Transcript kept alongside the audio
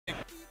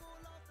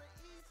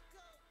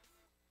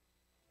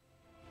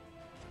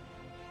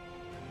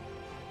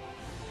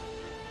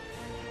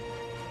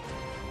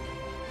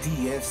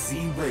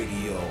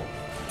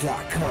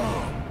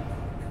dfcradio.com.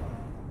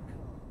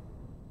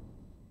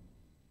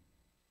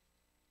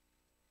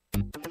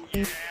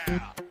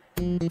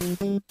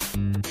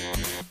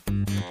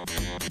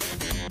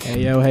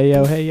 Hey yo, hey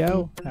yo, hey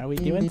yo. How we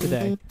doing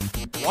today?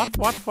 What?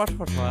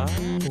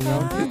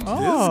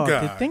 Oh,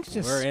 guy. did things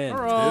just... We're in.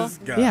 This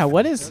guy. Yeah,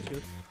 what is...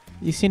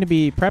 You seem to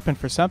be prepping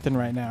for something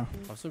right now.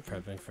 I wasn't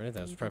prepping for anything.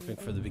 I was prepping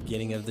for the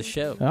beginning of the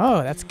show.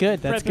 Oh, that's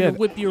good. That's Prepping to good.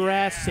 whip your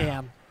ass,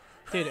 Sam.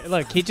 Dude,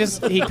 look,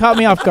 he caught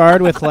me off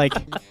guard with like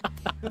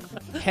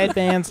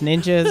headbands,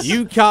 ninjas.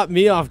 You caught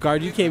me off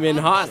guard. You came in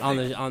hot on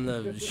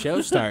the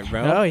show start,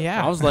 bro. Oh,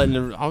 yeah. I was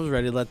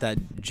ready to let that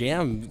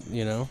jam,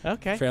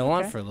 Okay. trail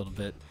on for a little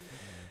bit.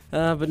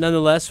 But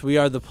nonetheless, we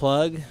are the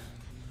plug,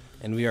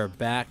 and we are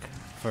back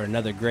for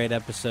another great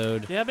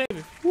episode. Yeah,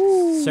 baby.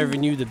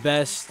 Serving you the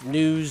best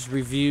news,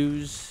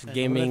 reviews,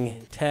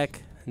 gaming,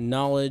 tech,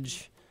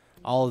 knowledge,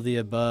 all of the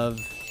above,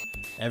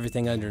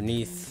 everything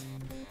underneath.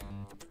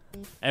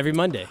 Every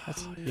Monday,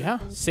 Yeah.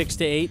 6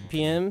 to 8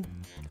 p.m.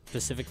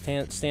 Pacific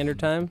Standard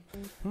Time.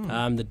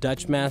 I'm the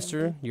Dutch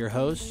Master, your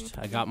host.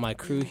 I got my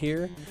crew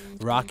here.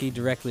 Rocky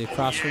directly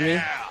across from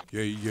me.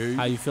 Yeah.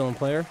 How you feeling,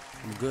 player?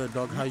 I'm good,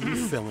 dog. How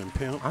you feeling,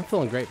 pimp? I'm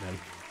feeling great, man.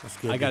 That's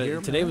good. I got to hear,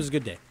 it. Today man. was a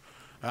good day.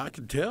 I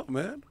can tell,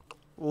 man.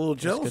 A little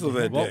jealous good of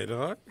to that hear. day,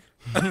 dog.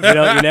 You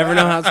never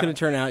know how it's going to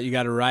turn out. You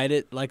got to ride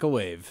it like a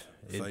wave.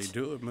 That's how you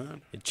do it,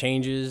 man. It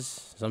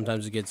changes.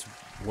 Sometimes it gets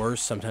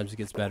worse. Sometimes it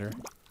gets better.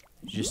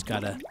 You just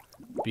got to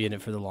be in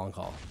it for the long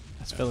haul.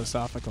 That's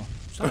philosophical.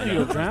 Somebody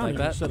will drown like you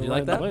that? instead of You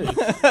like riding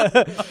that?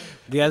 the wave.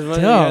 Do you guys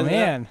want Oh,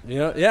 man.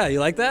 Yeah, you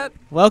like that?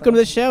 Welcome to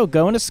the show.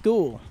 Going to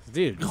school.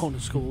 Dude, Going to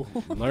school.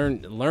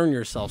 learn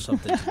yourself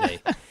something today.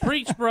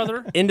 Preach,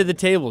 brother. Into the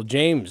table,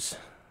 James.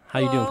 How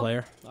you doing, Hello.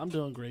 player? I'm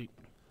doing great.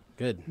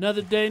 Good.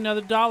 Another day,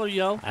 another dollar,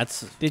 yo.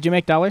 That's Did you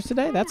make dollars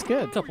today? That's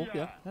good. Couple,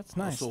 yeah. That's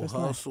nice. Hustle, That's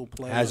nice. hustle,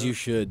 play. as you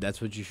should. That's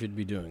what you should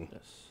be doing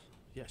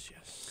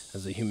Yes.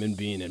 as a human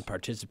being and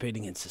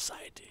participating in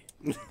society.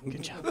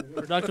 Good job.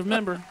 Productive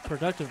member.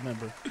 Productive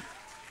member.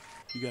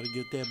 You got to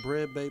get that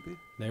bread, baby.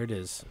 There it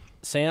is.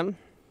 Sam,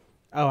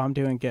 Oh, I'm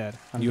doing good.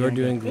 You are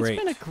doing good. great.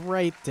 It's been a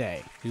great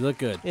day. you look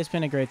good. It's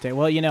been a great day.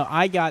 Well,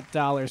 I got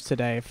dollars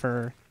today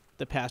for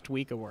the past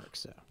week of work,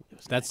 so it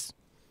was That's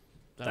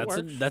That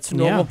works. that's a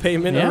normal Yeah.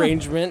 payment Yeah.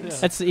 arrangement. Yeah.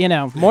 That's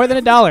more than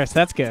 $1. So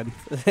that's good.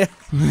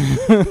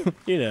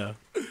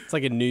 It's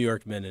like a New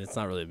York minute. It's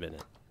not really a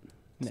minute.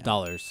 It's No.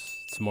 dollars.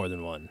 It's more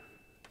than one.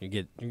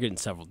 You're getting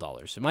several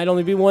dollars. It might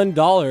only be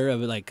 $1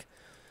 of it, like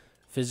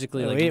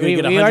physically. Like we you're gonna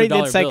get a we already $100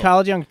 did bill.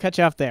 psychology. I'm gonna cut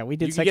you off there. We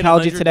did You can get a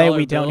psychology today. $100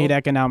 We don't bill. need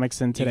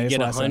economics in You can today's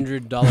get a lesson.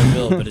 $100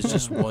 bill, but it's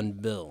just one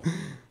bill.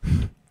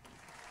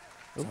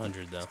 It's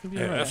 100 though. Could be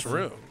Yeah, alright. that's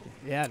real.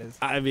 Yeah, it is.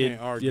 I mean,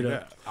 Can't argue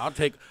that. I'll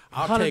take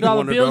 $100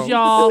 one of bills, those.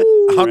 y'all.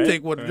 I'll Right,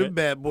 take one of them right.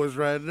 bad boys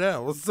right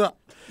now. What's up?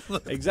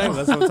 exactly.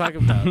 That's what I'm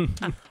talking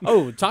about.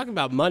 Oh, talking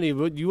about money.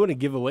 Would you want to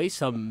give away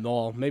some?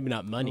 Well, maybe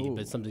not money,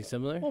 but something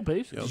similar. Well,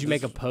 basically. Yo, Did you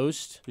make a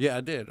post? Yeah,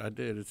 I did.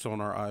 It's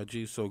on our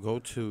IG. So go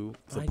to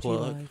the IG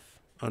plug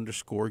Live.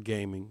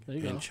 _gaming There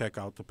you and go. check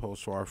out the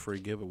post for our free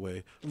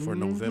giveaway for Mm-hmm.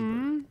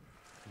 November.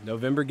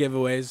 November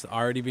giveaways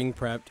already being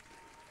prepped.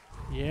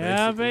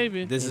 Yeah, Basically.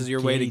 baby. This is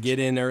your way to Engage. get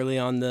in early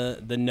on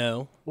the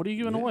know. What are you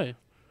giving Yeah. away?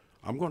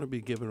 I'm going to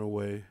be giving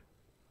away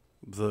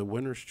the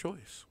winner's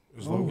choice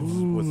as long as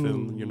it's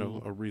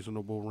within a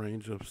reasonable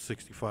range of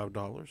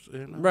 $65.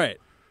 And Right.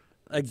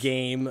 A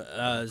game.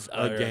 a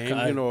game,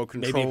 a maybe a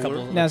controller.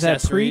 couple Now, is that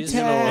accessories.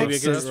 pre-tax? Maybe a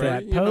Is accessory.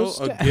 that you know,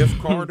 post? a gift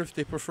card if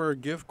they prefer a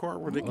gift card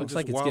where they can Looks just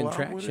like it's wild getting out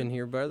with traction it.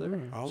 here,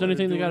 brother. I'll Is let there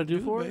anything it they do gotta what do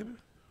it for it? baby.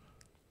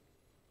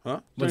 Huh? Is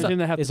there What's anything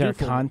they have Is to there a do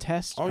for it?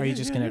 contest? Oh, or are you yeah,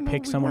 just yeah, gonna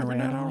pick we someone working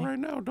that out randomly? right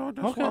now, dog.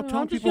 That's Okay, why I'm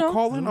telling I'm just- people yeah.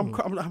 call in.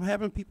 I'm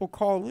having people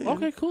call in.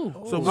 Okay, cool.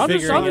 So So we're I'm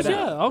just, figuring it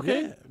yeah, out.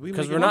 okay. Yeah,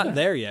 Because we're not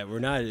there yet. We're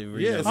not.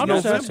 Yeah, it's it's I'm not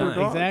just that asking, time.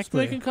 dog.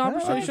 Exactly. Making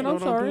conversation. You know I'm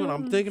what sorry. doing?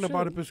 I'm thinking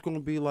about Shit. if it's going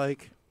to be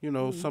like,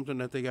 something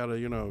that they got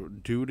to,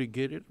 do to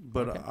get it.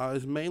 But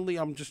it's mainly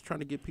I'm just trying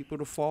to get people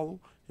to follow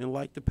and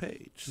like the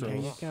page. So There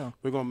you go.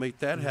 we're going to make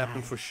that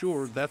happen for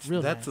sure. That's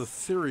Real that's nice. a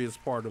serious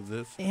part of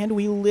this. And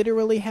we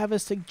literally have a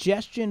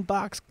suggestion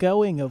box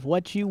going of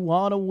what you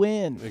want to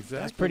win. Exactly.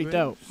 That's pretty man.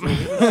 dope. So,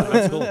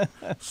 that's cool.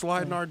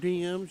 Slide in our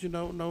DMs,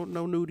 no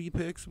nudie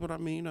pics, but I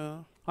mean,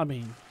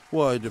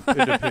 well, it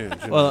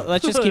depends. Well,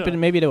 let's just keep it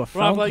maybe to a Rob,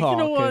 phone like, call. you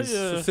know what? 'cause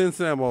Yeah. Send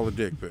Sam all the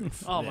dick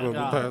pics. Oh, my Well,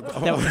 God.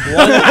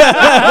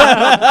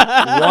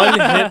 One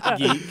hip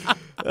geek.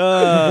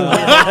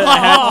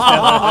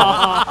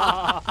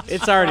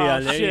 It's already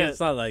on there. shit. It's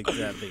not like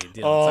that big a deal.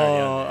 It's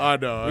already on there. I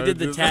know. We did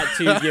the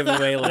tattoo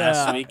giveaway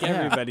last Yeah. week. Yeah.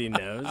 Everybody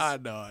knows. I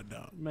know.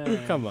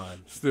 Man, Come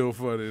on. Still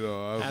funny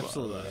though.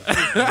 Absolutely.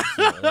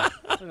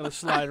 I'm gonna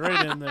slide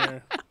right in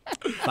there.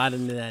 Slide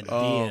into that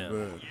Oh DM.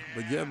 man.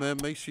 But yeah, man,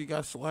 make sure you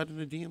guys slide in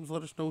the DMs.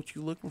 Let us know what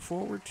you're looking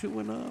forward to,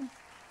 and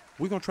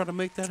we're gonna try to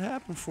make that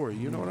happen for you.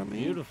 You know what I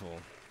mean? Beautiful.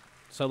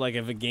 So, like,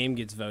 if a game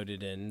gets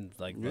voted in,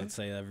 like, Yeah. let's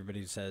say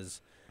everybody says,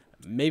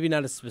 maybe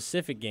not a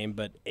specific game,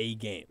 but a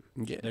game.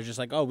 Yeah. They're just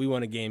like, oh, we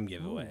want a game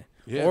giveaway.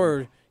 Yeah.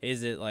 Or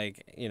is it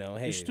like, you know,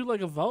 hey, You should do like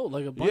a vote,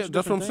 like a bunch Yeah, of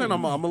that's what I'm different saying.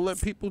 I'm things. gonna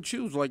let people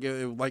choose. Like the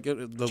choose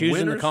in the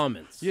winners.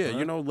 comments? Yeah, huh?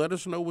 you know, let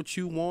us know what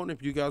you want.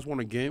 If you guys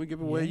want a game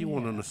giveaway, you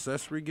want an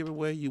accessory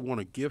giveaway, you want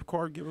a gift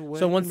card giveaway.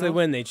 So once you they know?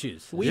 win, they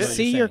choose. We is what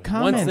see you're your saying.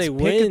 comments. Once they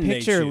Pick win, a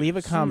picture, they leave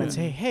a choose. comment.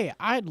 Say, hey,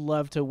 I'd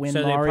love to win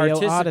So Mario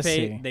they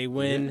participate, Odyssey. they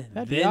win,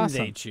 That'd be then awesome.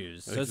 they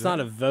choose. So it's not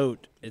a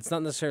vote. It's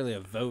not necessarily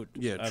a vote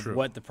Yeah, of true.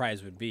 what the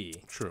prize would be.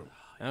 True.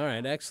 All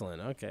right,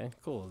 excellent. Okay,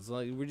 cool. It's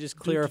like we just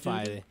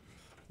clarify.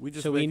 We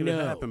just So we making it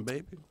know. happen,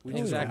 baby. We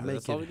just Exactly. make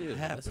That's all we it do.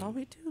 happen. That's all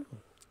we do.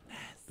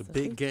 The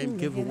big game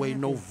giveaway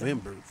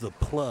November. The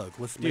plug.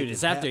 Let's make Dude, it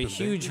it's after a happen,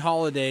 huge baby.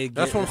 holiday.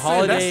 That's what I'm saying.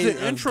 holiday That's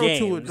the of intro to it,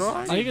 games. dog.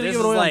 Are you gonna This give it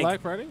is away like- on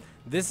Black Friday?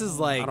 This is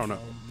like I don't know.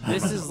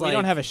 This is we like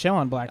don't have a show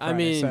on Black I Friday,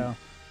 mean- so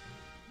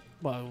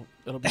Well,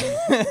 it'll be.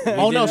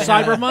 Oh no, didn't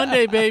Cyber have-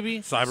 Monday, baby.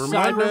 Cyber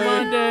Cyber Monday.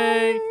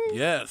 Monday.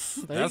 Yes.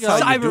 There That's you go.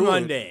 how you Cyber do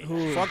Monday.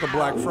 It. Fuck a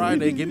Black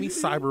Friday. Give me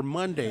Cyber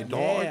Monday,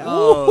 dog.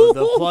 Oh,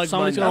 the plug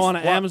Somebody's Monday. gonna want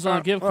an What?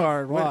 Amazon gift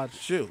card. Wait, Watch.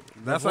 Shoot.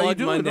 That's how you Plug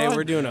do Monday, it, dog.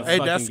 we're doing a Hey,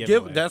 fucking that's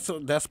giveaway.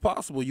 that's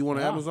possible. You want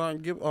an Wow. Amazon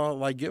gift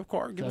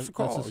card? Give us a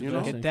call. You know.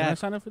 Look at Can that. I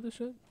sign up for this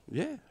shit?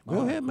 Yeah.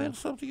 Go ahead, man.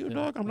 It's up to you,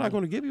 dog. I'm not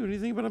going to give you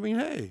anything, but I mean,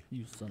 hey,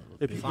 You son of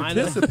a if you bitch. Fine.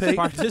 participate,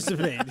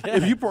 Participate.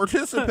 if you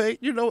participate,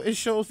 you know, it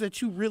shows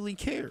that you really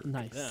care.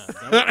 Nice.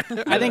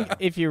 I think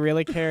if you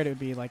really cared, it would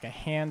be like a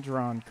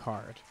hand-drawn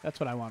card. That's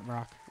what I want,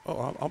 Rock.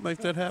 Oh, I'll make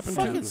that happen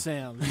Fucking too.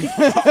 Sam.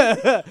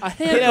 A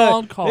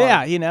hand-drawn card.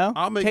 Yeah, you know,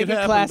 I'll make take it it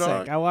happen, classic.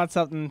 dog. I want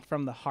something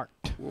from the heart.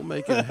 We'll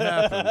make it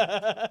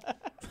happen.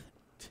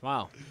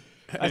 Wow.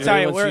 I'm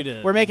sorry, wants you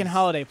to- we're making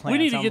holiday plans. We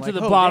need to I'm get to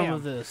like, the oh, bottom damn.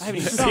 of this. I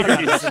haven't even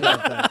thought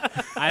about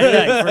that.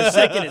 Like, for a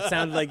second, it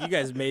sounded like you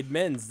guys made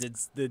men's.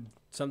 Did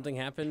something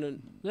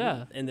happen?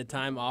 Yeah. In the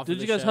time off. Did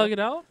of you the guys show? hug it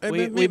out?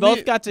 Hey, We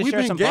both got to we've share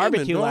been some gaming,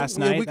 barbecue dog. last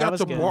Yeah, night. we That got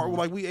was to good.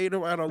 like we ate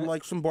at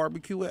like some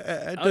barbecue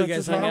at Oh, you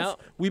Dutch's guys hung house.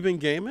 out? We've been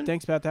gaming.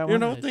 Thanks about that You one.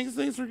 know, things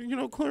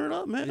are clearing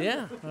up, man.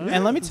 Yeah.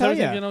 And let me Is tell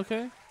everything you,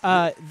 getting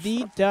okay?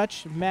 the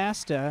Dutch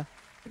master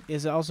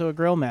is also a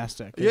grill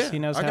master. 'Cause Yeah, he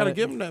knows I how gotta to,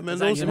 give him that, man.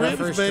 It's like Those getting my ribs,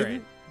 first baby.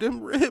 straight.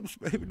 Them ribs,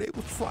 baby, they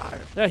was fire.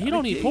 Yeah, he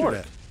don't I eat give you pork.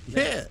 that.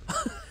 Yeah.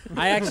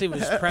 I actually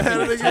was How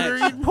prepping they a get there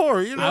text. eating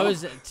pork, you know? I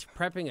was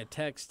prepping a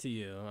text to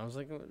you. I was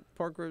like,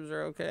 pork ribs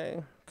are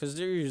okay? Because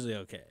they're usually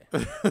okay.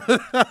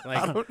 I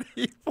Like, don't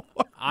eat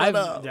pork. I've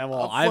but, yeah,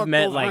 well, I'll I've fuck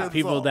met those like ribs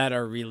people off. that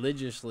are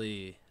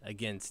religiously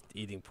against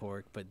eating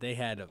pork, but they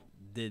I mean,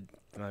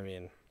 No, I they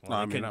mean,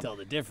 couldn't I'm- tell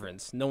the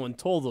difference. No one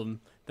told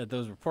them that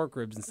those were pork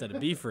ribs instead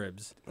of beef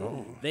ribs.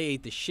 Oh. They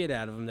ate the shit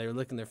out of them. They were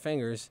licking their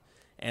fingers,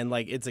 and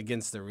like it's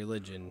against their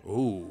religion.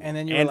 Ooh. and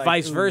then you And were like,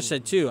 vice ooh. versa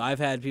too. I've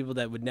had people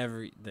that would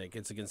never like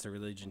it's against their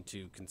religion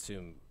to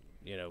consume,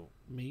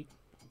 Meat.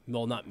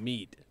 well, not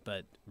meat,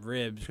 but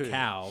ribs, Pig.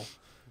 cow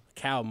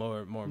more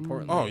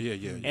importantly. Oh,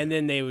 yeah. And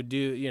then they would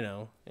do,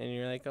 and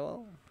you're like,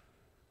 oh,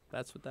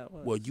 that's what that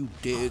was. Well, you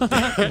did.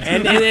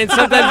 and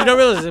sometimes you don't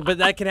realize it, but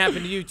that can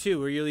happen to you too,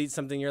 where you'll eat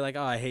something, you're like,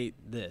 oh, I hate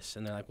this,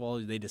 and they're like, well,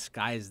 they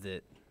disguised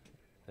it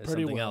as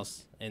Pretty something well.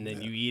 else, and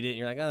then you eat it, and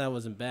you're like, oh, that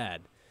wasn't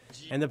bad.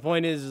 And the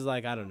point is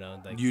like, I don't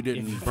know, like You if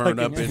didn't burn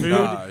up fucking and food,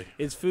 die.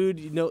 It's food,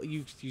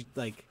 you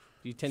like.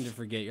 You tend to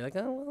forget. You're like,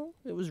 oh, well,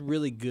 it was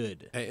really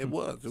good. Hey, it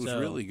was. It was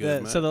So, really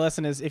good, man. So the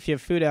lesson is, if you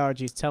have food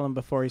allergies, tell him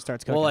before he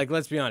starts cooking. Well, like,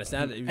 let's be honest.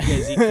 Now that you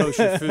guys eat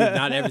kosher food,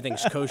 not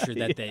everything's kosher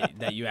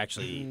that you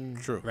actually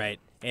eat, True. right?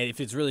 And if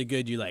it's really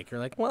good, you're like,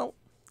 well,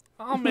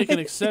 I'll make an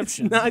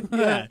exception. not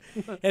yeah.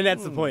 And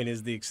that's the point,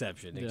 is the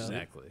exception. Yeah.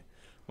 Exactly.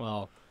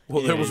 Well,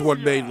 Well, there was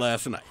one made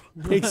last night.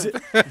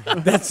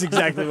 that's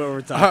exactly what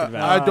we're talking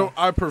about.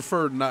 I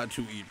prefer not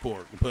to eat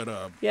pork, but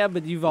Yeah,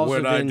 but you've also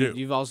What I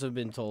do.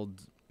 been told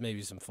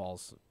maybe some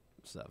false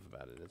stuff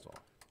about it as well.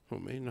 for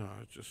me, no,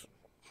 it's just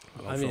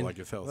I don't I feel mean, like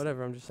it's healthy.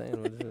 whatever. I'm just saying,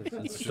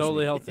 it's just totally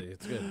me. healthy.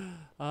 It's good.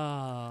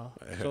 Ah.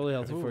 It's totally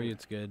healthy for you.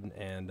 It's good,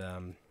 and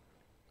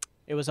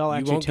it was all you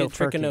actually won't get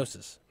tofurkey.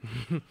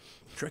 trichinosis.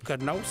 Trick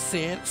of no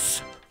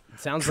sense. It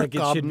sounds like it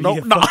Trick should of be no-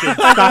 a fucking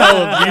style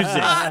of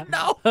music.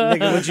 No.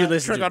 Nigga, what you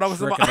listen Trick to?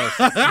 of no-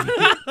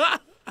 Trichinosis.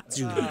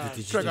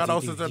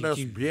 Trichinosis in this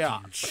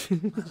biatch.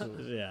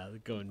 Yeah, they're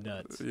going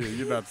nuts. Yeah,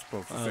 you're not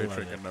supposed to I say love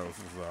it. trichinosis,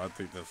 though. I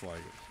think that's like,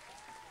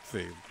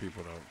 see,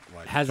 people don't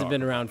like. Hasn't talk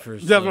been about around it. for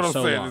That's what I'm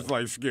so saying. long. It's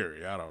like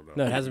scary. I don't know.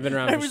 No, it hasn't been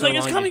around for Everybody's so like,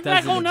 long. it's coming it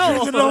back. doesn't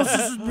Oh no.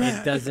 exist.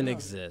 It doesn't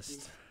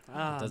exist.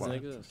 Ah. It doesn't Wow.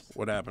 exist.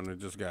 What happened? It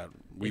just got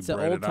we It's an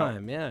bred old it out.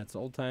 time, yeah. It's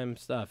old time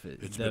stuff.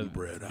 It's been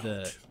bred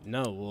out.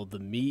 No, well, the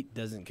meat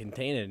doesn't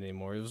contain it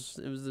anymore. It was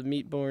the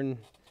meat-borne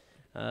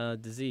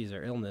disease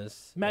or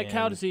illness. Mad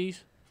cow and-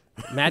 disease.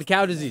 Mad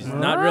cow disease,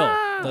 not real.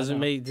 Doesn't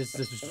make this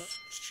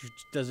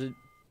doesn't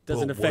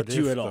But affect what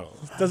you if, at all.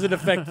 Doesn't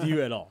affect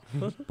you at all.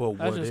 But That's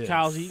what just if?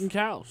 cows eating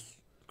cows.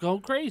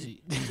 Going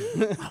crazy.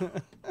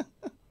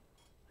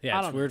 Yeah, I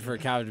it's don't weird for a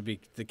cow to be.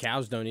 The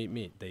cows don't eat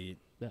meat. They eat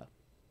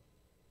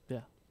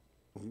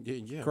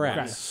Yeah.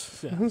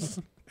 grass. Yes.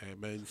 Hey,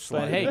 man,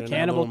 slide hey, it in that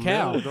cannibal little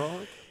cow. middle,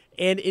 dog.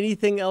 And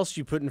anything else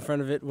you put in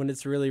front of it when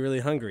it's really, really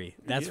hungry.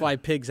 That's Yeah. why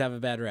pigs have a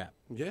bad rap.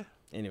 Yeah.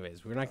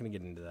 Anyways, we're not going to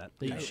get into that.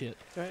 They eat shit.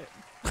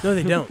 No,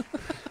 they don't.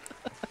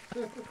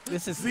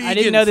 This is. I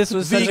didn't know this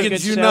was such a good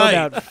Vegans show unite.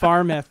 about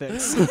farm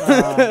ethics.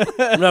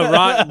 No,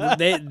 Rock.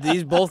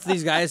 Both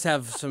these guys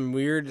have some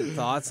weird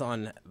thoughts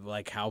on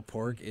like how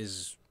pork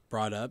is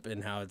brought up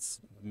and how it's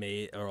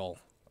made, or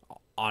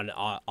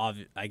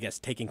I guess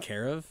taken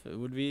care of. It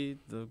would be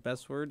the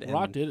best word.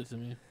 Rock did it to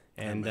me.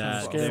 And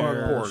Fuck scared.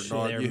 pork,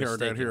 dog. they're You heard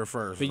that mistaken. here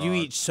first. But you dog.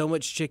 eat so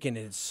much chicken,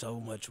 and it's so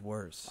much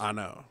worse. I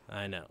know.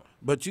 I know.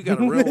 But you got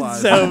to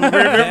realize. So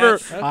remember,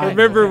 Okay.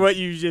 remember what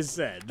you just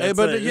said. Hey, That's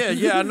but it.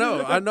 yeah, I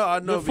know.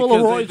 They're full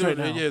of because roids they right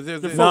do- now. Yeah, they're No,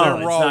 they're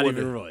it's raw not with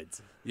even it.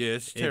 roids. Yeah,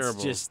 it's terrible.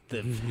 It's just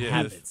the Yes.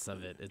 habits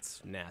of it.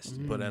 It's nasty.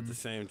 But at the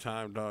same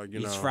time, dog, you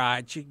Eats know.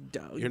 fried chicken,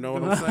 dog. You know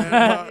what I'm saying?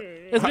 dog?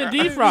 It's been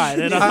deep fried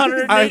at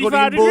I ain't gonna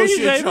 185 even degrees,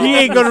 bullshit baby. y'all. He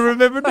ain't gonna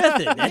remember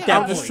nothing at that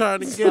I'm just point. trying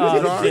to get it,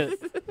 Oh, dog.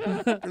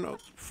 shit. You know,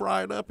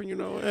 fry it up and, you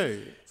know,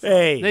 hey.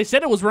 Hey, They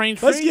said it was rain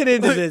free. let's get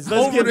into this.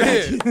 Let's Over get the back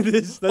head. into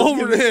this. Let's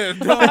Over get the head,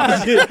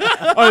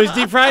 dog. Oh, it was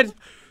deep fried.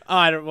 Oh,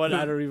 I don't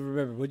even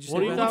remember. What'd you say?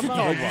 What are you about talking it?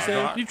 about? What'd you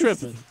say? You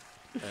tripping?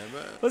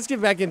 Let's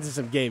get back into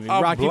some gaming.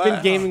 I'm Rock, you've been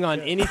black. gaming on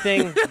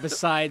anything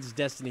besides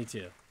Destiny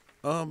 2.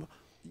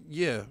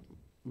 Yeah.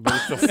 But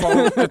it's a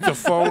phone. It's a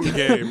phone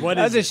game. What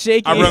That's is a it?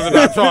 shaky. I'd rather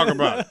not talk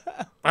about it.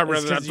 I'd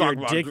rather not 'cause you're talk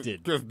about addicted.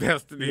 it. Just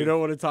Destiny. You don't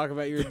want to talk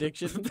about your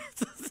addiction?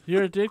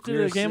 You're addicted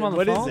to a game on the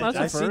What is phone? it? That's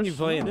a I've seen first. you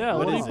playing it. Yeah,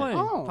 what are you playing?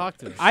 Oh. Talk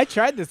to me. I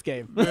tried this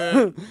game.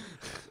 Man,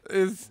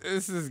 it's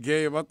this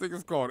game. I think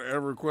it's called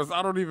EverQuest.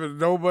 I don't even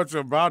know much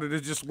about it.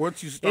 It's just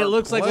once you start It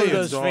looks like one of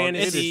playing, those dog,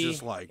 fantasy. It is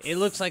just like It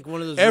looks like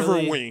one of those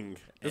really, Everwing.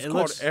 It's it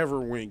called looks-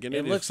 Everwing, and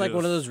It is looks like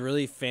one of just- those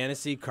really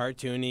fantasy,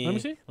 cartoony, Let me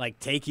see. like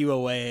take you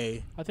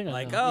away. I think I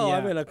Like, know. oh, Yeah.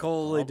 I'm in a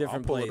totally I'll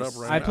different pull it place. up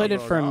right I now, played it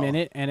dog. for a Oh.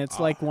 minute, and it's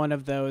like one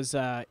of those.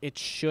 It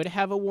should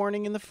have a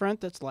warning in the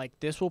front that's like,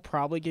 this will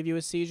probably give you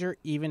a seizure,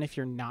 even if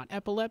you're not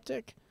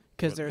epileptic,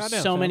 because there's Goddamn,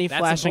 so son. many That's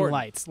flashing important.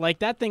 lights. Like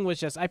that thing was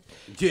just. Yeah,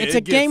 it's it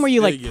a game where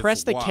you gets- like it gets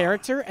press the wild.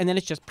 character, and then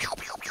it's just pew,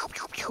 pew, pew,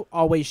 pew, pew,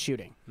 always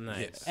shooting,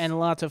 Nice. and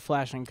lots of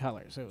flashing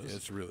colors. It was.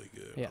 It's really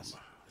good. Yes.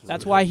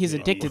 That's why he's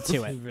addicted to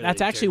it. Really That's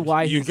actually cares.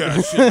 why You he's.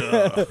 guys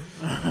should.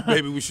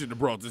 Maybe we shouldn't have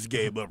brought this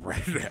game up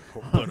right now.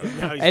 But,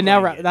 And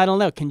now, I don't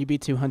know. Can you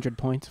beat 200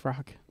 points,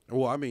 Rock?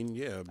 well, I mean,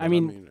 yeah. But I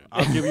mean-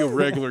 I'll give you a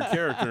regular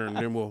character, and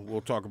then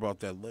we'll talk about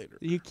that later.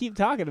 You keep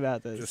talking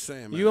about this. Just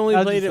saying, man. You only I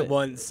was played just it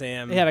once,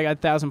 Sam. Yeah, I got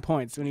 1,000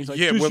 points. When he's like,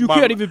 yeah, "Dude, with you my,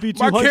 can't even beat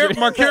my, 200.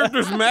 my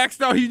character's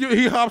maxed out.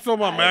 He hops on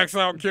my max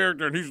out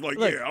character, and he's like,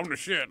 Look, "Yeah, I'm the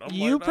shit." I'm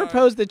You like, "Nah,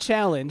 proposed the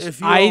challenge.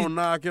 If you I don't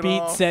knock it beat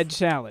off, said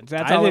challenge.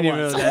 That's I all didn't it even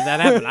know was. that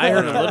happened. I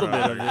heard a little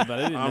bit of it, but I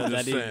didn't know I'm that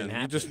just even saying, you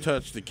happened. just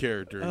touch the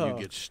character and Oh. you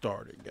get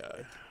started,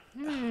 guy.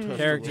 Touch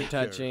Character the little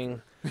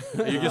touching.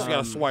 You just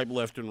gotta swipe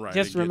left and right.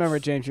 Just It remember,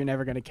 gets- James, you're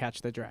never going to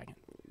catch the dragon.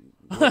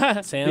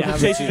 Sam, Yeah. how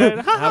Jason about said,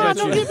 you? "Ha, How ha, about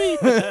don't you?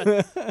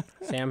 get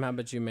me." Sam, how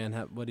about you, man?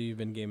 What have you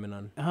been gaming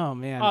on? Oh,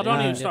 man. Oh, don't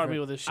Uh, even start me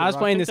with this shit. I was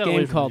Rock. playing Take this that away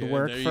game from called me. Yeah,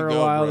 Work there you for a go,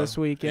 while bro. this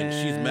weekend. And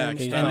she's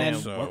maxed and out, then,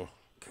 so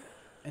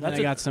and That's then I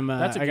a- got some.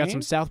 that's a I got game?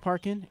 some South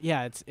Park in.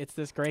 Yeah, it's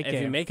this great If you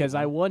game make it because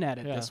I one. won at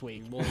it Yeah. this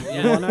week. Well,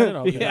 You won at it?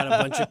 Okay. You got a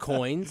bunch of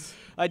coins,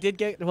 I did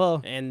get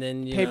and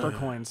then you paper know,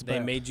 coins. They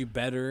but made you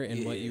better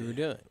in what you were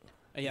doing.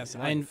 yes,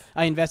 life.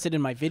 I invested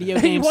in my video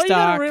Hey, game why you stock.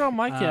 gotta rain on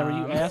my camera,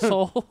 you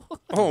asshole?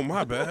 oh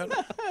my bad.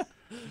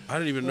 I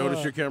didn't even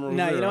notice your camera was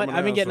No, there. you know what? I'm an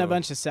I've been getting a asshole.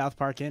 bunch of South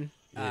Park in.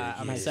 Yeah,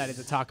 I'm yes. excited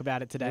to talk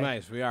about it today.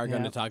 Nice. We are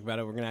going Yeah. to talk about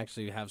it. We're going to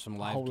actually have some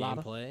live whole lot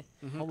of- gameplay.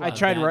 I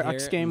tried that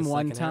Rock's here in game the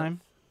one second half.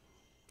 time.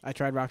 I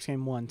tried Rock's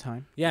game one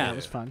time. Yeah. It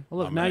was fun. Well,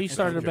 look, I'm now you actually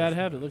started a bad curious.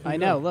 habit. Look, I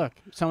know. Look,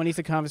 someone needs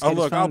to confiscate Oh his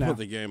look, phone I'll now. put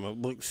the game up.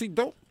 Look, see,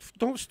 don't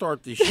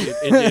start this shit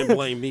and then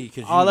blame me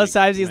because All those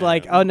times he's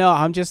like, "Oh no,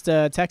 I'm just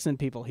texting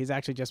people." He's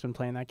actually just been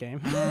playing that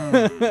game.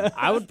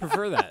 I would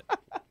prefer that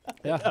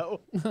Yeah.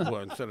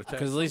 What, instead of because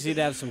text? at least he'd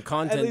have some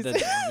content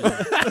least-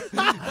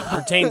 that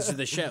pertains to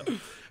the show.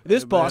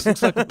 This boss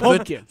looks like a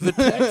pumpkin. The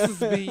texts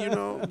be,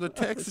 the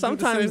texts. do the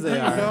Sometimes same they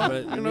thing, are,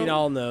 dog, but we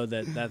all know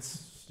that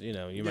that's you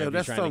Yeah, might be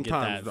that's trying to get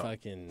that sometimes, though.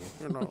 fucking.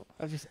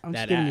 I'm just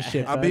That giving you ass.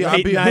 shit. I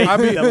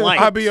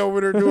bud. be over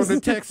there doing the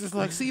texts. It's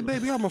like, see,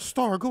 baby, I'm a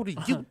star. Go to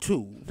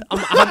YouTube.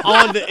 I'm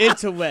on the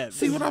interweb.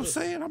 See what I'm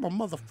saying? I'm a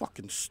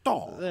motherfucking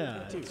star.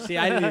 Yeah. See,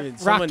 I didn't even. Rock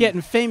someone-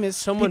 getting famous.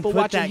 Someone people put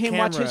watching that him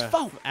watch his camera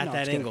phone at No, that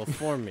just kidding. angle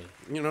for me.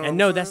 You know. And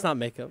no, that's not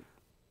makeup.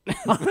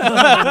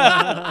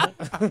 That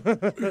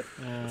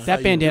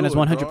you bandana's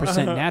do it,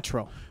 100%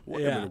 natural.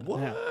 Wait a Yeah. minute,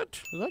 what?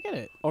 Yeah. Look at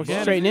it.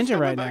 Organic. Straight ninja Coming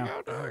right back now.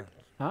 out there?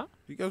 Huh?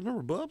 You guys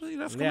remember Bubsy?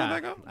 That's coming Yeah,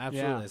 back out.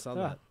 absolutely. Yeah. I saw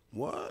Yeah. that.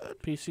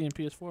 What? PC and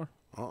PS4.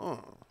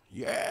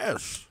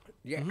 Yes.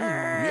 Yeah.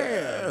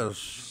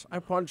 Yes. I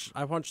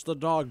punched the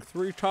dog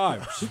 3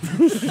 times.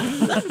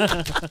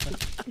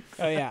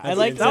 Oh yeah, I That's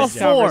like an that was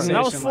inside joke. four.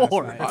 That was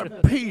four. I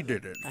peed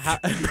in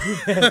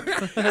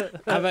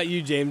it. How about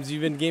you, James? You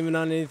been gaming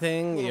on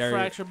anything? Little You're-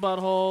 Fractured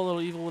Butthole,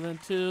 little Evil Within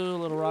 2,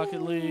 little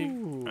Rocket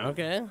League.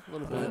 Okay. A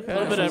little bit of Rocket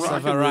everything.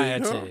 League,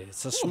 variety. huh?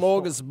 It's a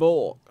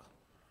smorgasbord.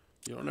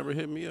 You don't ever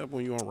hit me up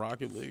when you on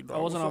Rocket League. Dog.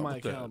 I wasn't What's on up my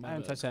with that? account. I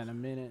haven't touched that in a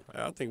minute.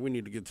 I think we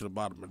need to get to the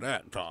bottom of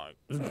that, Todd.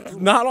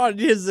 Not on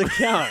his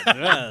account.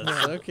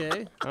 Yes.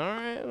 Okay. All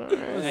right.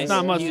 It's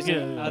not much to Using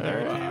get. other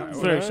It's accounts.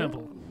 very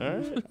simple.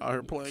 right. Out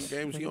here playing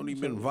games, he don't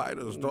even invite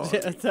us, dog.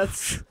 Yeah,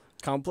 that's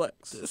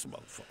complex. This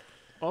motherfucker.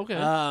 Okay.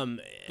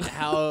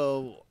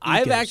 How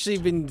I've actually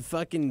been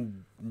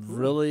fucking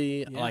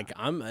really like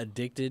I'm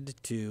addicted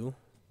to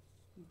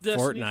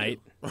Destiny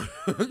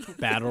Fortnite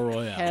Battle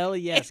Royale. Hell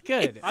yes,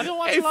 good. I've been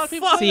watching a lot of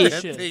people fuck play that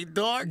this shit. Hey,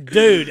 dog.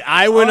 Dude,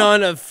 I went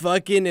on a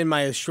fucking in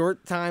my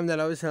short time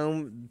that I was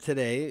home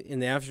today in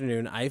the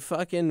afternoon. I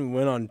fucking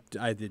went on.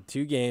 I did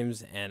 2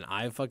 games and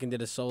I fucking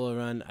did a solo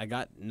run. I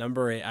got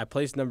number 8. I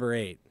placed number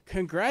 8.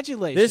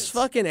 Congratulations. This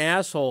fucking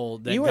asshole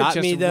that you were got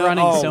just me the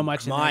running oh, so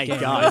much in my that game.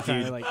 god,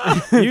 Sorry, dude.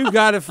 like, You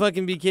gotta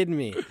fucking be kidding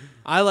me.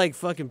 I like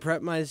fucking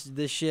prepped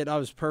this shit. I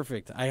was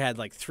perfect. I had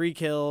like 3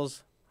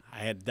 kills. I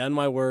had done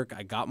my work.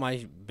 I got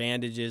my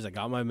bandages. I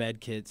got my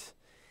med kits.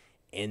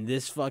 And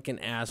this fucking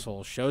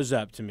asshole shows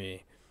up to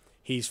me.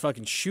 He's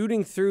fucking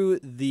shooting through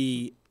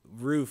the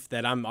roof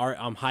that I'm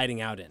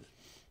hiding out in.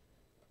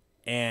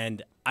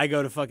 And I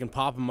go to fucking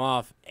pop him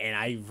off, and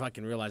I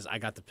fucking realize I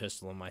got the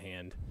pistol in my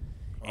hand.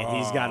 And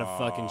he's got a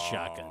fucking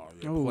shotgun.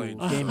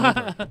 ooh, game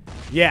over.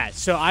 Yeah,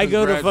 so I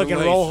go to fucking roll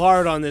Congratulations.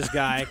 hard on this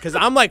guy because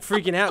I'm like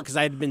freaking out because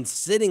I had been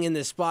sitting in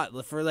this spot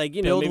for like,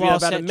 you know, Build maybe wall,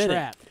 about a set minute.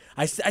 trap.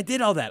 I did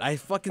all that. I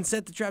fucking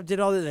set the trap, did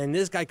all that, and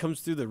this guy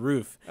comes through the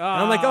roof. And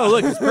I'm like, oh,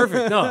 look, it's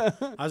perfect. No.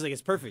 I was like,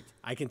 it's perfect.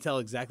 I can tell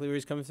exactly where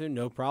he's coming through.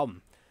 No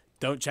problem.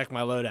 Don't check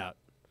my loadout.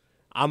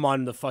 I'm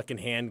on the fucking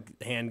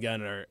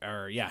handgun or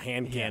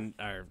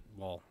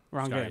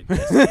Wrong sorry,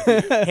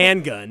 game.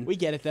 handgun. We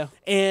get it though.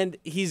 And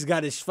he's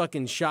got his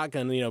fucking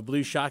shotgun, you know,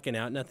 blue shotgun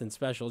out, nothing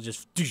special,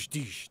 just doosh,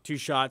 doosh, 2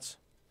 shots.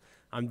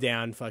 I'm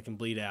down, fucking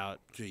bleed out.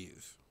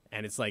 Jeez.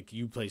 And it's like,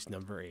 you placed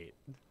number 8.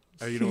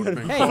 Hey, you know what would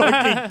have been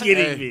Fucking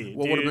kidding Hey, me.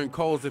 what would have dude. been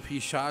cool is if he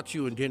shot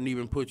you and didn't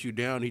even put you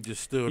down. He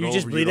just stood You over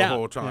just bleed you the out.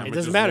 whole time. It and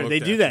doesn't just matter. looked They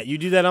at do you. that. You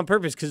do that on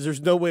purpose because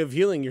there's no way of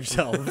healing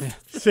yourself.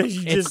 So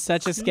you It's just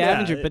such a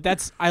scavenger, yeah.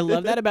 but I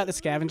love that about the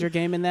scavenger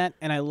game in that,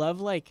 and I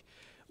love like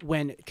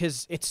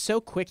because it's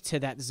so quick to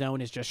that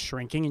zone is just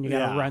shrinking, and you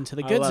gotta Yeah, run to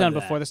the I good love zone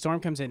that. before the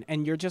storm comes in,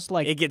 and you're just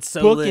like it gets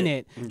so booking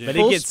lit. it, But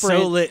full it gets so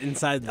sprint. lit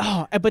inside the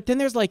Oh, but then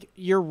there's like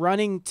you're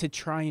running to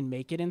try and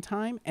make it in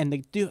time,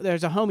 and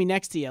there's a homie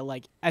next to you.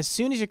 Like as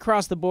soon as you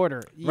cross the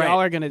border, y'all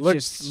are gonna look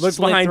just look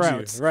slit behind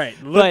throats. you.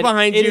 Right. Look But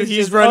behind it you. is He's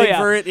just- running oh, yeah.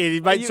 for it. He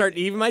might You- start.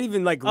 He might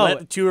even like Oh.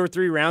 let 2 or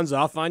 3 rounds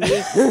off on you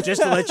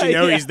just to let you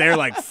know Yeah. he's there.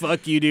 Like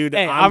fuck you, dude.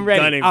 Hey, I'm I'm ready.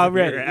 gunning I'm for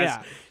your ready, ass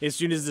yeah. As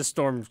soon as the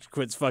storm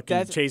quits fucking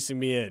That's- chasing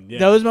me in. Yeah.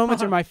 Those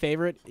moments are my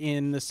favorite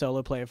in the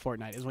solo play of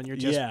Fortnite. Is when you're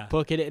just Yeah.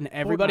 booking it and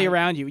everybody Fortnite.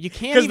 around you. You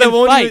can't because even they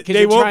won't fight even, because they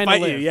you're won't trying fight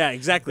to live. you. Yeah,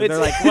 exactly. It's-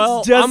 They're like, it's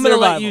well, just I'm gonna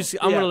let you.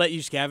 survival. I'm Yeah. gonna let you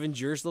scavenge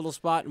your little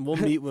spot, and we'll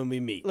meet when we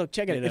meet. Look,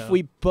 check it You out. If know?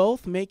 we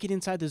both make it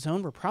inside the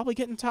zone, we're probably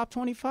getting top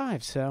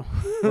 25. So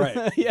Right.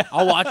 Yeah.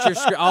 I'll watch your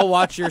I'll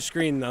watch your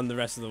screen on the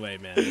rest of the way,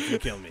 man. If you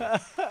kill me.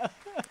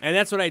 And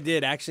that's what I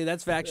did. Actually,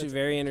 that's actually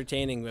very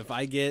entertaining. If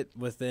I get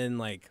within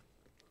like,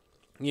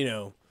 you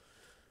know,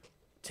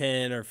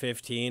 10 or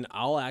 15,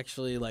 I'll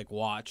actually like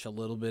watch a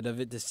little bit of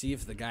it to see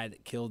if the guy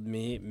that killed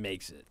me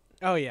makes it.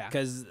 oh yeah,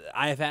 Because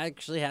I've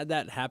actually had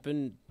that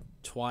happen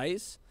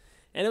twice,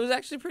 and it was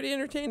actually pretty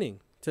entertaining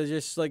to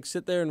just like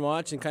sit there and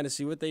watch and kind of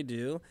see what they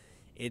do.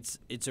 It's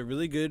a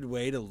really good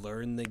way to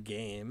learn the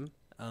game.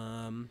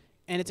 and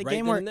it's a right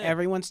game then where and there.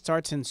 everyone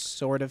starts in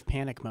sort of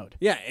panic mode.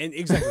 Yeah, and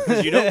exactly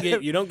because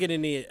you don't get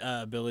any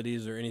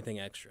abilities or anything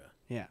extra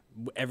Yeah,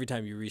 every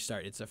time you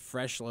restart. It's a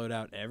fresh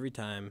loadout every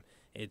time.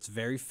 It's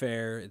very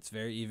fair. It's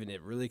very even.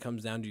 It really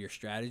comes down to your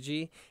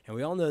strategy, and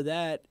we all know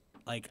that.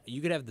 Like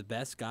you could have the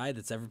best guy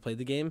that's ever played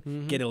the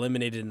game get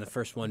eliminated in the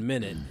first 1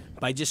 minute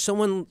by just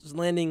someone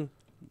landing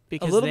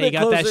because little they bit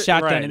got that closer-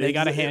 shotgun right, and they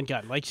got a exa-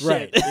 handgun. Like shit.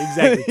 Right,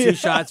 exactly. 2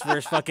 shots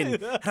versus fucking.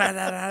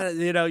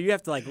 You know, you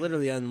have to like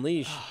literally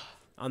unleash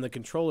on the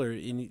controller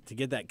to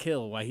get that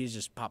kill while he's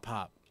just pop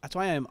pop. That's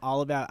why I'm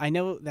all about. I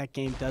know that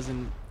game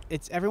doesn't.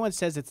 It's everyone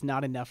says it's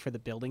not enough for the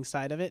building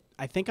side of it.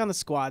 I think on the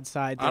squad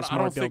side, I- there's I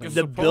more don't think building. it's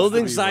The supposed to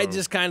building be, side though.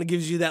 just kind of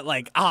gives you that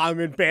like, I'm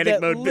in panic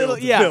That mode. little-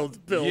 Build, yeah.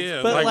 build.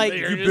 Yeah, But, like, you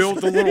you're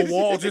built a little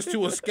wall just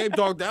to escape,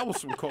 dog. That was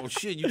some cold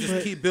shit. You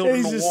just keep building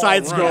He's the just wall.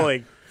 side and run.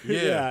 scrolling.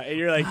 Yeah. And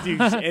you're like,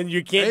 dude, and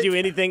you can't do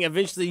anything.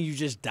 Eventually, you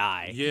just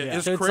die. Yeah,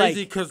 it's So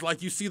crazy like- because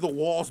like you see the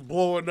walls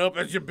blowing up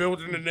as you're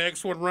building the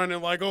next one, running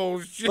like,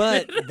 oh shit.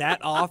 But that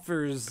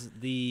offers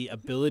the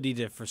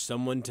ability for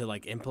someone to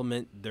like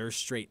implement their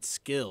straight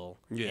skill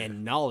Yeah.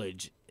 and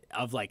knowledge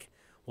of like,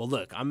 well,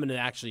 look, I'm gonna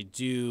actually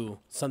do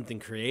something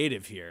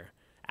creative here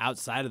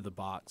outside of the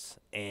box,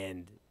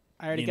 and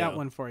I already you got know.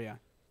 one for you.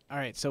 All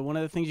right, so one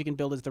of the things you can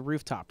build is the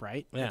rooftop,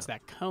 right? Yeah. It's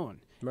that cone.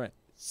 right.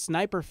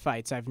 Sniper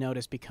fights, I've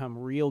noticed, become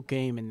real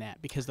game in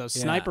that because those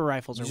Yeah. sniper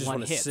rifles You are just one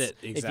wanna hits. sit,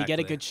 If you get a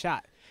exactly. good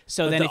shot.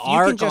 So But then the if you can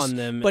arc just, on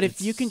them, but if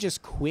you it's- can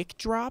just quick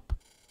drop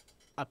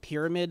a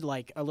pyramid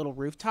like a little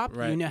rooftop,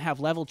 Right. you now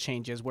have level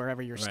changes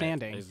wherever you're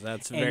standing.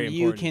 That's and very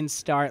you important. can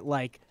start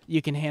like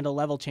you can handle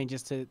level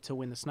changes to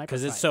win the sniper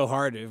Because it's fight. so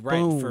hard, right?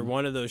 For Boom.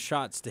 one of those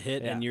shots to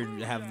hit, and Yeah.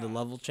 you have the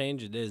level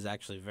change. It is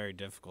actually very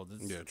difficult.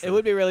 It's, Yeah, It true.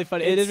 would be really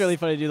funny. It is really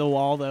funny to do the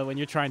wall though when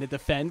you're trying to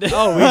defend.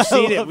 Oh, we've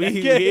seen it. love that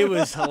It game.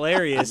 was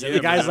hilarious. And Yeah,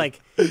 the guy's man. like,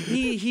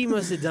 he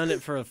must have done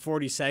it for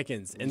 40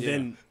 seconds, and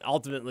then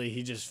ultimately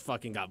he just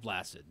fucking got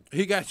blasted.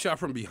 He got shot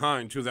from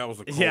behind too. That was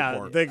a cool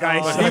part. the guy.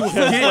 But he was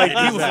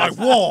he was like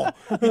wall.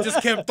 He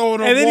just kept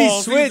throwing on and then he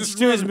walls. switched just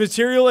to his running.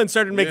 material and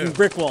started making Yeah.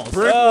 brick walls.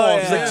 Brick Oh,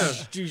 walls.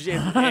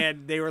 yeah. And,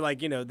 and they were like,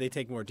 they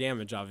take more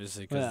damage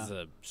obviously because Yeah. it's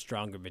a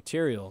stronger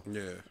material.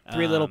 Yeah.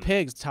 Three Little Um,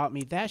 Pigs taught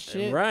me that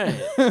shit. Right.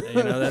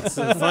 That's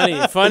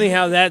funny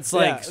how that's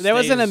like. Yeah, there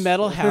wasn't a stays-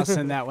 metal house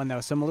in that one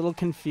though, so I'm a little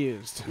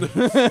confused.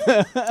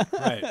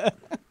 Right.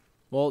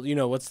 Well,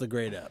 what's the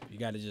grade up? You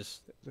got to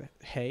just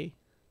Hey,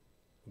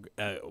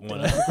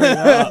 one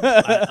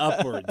up,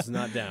 upwards,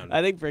 not down.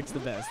 I think brick's the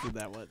best in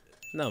that one.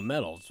 No,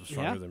 metal's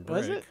stronger Yeah? than brick.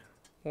 Was it?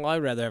 Well,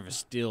 I'd rather have a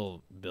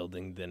steel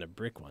building than a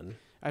brick one.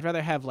 I'd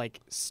rather have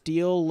like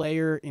steel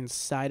layer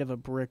inside of a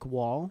brick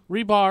wall.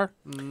 Rebar.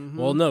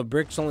 Well, no,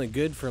 brick's only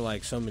good for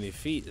like so many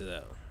feet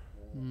though.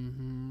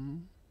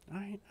 All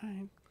right.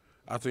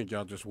 I think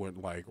y'all just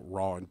went like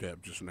raw in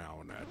depth just now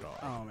on that, dog.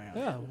 Oh man.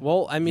 Yeah.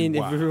 Well, I mean,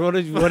 Wow. if you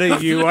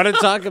want to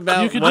talk You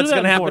about could do what's that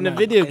going to in happen in a Fortnite.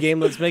 video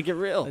game, let's make it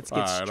real. Let's All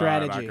get right,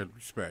 strategy. I could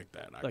respect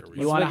that. I Look, could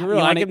you Let's wanna- make it real.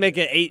 I wanna- could make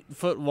an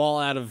 8-foot wall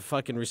out of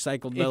fucking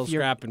recycled metal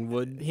you're- scrap and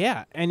wood.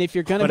 Yeah, and if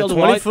you're gonna But a build a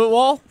wall, 20-foot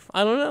wall?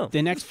 I don't know.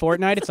 the next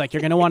Fortnite, it's like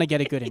you're gonna want to get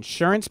a good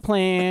insurance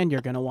plan. You're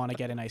gonna want to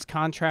get a nice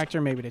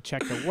contractor, maybe to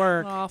check the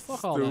work. Oh,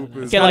 fuck all that. Stupid.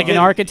 man. Get like an good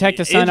architect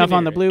to sign off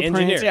on the engineer,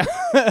 blueprints.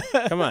 engineer.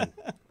 Yeah. Come on.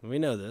 We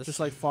know this.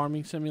 Just like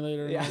farming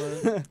simulator. And Yeah. all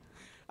that.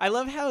 I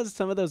love how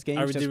some of those games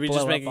Are we- just did we blow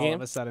just make up a all game?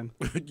 of a sudden.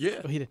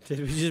 yeah. We did. Did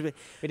we just make-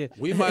 We did.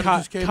 We might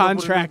have just came up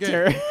with a new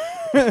contractor.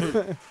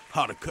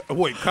 How to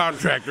wait,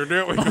 contractor.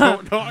 There we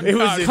go. Dog. It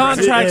was a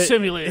Contract It-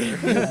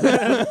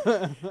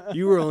 simulator.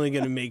 You were only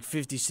going to make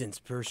 50 cents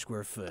per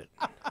square foot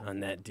on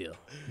that deal.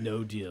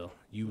 No deal.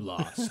 You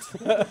lost.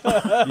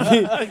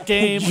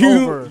 Game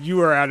over.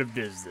 You are out of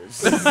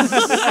business.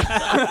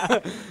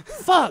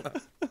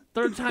 Fuck.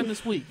 Third time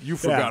this week. You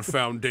forgot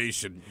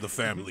foundation. The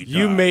family.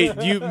 You died.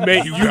 made you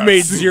got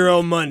made sued.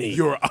 zero money.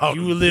 You're out.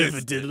 You of live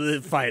business.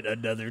 to fight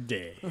another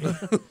day.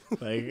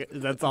 Like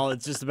that's all.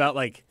 It's just about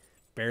like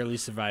barely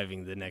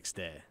surviving the next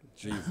day.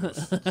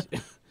 Jesus.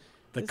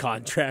 The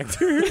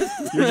contractor.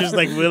 You're just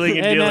like willing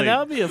and Hey, man, dealing. that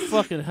would be a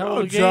fucking hell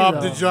of a game. Job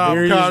though. to job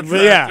You're just-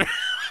 contractor. yeah.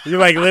 You're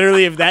like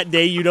literally, if that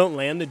day you don't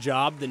land the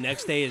job, the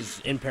next day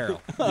is in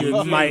peril. Oh,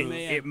 It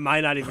man.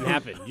 might not even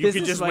happen. You This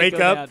could is just like wake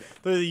go up.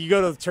 You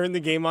go to turn the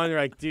game on. You're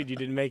like, dude, you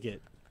didn't make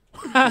it.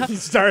 You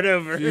start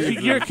over.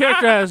 Your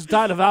character has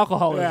died of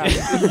alcoholism.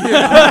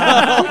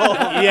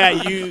 Yeah,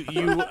 you.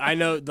 I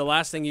know the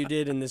last thing you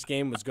did in this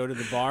game was go to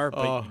the bar,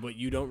 but what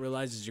you don't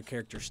realize is your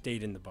character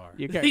stayed in the bar.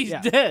 He's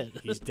yeah. dead.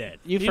 He's dead.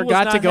 You He was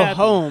forgot to not go happy.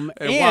 home,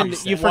 And and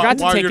while- you forgot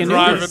to while take you're an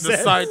driving Uber. the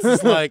sites,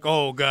 it's like,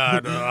 oh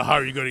God, how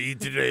are you gonna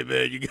eat today,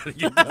 man? You gotta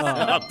get the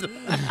job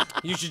done.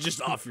 You should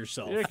just off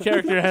yourself. Your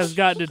character has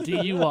gotten a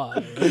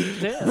DUI.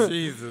 He's dead.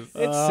 Jesus.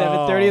 It's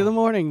 7:30 in the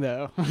morning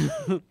though.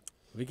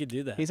 We could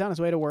do that. He's on his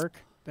way to work.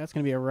 That's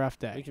gonna be a rough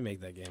We day. can make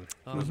that game.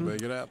 Let's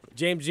make it happen.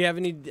 James, do you have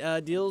any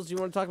deals you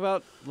want to talk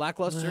about?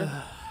 Lackluster?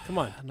 Come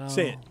on, No,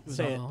 say it.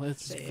 Say no, it.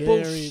 It's Say it. very.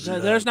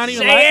 Bullshit. There's not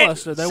even Say it.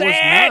 lackluster. There Say was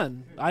it.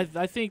 none.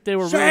 I think they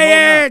were really Say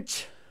holding out.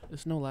 it,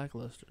 There's no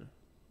lackluster.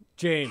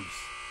 James.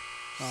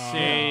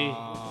 Say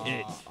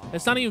it.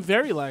 It's not even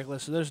very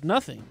lackluster. There's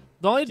nothing.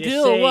 The only Just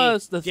deal say-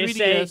 was the just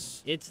 3DS.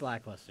 say it's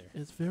lackluster.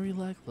 It's very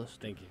lackluster.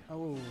 Thank you.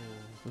 Oh,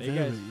 You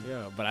guys, Very.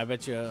 yeah, but I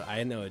bet you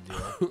I know a deal.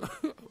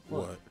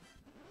 What?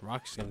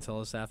 Rock's gonna tell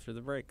us after the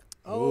break.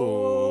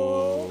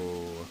 Oh.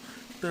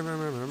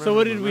 So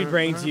what did we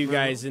bring to you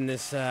guys in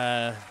this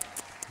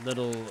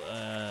little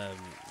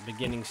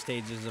beginning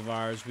stages of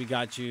ours? We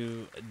got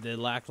you the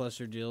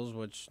lackluster deals,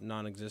 which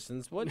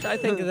non-existence, which I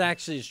think is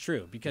actually is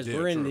true because Yeah,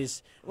 we're in true.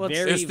 this Well, it's-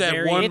 very, it's that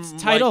very. one- it's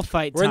title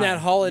fight we're in time. that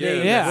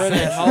holiday. Yeah. We're in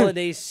that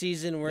holiday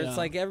season where Yeah. it's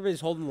like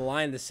everybody's holding the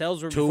line. The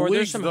sales were 2 before. weeks,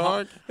 There's some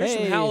dog. there's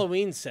some Hey.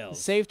 Halloween sales.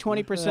 Save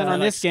 20% Or on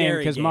like this game scary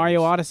because games.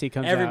 Mario Odyssey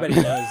comes Everybody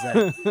out.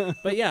 knows that.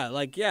 But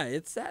yeah,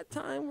 it's that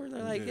time where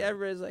they're like, Yeah.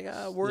 everybody's like,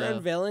 we're Yeah.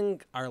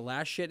 unveiling our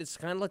last shit. It's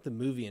kind of like the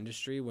movie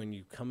industry when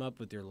you come up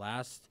with your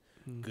last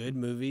good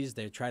movies,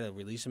 they try to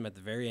release them at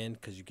the very end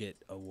because you get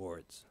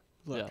awards.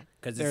 Look, Yeah.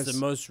 Because There's-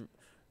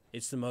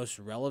 it's the most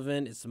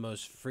relevant, it's the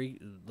most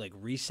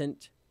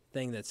recent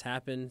thing that's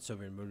happened. So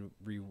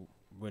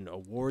when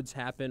awards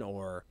happen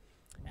or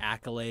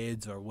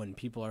accolades or when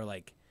people are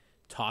like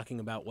talking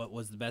about what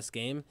was the best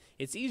game,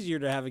 it's easier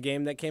to have a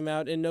game that came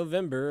out in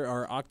November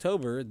or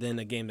October than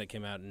a game that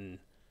came out in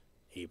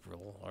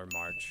April or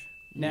March.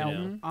 now You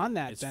know? on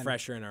that, It's then,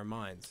 fresher in our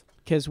minds.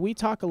 because we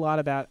talk a lot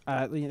about.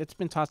 It's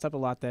been tossed up a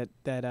lot that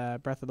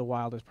Breath of the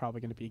Wild is probably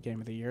going to be Game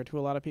of the Year to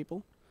a lot of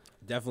people.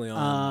 Definitely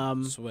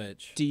on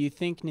Switch. Do you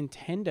think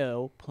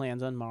Nintendo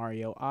plans on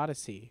Mario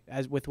Odyssey,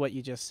 as with what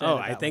you just said? Oh,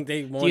 about, I think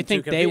they want. Do you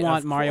think to they compete?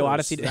 want Of Mario course.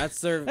 Odyssey? That's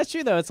their. That's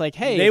true though. It's like,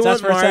 hey, They it's want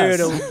us versus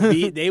Mario us. to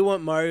beat. They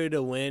want Mario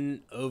to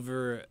win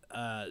over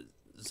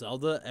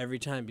Zelda every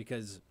time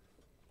because,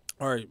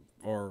 or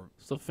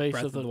It's the face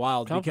Breath of the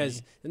Wild company.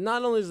 because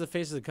not only is the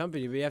face of the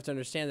company, but you have to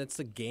understand that's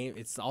the game.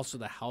 It's also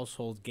the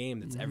household game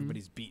that's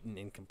everybody's beaten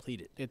and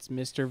completed. It's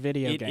Mr.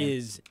 Video It Game.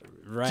 is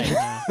right.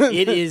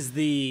 It is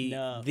the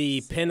No.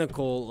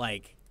 pinnacle.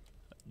 Like,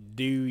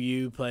 do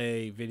you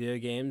play video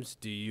games?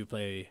 Do you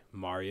play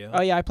Mario?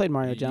 Oh yeah, I played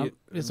Mario You- Jump.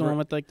 It's the r- one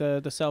with like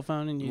the cell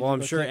phone and you. Well, I'm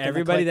go sure click and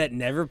everybody click. that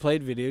never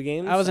played video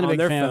games. I wasn't a on big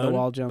their fan of the phone,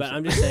 wall jumps. But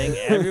I'm just saying,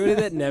 everybody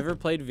that never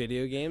played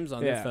video games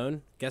on Yeah. their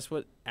phone, guess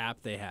what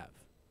app they have?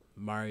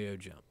 Mario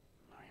Jump.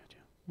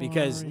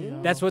 Because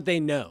that's what they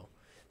know.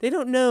 They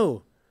don't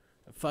know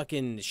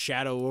fucking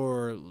Shadow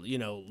or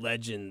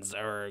Legends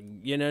or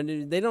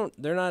they don't.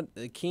 They're not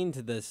keen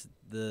to this.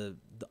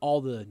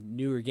 All the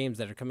newer games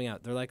that are coming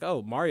out. They're like,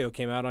 oh, Mario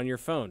came out on your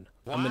phone.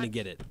 I'm gonna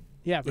get it.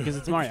 Yeah, because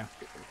it's Mario.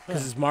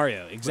 Because it's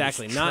Mario,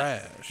 exactly. It's Not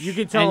trash. you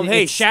can tell And them,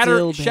 hey, it's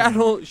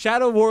still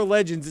Shadow War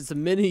Legends. It's a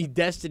mini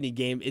Destiny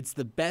game. It's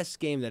the best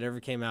game that ever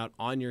came out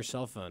on your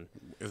cell phone.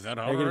 Is that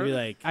They're all gonna right? be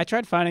like, I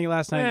tried finding it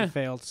last night Eh. and it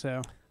failed.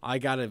 So I'll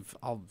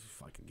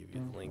fucking give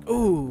you the link.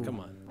 Ooh. Come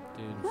on,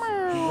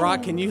 dude.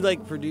 Rock, can you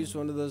produce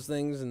one of those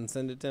things and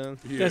send it to him?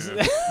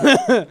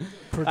 Yeah.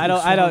 I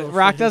don't.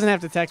 Rock doesn't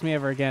have to text me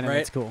ever again, and Right.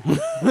 it's cool.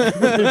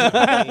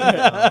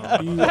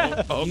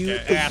 You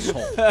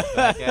asshole.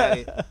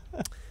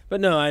 But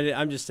no,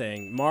 I'm just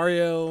saying,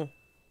 Mario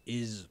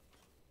is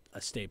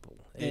a staple.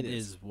 It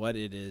is what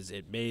it is.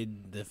 It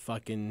made the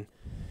fucking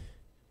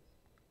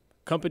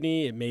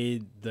company. It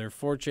made their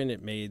fortune.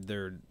 It made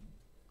their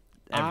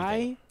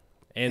everything.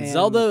 And am-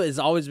 Zelda has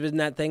always been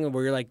that thing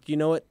where you're like, you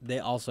know what? They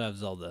also have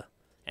Zelda,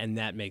 and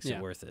that makes Yeah.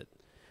 it worth it.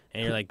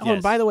 And you're like, Oh, yes.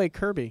 and by the way,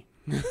 Kirby.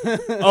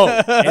 Oh,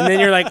 and then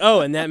you're like,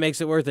 oh, and that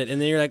makes it worth it. And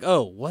then you're like,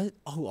 oh, what?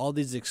 Oh, all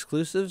these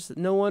exclusives?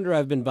 No wonder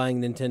I've been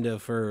buying Nintendo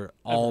for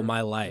all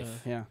my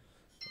life. Yeah.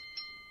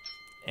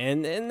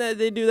 And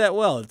they do that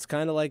well. It's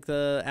kind of like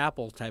the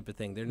Apple type of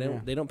thing. Yeah.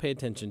 They don't pay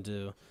attention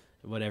to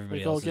what everybody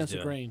They go else is against the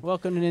doing. grain.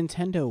 Welcome to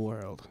Nintendo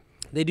World.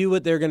 They do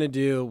what they're gonna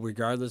do,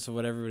 regardless of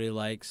what everybody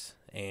likes,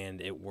 and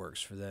it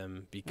works for them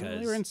Well, because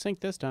they were in sync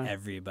this time.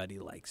 everybody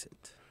likes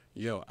it.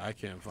 Yo, I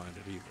can't find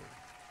it either.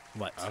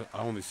 What? I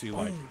only see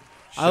like.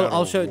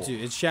 I'll show it War. to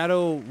you. It's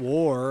Shadow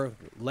War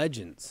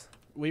Legends.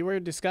 We were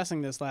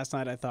discussing this last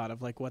night. I thought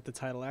of like what the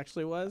title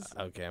actually was.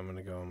 Okay, I'm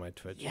gonna go on my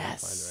Twitch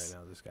Yes. and find it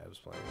right now. This guy was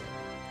playing it.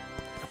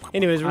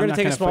 Anyways, we're I'm gonna not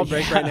take a gonna small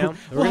forget. break right now.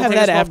 We'll We're have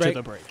gonna take that a small after break.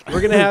 the break.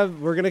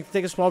 We're gonna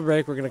take a small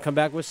break. We're gonna come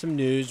back with some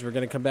news. We're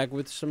gonna come back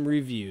with some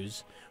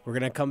reviews. We're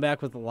gonna come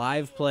back with a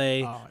live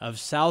play of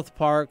South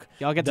Park.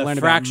 Y'all get The to learn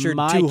Fractured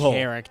about my Two-Hole.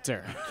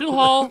 character. Two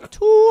hole,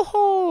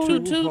 Two-hole.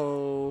 toot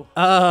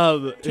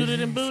toot,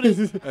 tooted and booted.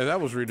 Hey, that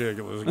was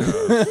ridiculous,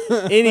 guys.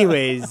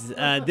 Anyways,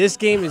 this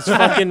game is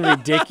fucking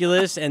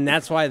ridiculous, and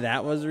that's why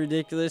that was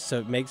ridiculous. So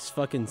it makes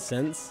fucking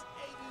sense.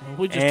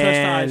 We just touched the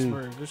And-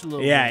 iceberg. Just a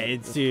little Yeah,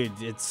 bit.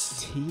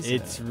 it's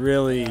Teaser.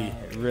 really,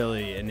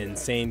 really an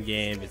insane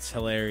game. It's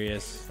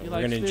hilarious. You We're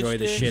like gonna fish enjoy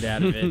the sticks? shit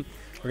out of it.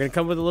 We're gonna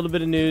come with a little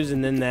bit of news,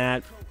 and then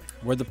that.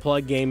 We're the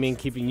Plug Gaming,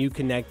 keeping you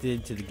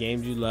connected to the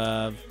games you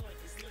love.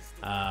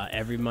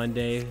 Every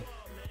Monday,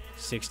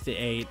 6 to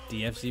 8,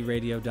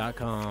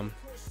 dfzradio.com.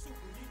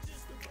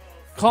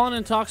 Call in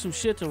and talk some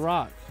shit to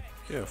Rock.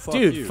 Yeah, fuck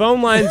Dude, you.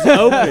 phone lines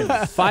open.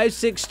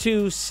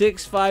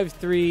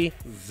 562-653.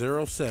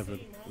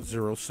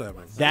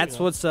 0707. That's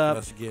what's up.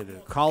 Let's get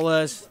it. Call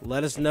us.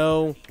 Let us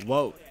know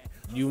what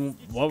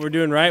we're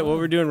doing right, what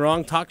we're doing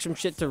wrong. Talk some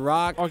shit to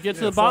Rock. Or get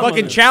to the bottom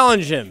Fucking of it.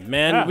 challenge him,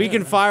 man. Yeah. We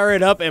can fire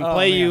it up and Oh,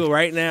 play man. you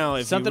right now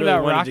if Something you really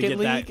about wanted to Rocket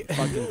get League? that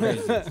fucking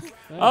crazy.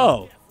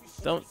 Oh,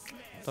 don't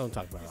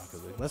talk about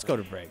Rocket League. Let's go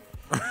to break.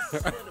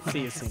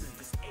 See you soon.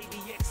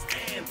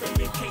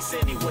 Anthem, in case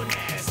anyone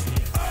asks.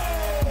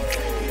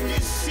 Taking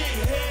this shit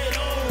head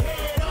on.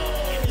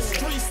 In the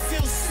streets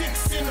till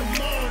 6 in the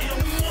morning.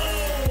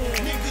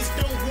 Niggas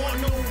don't want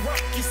no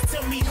ruckus.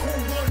 Tell me who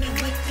running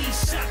with these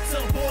shots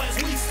up, boys.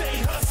 We stay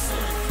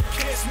hustling.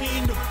 Catch me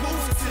in the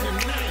booth to the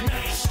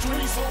night.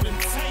 Streets holding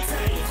tight.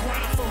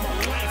 Grind for my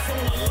life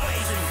on a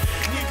license.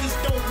 Niggas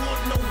don't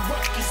want no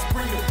ruckus.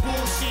 Bring the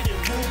bullshit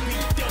and we'll be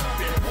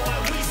dumping. Boy,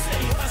 we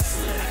stay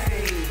hustling.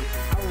 Hey,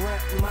 I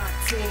rep my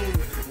team,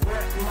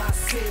 rep my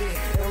city,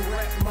 and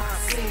rep my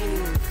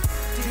scene.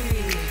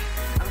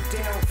 Yeah, I'm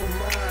down for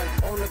mine,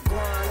 on the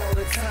grind all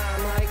the time,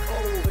 like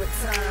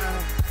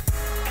overtime.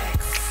 X,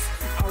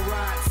 I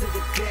ride to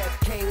the death,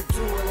 can't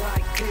do it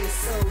like this,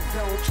 so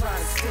don't try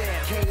to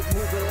step. Can't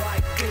move it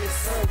like this,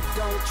 so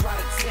don't try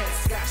to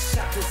test. Got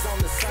shotters on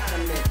the side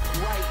of me,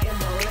 right in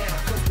my left,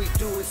 cause we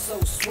do it so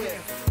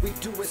swift, we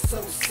do it so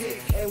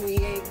sick, and we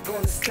ain't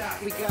gonna stop.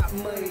 We got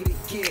money to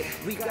get,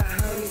 we got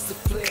honeys to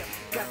flip,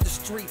 got the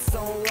streets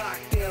on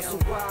lockdown. So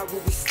why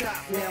would we stop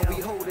now?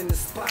 We holding the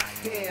spot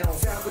down.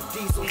 Sour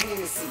diesel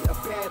Hennessy, a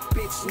bad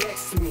bitch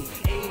next to me.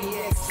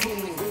 80X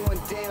human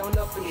going down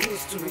up in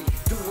history.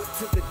 Do it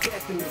to the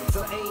death of me,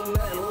 so ain't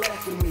nothing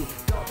left of me.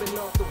 Dumping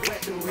off the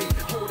weaponry,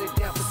 hold it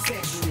down for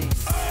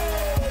centuries.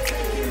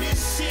 Taking this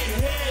shit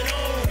head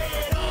on.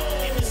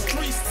 In the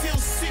streets till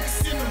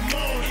 6 in the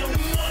morning.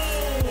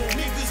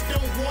 Niggas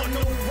don't want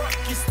no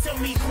ruckus. Tell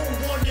me who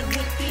wanted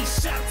with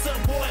these shots up,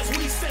 boys.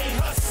 We stay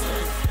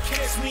hustling.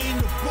 Catch me in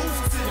the booth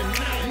to the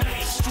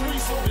night.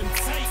 Streets holding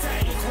tight.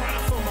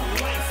 Grind for my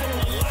life, for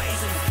my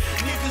life.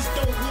 Niggas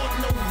don't want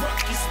no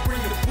ruckus.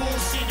 Bring the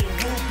bullshit and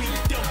we'll be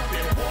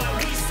dumping. Boy,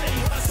 we stay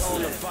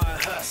hustling.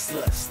 Bonafide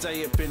hustler, stay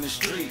up in the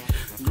street,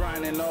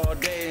 grinding all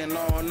day and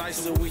all night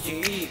so we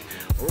can eat.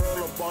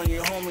 Roll up on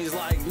your homies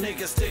like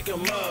niggas, stick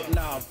 'em up.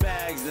 Now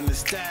bags in the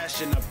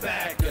stash in the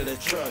back of the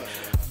truck.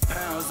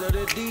 Pounds of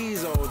the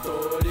diesel,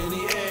 throw it in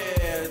the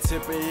air.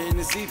 Tipping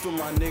Hennessy for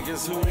my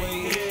niggas who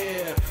ain't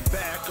here.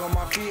 Back on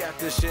my feet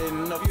after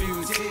shedding a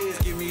few tears.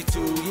 Give me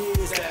 2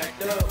 years,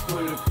 stacked up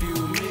with a few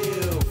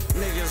mil.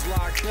 Niggas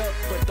locked up,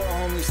 but the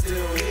homies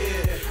still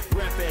here.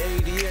 Rapping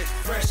ADX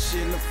fresh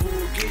in the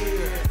full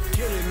gear.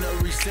 Killing the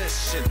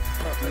recession,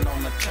 puffing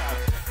on the chop.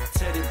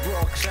 Teddy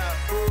Brock shot,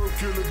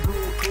 killing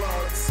blue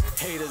clocks.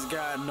 Haters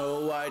got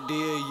no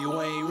idea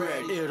you ain't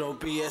ready. It'll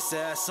be a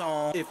sad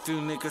song if you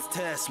niggas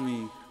test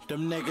me.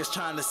 Them niggas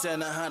tryna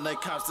send 100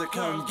 cops to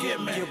come get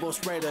me. Gibbo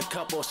sprayed a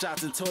couple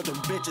shots and told them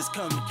bitches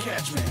come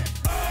catch me.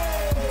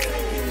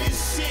 Taking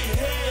this shit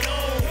head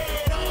on.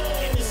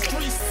 In the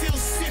streets till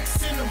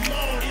 6 in the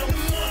morning.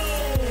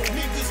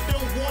 Niggas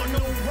don't want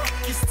no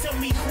ruckus. Tell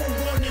me who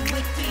wanted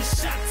with these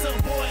shots up,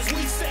 boys.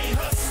 We stay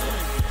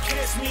hustling.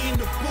 Catch me in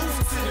the booth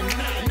to the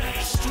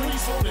night.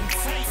 Streets holding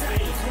tight.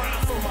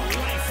 Grind for my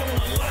life, for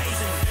my life.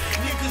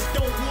 Niggas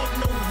don't want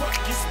no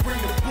ruckus.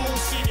 Bring the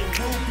bullshit and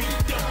we'll be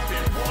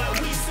dumping. Boy,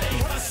 we stay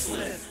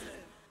hustling.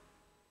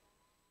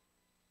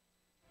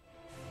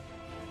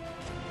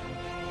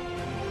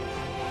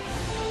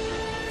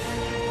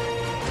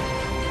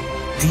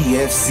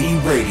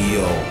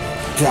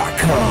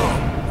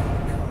 DFCRadio.com.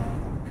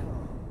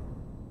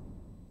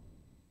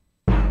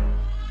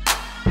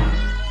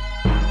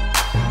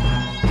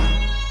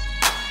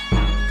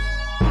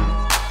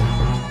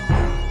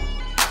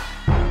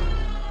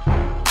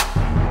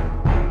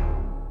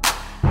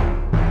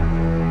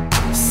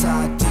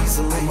 Side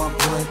diesel in my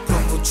blood,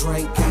 purple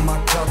drink in my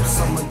cup.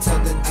 Someone tell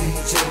the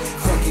DJ,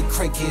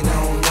 crank it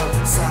on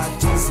up. Side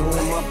diesel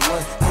in my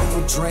blood,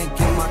 purple drink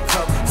in my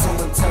cup.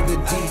 Someone tell the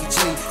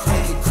DJ,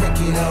 crank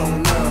it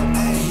on up.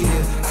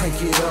 Yeah,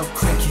 crank it up,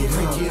 crank it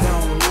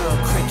on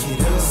up, crank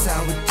it up.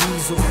 Sour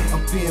diesel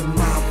up in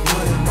my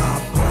blood,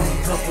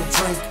 purple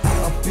drink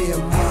up in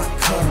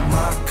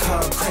my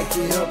cup, crank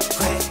it up,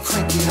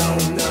 crank it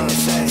on up.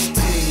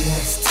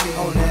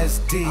 That's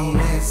D,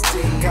 that's D.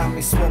 Got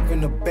me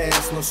smoking the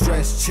bass, no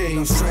stress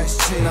cheese.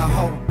 Now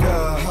hold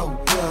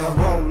up, now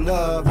roll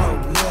up.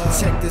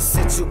 Check the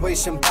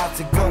situation, bout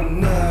to go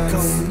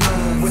nuts.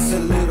 With a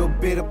little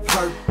bit of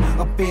perp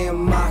up in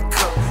my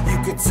cup. You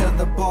can tell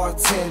the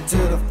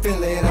bartender to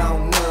fill it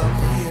on up.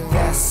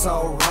 That's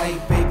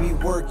alright, baby,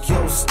 work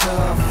your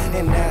stuff.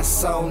 And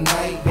that's all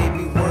night,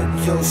 baby,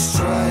 work your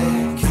strut.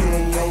 You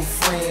and your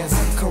friends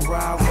can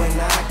ride when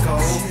I go.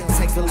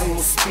 Take a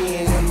little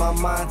spin in my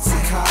Monte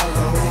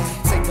Carlo.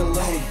 Take a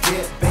little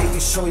dip, baby,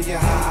 show you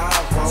how I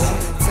roll.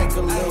 Take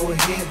a little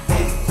hit,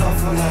 baby,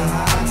 puff on the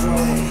hydro.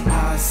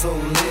 Eyes so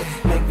lit,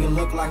 make me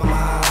look like my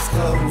eyes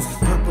closed.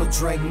 Purple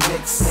Drake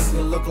mix, make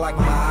me look like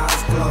my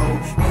eyes glow.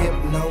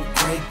 Hypno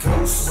Grey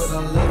Goose with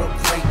a little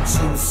grape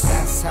juice.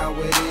 That's how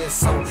it is,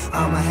 so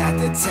I'ma have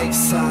to take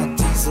side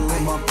diesel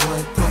in my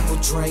blood, purple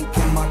drink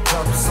in my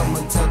cup.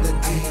 Someone tell the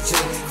DJ,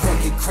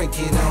 crank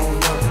it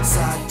on up.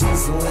 Side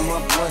diesel in my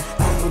blood,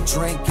 purple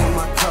drink in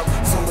my cup.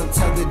 Someone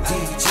tell the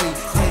DJ,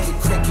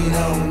 crank it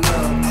on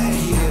up.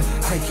 Yeah,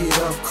 crank it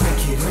up,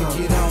 crank it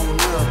on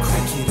up,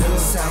 crank it up.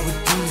 Sour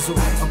diesel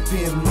up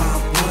in my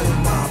blood,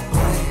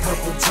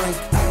 purple drink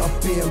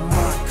up in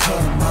my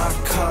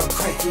cup,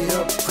 crank it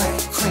up,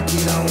 crank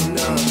it on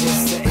up.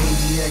 It's the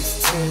ADX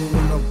team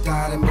with no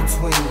doubt in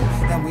between,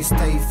 and we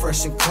stay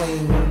fresh and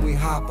clean when we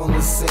hop on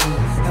the scene,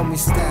 and we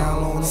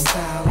style on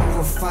them,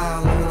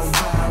 profile on them.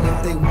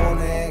 If they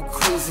wanna act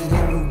crazy,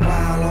 then we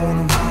wild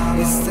on them.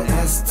 It's the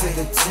S to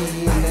the T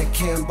and that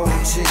Cambo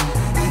G,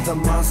 either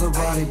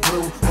Maserati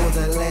blue or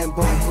the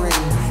Lambo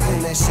green, and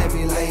that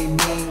Chevrolet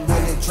mean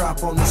when it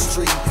drop on the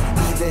street.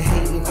 Either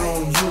hating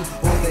on you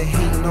or they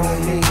hating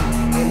on me,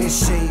 and it's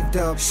shaved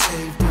up,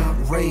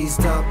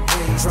 raised up,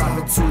 drop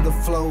it to the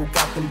flow,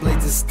 got them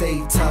blades that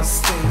stay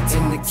tough.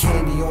 And the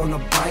candy on the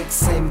bike,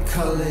 same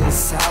color as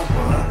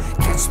sour.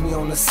 Catch me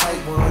on the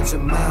site 100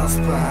 miles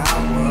per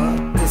hour.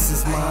 This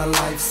is my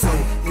life, so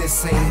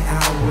this ain't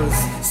ours.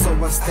 So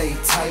I stay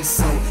tight,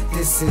 so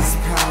this is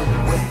power.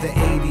 With the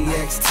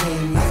ADX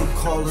team, you could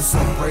call us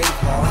some brave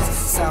hearts.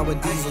 Sour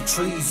diesel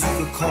trees,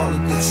 you could call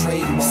it the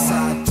trademark.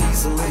 Side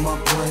diesel in my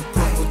blunt,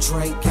 purple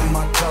drink in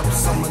my cup.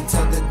 Someone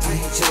tell the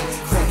DJ,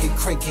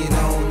 crank it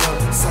on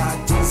up.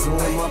 Side diesel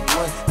in my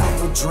blunt,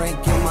 purple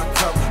drink in my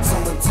cup.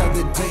 Someone tell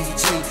the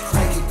DJ,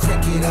 crank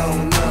it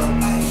on up.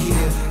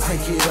 Yeah,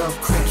 crank it up,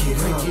 crank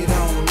it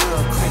on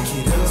up, crank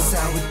it up.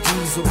 Sour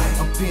diesel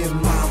up in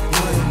my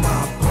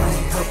blunt,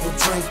 purple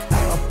drink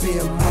up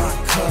in my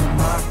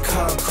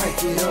cup,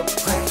 crank it up,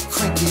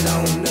 crank it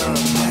on up.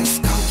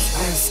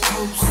 West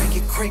Coast,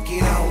 crank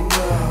it on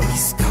up.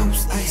 East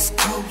Coast,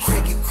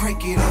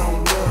 crank it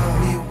on up.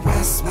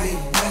 Midwest,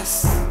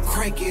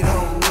 crank it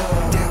on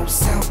up. Down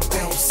south,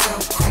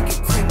 crank it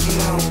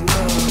on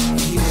up.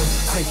 Yeah,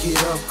 crank it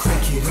up,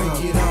 crank it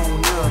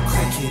on up,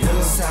 crank it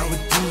up. Sour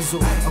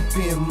diesel up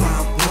in my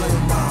blunt,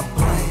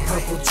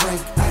 purple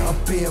drink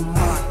up in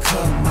my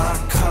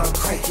cup,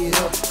 crank it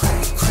up,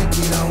 crank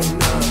it on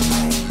up.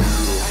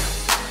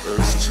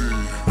 ST,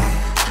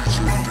 DJ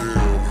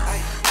Dale,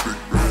 Big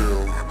Bell,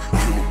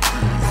 Killer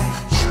P,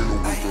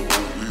 Chino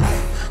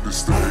with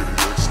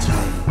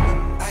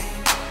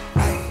the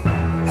OE, it's the ADX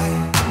team.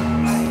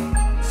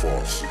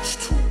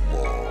 462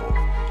 Mob.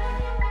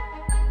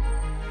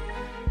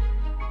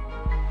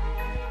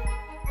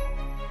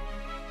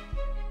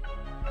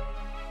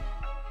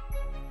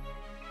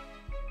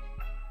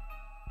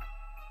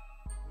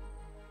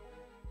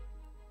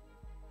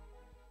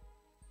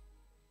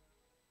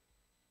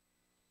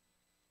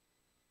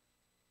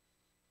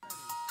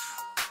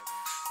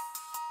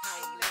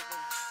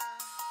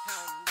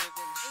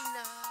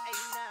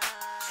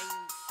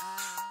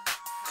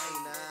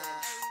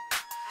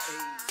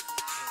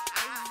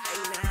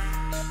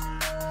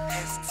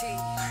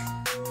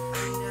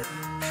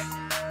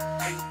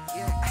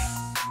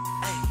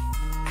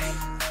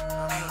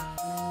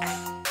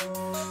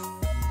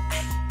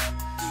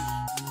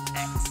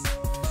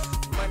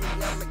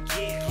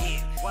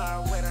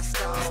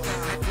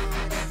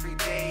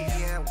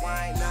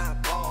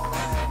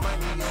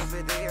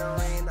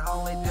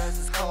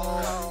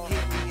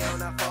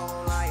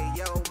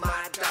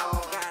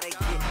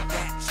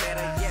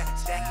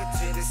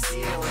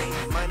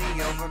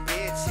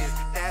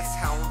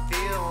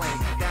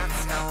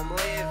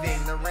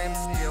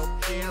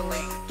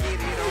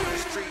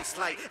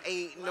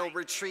 Ain't no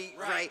retreat,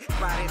 right?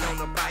 Riding on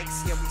the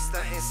bikes, yeah, we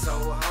stuntin' so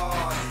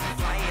hard.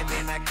 Flying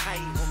in a kite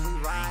when we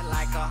ride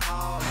like a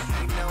hog.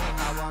 You know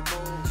how I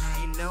move,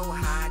 you know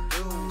how I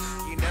do,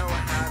 you know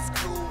how it's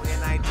cool,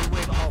 and I do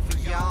it all for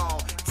y'all.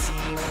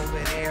 Team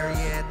over there,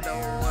 yeah,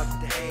 throw up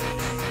the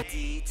A.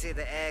 D to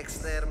the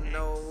X, let them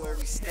know where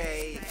we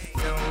stay.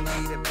 No,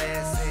 we the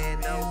best,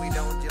 and no, we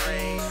don't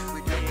delay.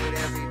 We do it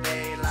every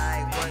day,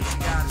 like what you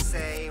gotta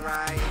say,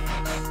 right?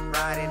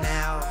 Riding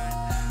out,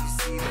 you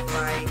see the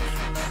bike.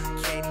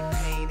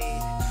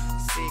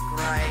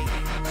 Right,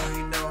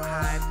 you know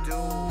how I do.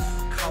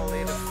 Call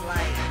it a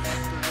flight,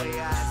 the way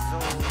I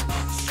zoom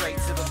straight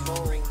to the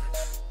moon.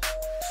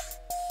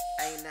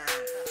 Ain't I?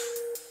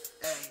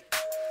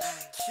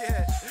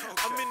 Yeah,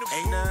 I'm in the booth.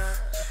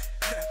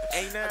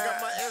 Ain't I? I got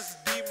my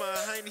SD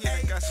behind here. I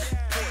got some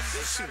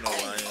push. You know I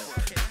am.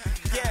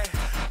 Yeah,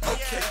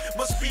 okay.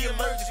 Must be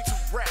allergic to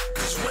rap.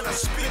 Cause when I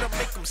spit, I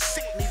make them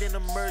sick. Need an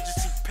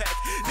emergency pack.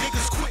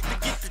 Niggas quick to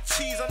get the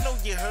cheese. I know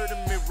you heard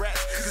them in rap.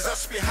 Cause I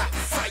spit hot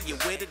fire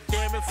where the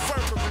damn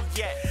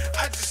infirmary at.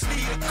 I just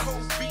need a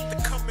cold beat to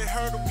come and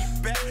hurdle me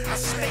back. I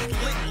stay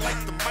lit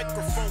like the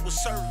microphone was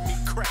serving me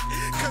crack.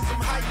 Cause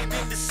I'm higher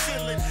than the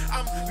ceiling.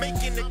 I'm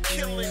making a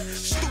killing.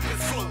 Stupid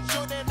flow.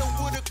 Jordan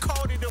would've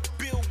called it a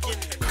billion.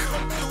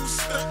 Come through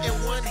stunting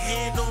one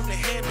hand on the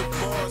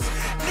handlebars.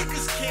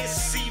 Niggas can't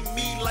see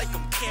me like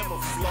I'm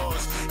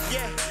camouflage.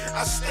 Yeah,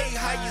 I stay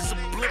high as a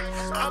blip.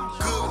 I'm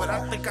good, but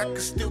I think I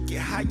could still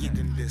get higher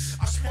than this.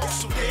 I smoke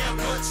so damn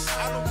much,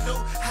 I don't know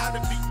how to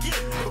begin.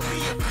 But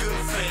be a good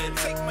fan,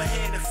 take my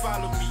hand and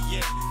follow me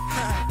in.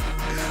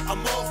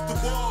 I'm off the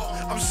wall,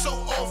 I'm so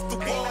off the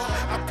wall.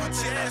 I put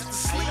your ass to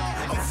sleep,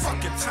 I'm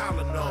fucking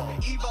Tylenol.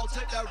 Evo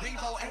to the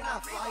Revo, and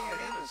I'm flying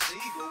in a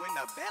seagull in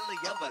the belly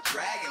of a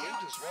dragon. We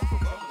just woke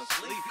up from the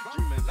sleep,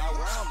 dreaming about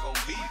where I'm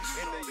gonna be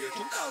in the year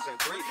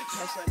 2003.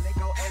 Plus a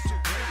nigga at 2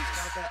 degrees,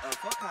 count that up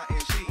for cotton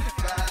sheet.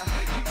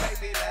 You make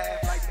me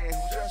laugh like man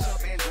who dress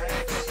up in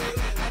drag.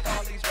 Like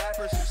all these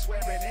rappers who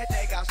swearing that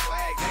they got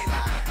swag, they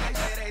lie. They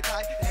say they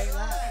tight, they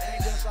lie. They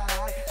just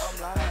alright, I'm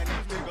lying.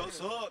 These niggas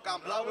suck, I'm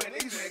blowing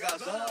these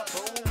niggas up.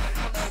 Boom,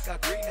 I'm like a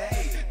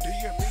grenade. Do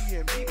you me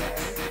and me, man?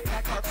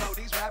 Black car flow,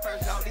 these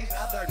rappers know these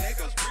other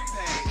niggas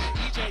prepaid.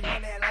 DJ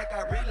run that like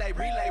a relay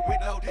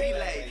with no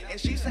delay. And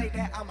she say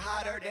that I'm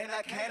hotter than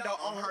a candle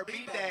on her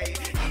B-day.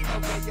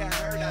 Even when you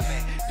heard of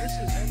it, this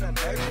is an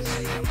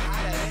emergency. I'm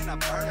hotter than a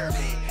burner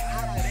bee,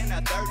 hotter than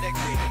a 3rd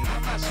degree.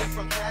 I'm a shit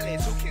from Cali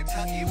to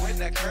Kentucky with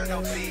the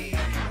Colonel B.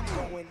 I'm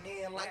going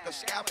in like a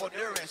scalpel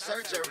during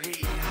surgery.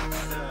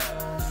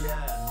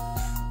 Yeah.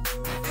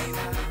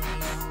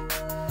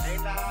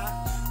 Ain't I?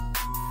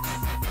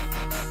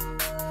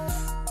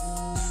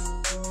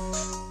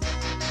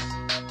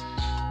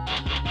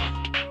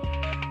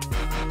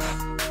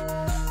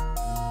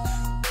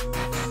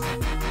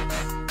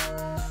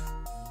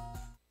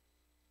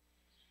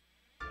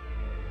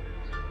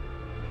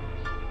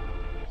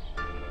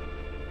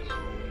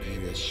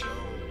 and it's shown.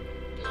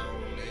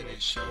 Blown and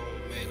it's shown.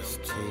 Man,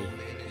 I'm blown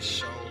and it's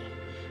shown.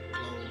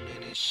 Blown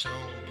and it's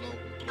shown.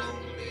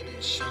 Blown and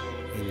it's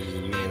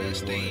shown. Man, I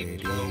stay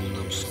blown.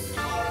 I'm so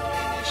blown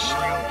and it's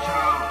shown.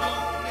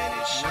 Blown and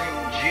it's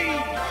shown.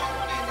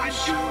 I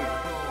do it.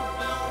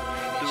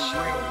 The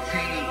real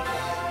team,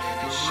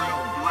 the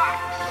real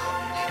blocks,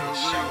 the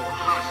real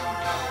hustle.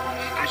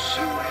 I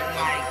do it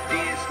like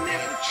this,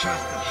 never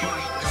trust a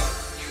buster.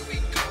 Here we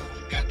go,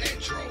 got that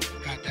dro,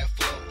 got that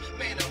flow.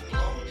 Man, I'm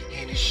blown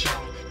and it's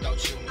shown.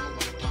 Thought you knew, I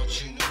thought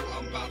you knew.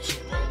 I'm about to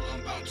roll, I'm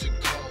about to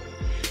go.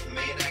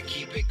 Man, I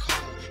keep it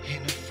cold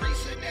in the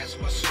freezer, that's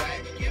my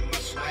swag. Yeah, my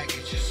swag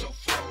is just so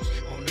froze.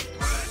 On the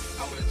grind,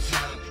 all the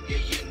time. Yeah,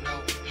 you know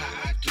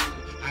how I do.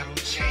 I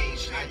don't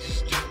change, I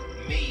just do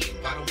me.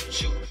 Why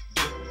don't you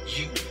do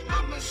you?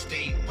 I'ma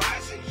stay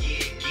rising,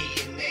 yeah,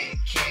 getting that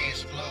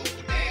cash flow.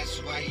 That's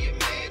why you're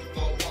mad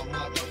for a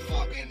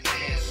motherfucking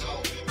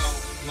asshole. Oh,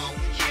 no,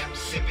 yeah, I'm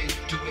sipping,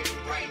 do it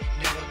right,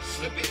 never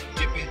slipping,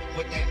 dipping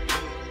with that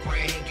blue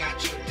grain.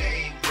 Got your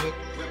dang wood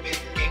ribbon,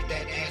 gave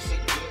that ass a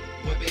good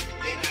whipping.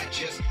 Then I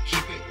just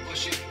keep it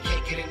pushing,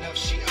 can't get enough,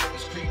 she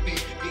always creeping.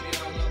 Beat it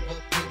all up in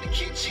the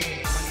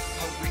kitchen. Money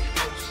hungry,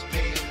 hoes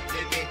pale,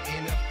 living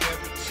in a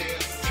fairy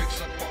tale. Tricks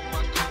up on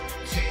my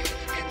coattail,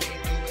 and they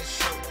do it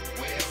so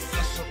well.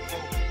 Hustle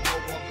for no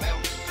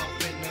amount,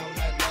 something on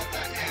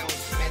another ounce.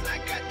 Man, I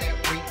got that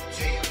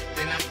retail,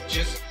 then I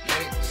just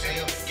let it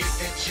sail. Get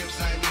that chips,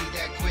 I need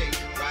that quick.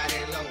 Ride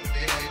it low,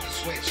 then I hit the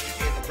switch.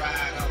 In the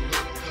ride, I'm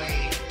looking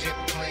clean. Dip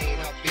plane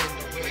up in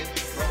the whip.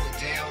 Roll it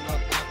down,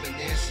 I'm bumping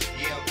this.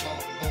 Yeah,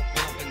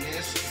 bumping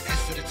this.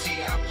 S to the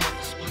T, I pump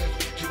the split.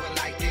 Do it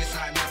like this,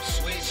 I never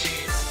switch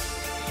it.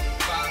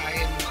 Fire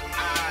in my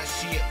eyes,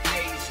 see it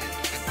blazing. I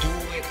do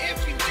it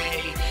every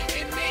day,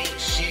 and ain't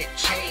shit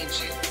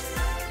changing.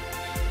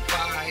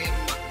 Fire in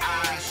my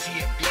eyes, see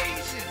it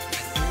blazing. I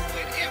do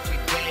it every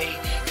day,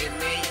 and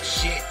ain't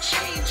shit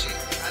changing.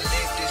 I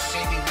live this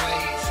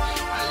anyways.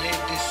 I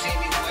live this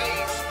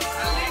anyways. I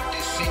live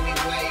this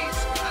anyways.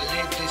 I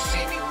live this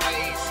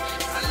anyways.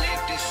 I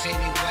live this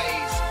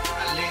anyways. I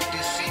live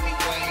this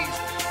anyways.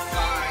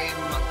 Fire in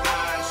my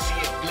eyes,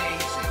 see it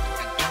blazing.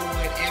 I do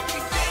it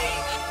every day.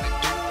 I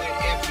do it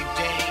every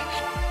day.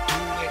 Do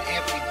it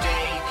every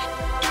day.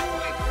 Do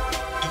it.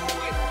 Do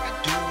it. I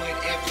do it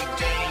every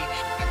day.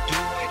 I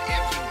do it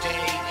every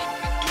day.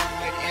 I do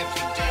it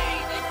every day.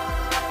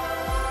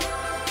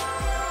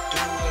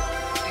 Do it.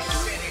 They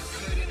said it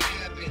couldn't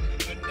happen,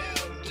 but now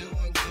I'm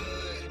doing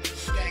good.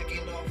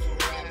 Stacking off for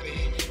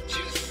rapping,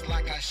 just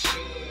like I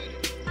should.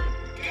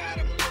 Got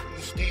 'em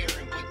looking,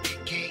 staring, but they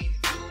can't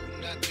do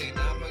nothing.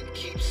 I'ma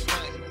keep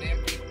stunting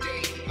every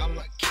day.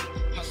 I'ma keep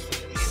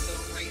hustling in the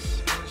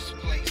race. First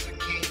place, I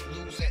can't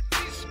lose at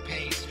this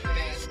pace.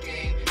 Fast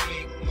game,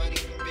 big money,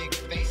 big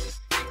faces,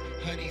 thick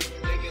honeys,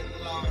 living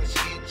large,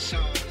 hit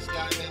charms,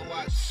 diamond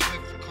watch,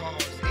 swift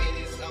cars. It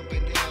is up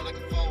and down like a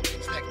phone.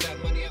 Stack that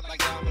money up like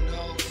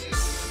dominoes.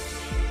 It's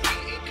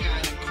getting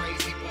kinda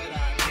crazy, but I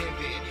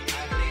live it.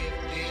 I live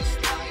this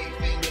life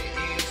and it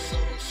is so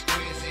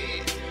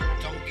exquisite.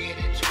 Don't get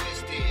it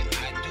twisted.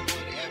 I do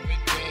it every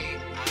day.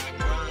 I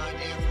grind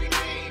every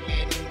day.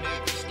 Man, you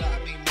never stop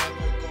me,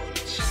 never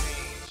gonna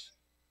change.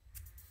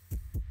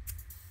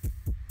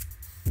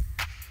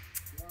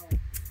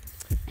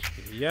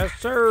 Yes,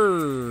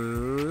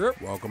 sir.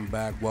 Welcome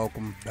back.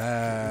 Welcome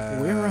back.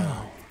 We're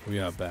on. We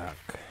are back,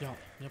 Yep.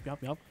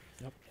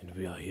 and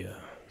we are here.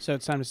 So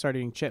it's time to start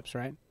eating chips,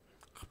 right?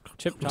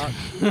 Chip talk.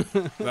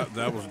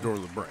 That was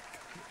during the break.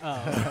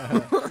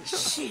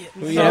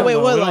 Oh, wait,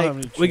 what,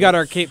 like, We got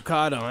our Cape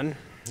Cod on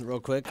real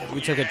quick.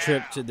 We took a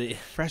trip to the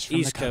fresh from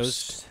East the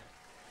Coast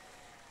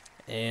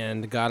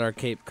and got our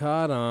Cape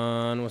Cod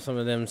on with some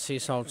of them sea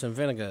salts and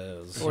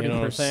vinegars. You know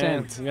what I'm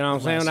saying? 40% You know what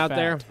I'm saying less out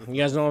there? fat. You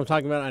guys know what I'm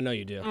talking about? I know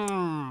you do.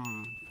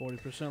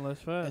 40% less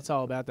fat. It's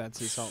all about that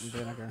sea salt and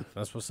vinegar.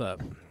 That's what's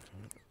up.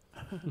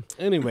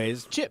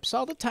 Anyways, Chips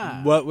all the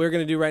time. what we're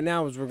going to do right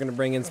now is we're going to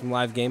bring in some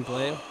live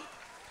gameplay.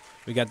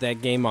 We got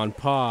that game on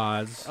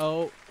pause.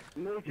 Oh,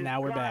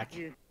 now we're back.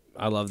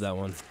 I love that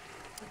one.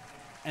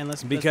 And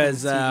let's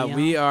Because let's put the TV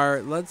we on.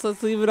 are let's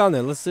leave it on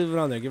there. Let's leave it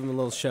on there. Give them a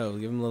little show.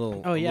 Give them a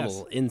little Oh, yes.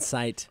 little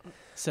insight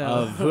So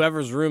of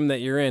whoever's room that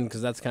you're in,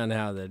 because that's kind of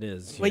how that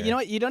is. wait, you here. know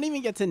what? You don't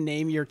even get to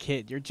name your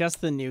kid. You're just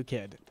the new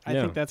kid. I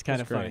Yeah, think that's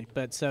kind of that's funny. great.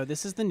 But so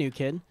this is the new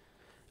kid.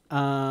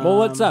 Well,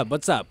 what's up?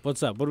 What's up?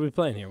 What's up? What are we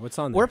playing here? What's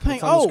on there? We're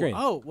playing. What's on the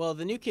screen? Well,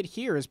 the new kid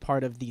here is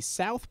part of the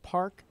South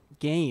Park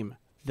game,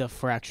 The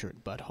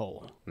Fractured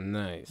Butthole.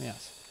 Nice.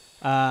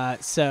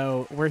 Yes.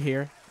 So we're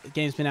here. The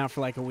game's been out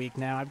for like a week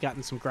now. I've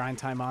gotten some grind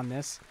time on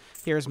this.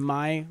 Here's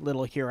my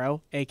little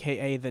hero,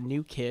 aka the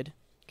new kid,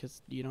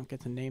 because you don't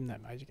get to name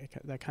them.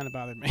 That kind of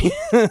bothered me.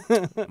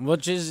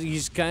 Which is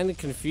he's kind of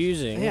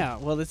confusing. Yeah.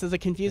 Well, this is a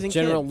confusing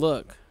General kid.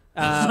 look.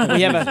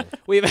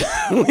 We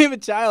have a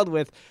child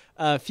with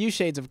a few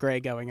shades of gray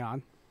going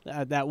on.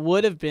 That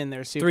would have been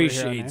their superhero 3 name.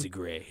 Shades of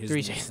Grey. His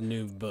 3 Shades.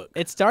 new book.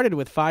 It started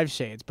with 5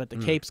 shades, but the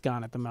cape's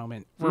gone at the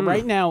moment. We're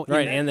right now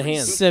Right, in and the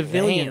hands.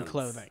 civilian The hands.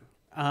 clothing.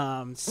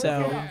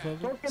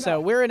 So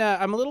we're in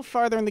I'm a little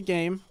farther in the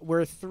game.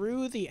 We're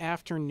through the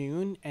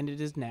afternoon, and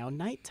it is now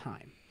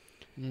nighttime.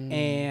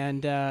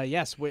 And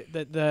yes,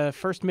 the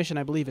first mission,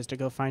 I believe, is to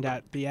go find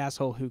out the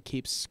asshole who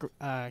keeps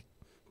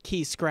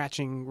key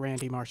scratching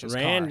Randy Marsh's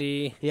car.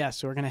 Randy. Yeah,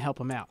 so we're going to help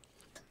him out.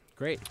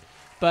 Great.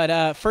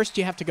 But first,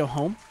 you have to go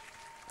home.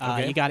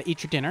 Okay. You got to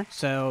eat your dinner,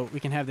 so we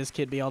can have this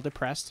kid be all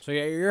depressed. So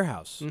you're at your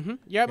house. Mm-hmm.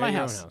 You're at my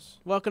your own house. house.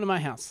 Welcome to my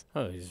house.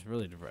 Oh, he's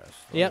really depressed.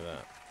 Look Yep.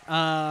 at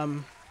that.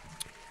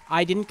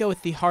 I didn't go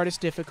with the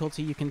hardest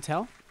difficulty, you can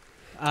tell.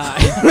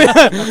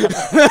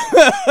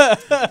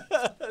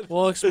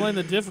 Well, explain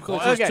the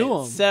difficulties to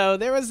him. So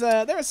there was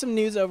some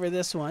news over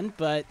this one,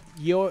 but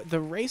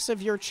the race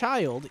of your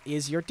child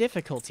is your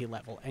difficulty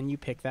level, and you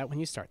pick that when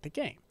you start the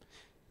game.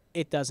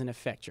 It doesn't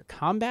affect your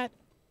combat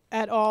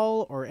at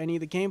all or any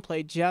of the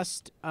gameplay,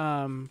 just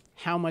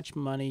how much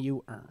money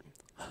you earn.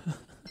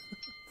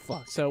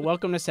 Fuck. So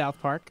welcome to South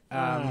Park. If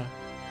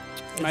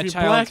my you're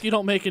child, black, you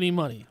don't make any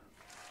money.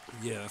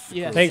 Yes.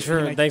 Yes. Thanks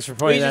for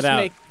pointing that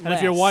out. And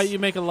if you're white, you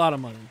make a lot of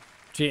money.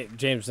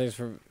 James, thanks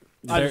for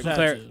I just had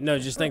to. no,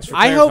 just thanks for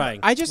I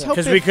clarifying. just hope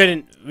because that-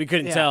 we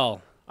couldn't Yeah.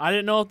 tell. I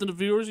didn't know if the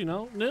viewers,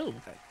 knew.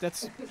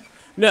 That's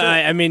No,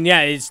 I mean,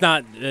 yeah, it's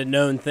not a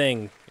known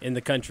thing in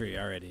the country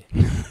already.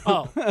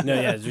 Oh. No,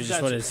 yeah, we just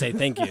Gotcha. wanted to say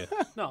thank you.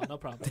 No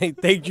problem.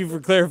 Thank you for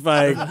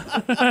clarifying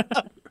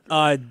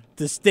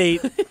the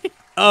state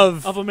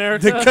of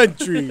America? the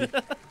country,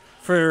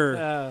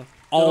 for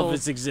all old- of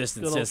its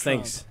existence. good old Yes,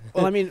 thanks.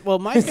 well. I mean,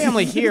 my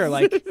family here,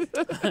 like,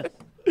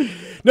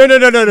 No,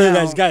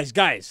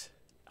 guys.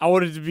 I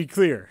wanted to be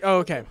clear. oh,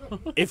 okay.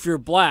 If you're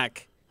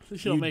black,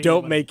 You you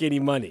don't make any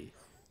money.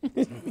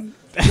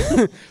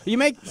 You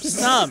make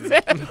some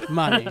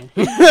money.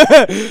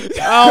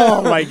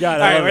 Oh my God!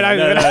 I love it.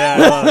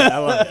 I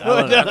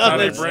love it. That's how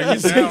they break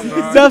it down,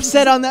 dog. Enough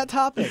said on that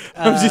topic.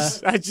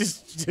 I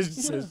just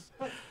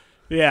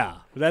yeah.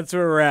 That's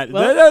where we're at.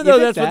 Well, No, you picked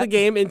that's what that. the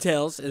game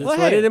entails. That's Well,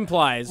 what hey, it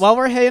implies. While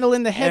we're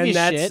handling the heavy And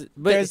that's- shit,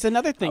 but, there's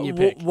another thing you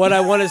pick. What I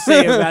want to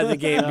say about the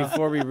game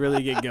before we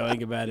really get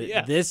going about it.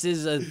 Yeah. This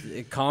is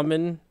a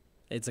common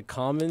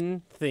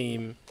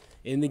theme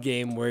in the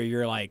game where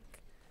you're like,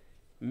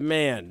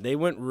 man, they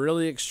went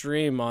really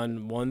extreme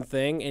on one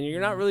thing, and you're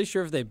not really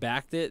sure if they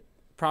backed it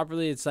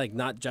properly. It's like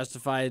not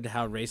justified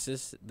how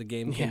racist the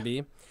game can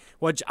be,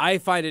 which I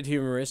find it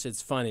humorous.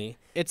 It's funny.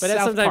 It's but then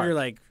South sometimes Park. you're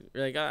like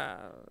ah.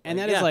 And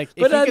like, that is yeah. like, if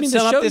But you I could mean, sum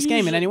the up show this game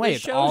in usually- any way, the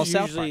it's all show's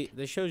South usually- Park.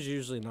 The show's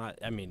usually not.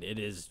 I mean, it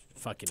is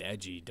fucking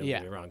edgy. Don't Yeah.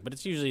 get me wrong, but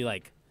it's usually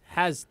like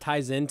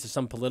ties into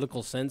some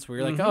political sense where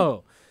you're like,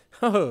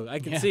 Mm-hmm. oh, I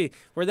can see.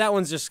 Where that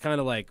one's just kind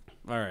of like,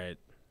 all right,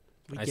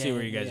 I see get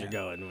where it, you guys yeah. are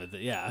going with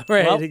it. Yeah,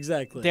 right, Well,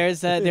 exactly.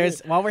 There's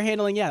while we're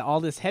handling all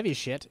this heavy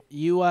shit,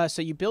 you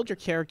build your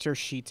character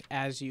sheet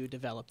as you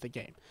develop the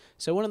game.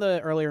 So one of the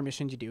earlier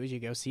missions you do is you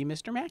go see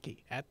Mr.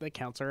 Mackey at the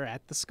counselor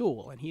at the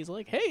school, and he's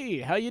like,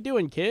 "Hey, how you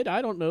doing, kid?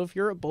 I don't know if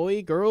you're a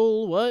boy,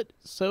 girl, what?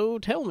 So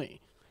tell me."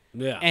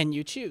 Yeah, And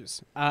you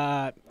choose.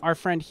 Our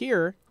friend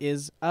here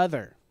is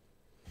other.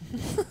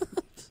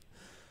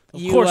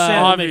 Of course,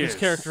 Sam made his obvious.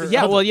 character.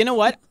 Yeah, well, you know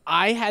what?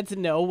 I had to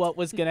know what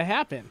was going to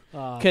happen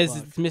Oh, because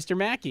fuck. it's Mr.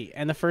 Mackey,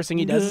 and the first thing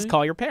he does is Okay.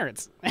 call your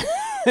parents.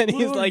 And he's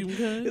Where are like,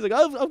 you, okay?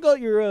 I've got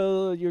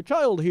your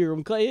child here,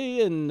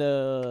 okay, and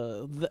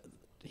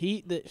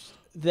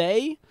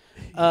they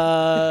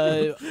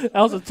That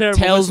was a terrible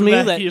tells Mr. me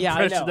Mackey that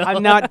I impression. know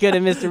I'm not good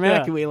at Mr.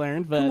 Mackey. We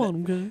learned, but Come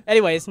on, okay.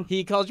 anyways,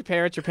 he calls your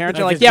parents. Your parents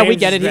are No, like, 'cause "Yeah, we James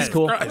get is it. He's better.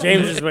 cool."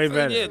 James is way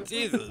better. Yeah,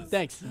 Jesus.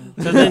 Thanks.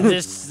 So then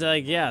just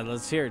like, yeah,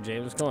 let's hear it,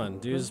 James. Come on,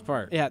 do his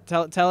part. Yeah,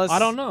 tell us. I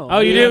don't know. Oh,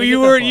 you didn't did. You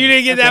get that were. far. You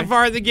didn't get that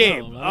far in the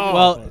game. No, Oh,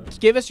 Well,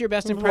 give us your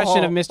best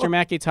impression of Mr.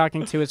 Mackey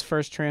talking to his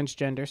first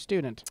transgender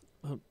student.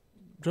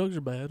 Drugs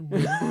are bad.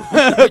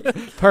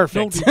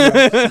 Perfect. Don't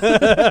do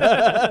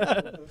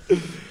drugs.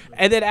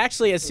 And then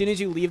actually, as soon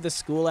as you leave the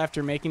school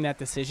after making that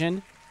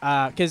decision,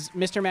 because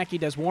Mr. Mackey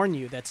does warn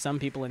you that some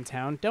people in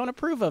town don't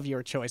approve of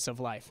your choice of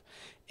life.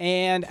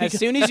 And as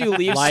soon as you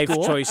leave life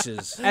school,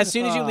 choices. as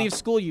soon as you leave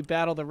school, you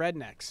battle the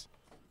rednecks.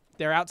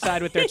 They're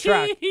outside with their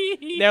truck.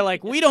 They're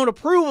like, "We don't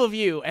approve of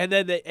you," and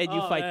then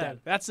you fight man. them.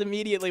 That's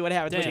immediately what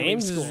happens. when you leave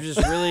James is school.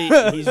 just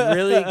really—he's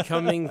really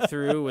coming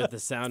through with the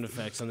sound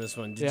effects on this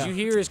one. Did Yeah. you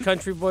hear his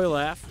country boy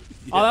laugh?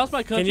 Oh, that was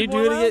my country Can you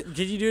boy do laugh? it again?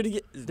 Could you do it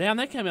again? Damn,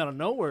 that came out of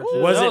nowhere.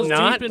 Too. Was That it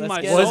not? Deep in my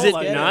Let's get soul, Was it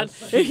like, not?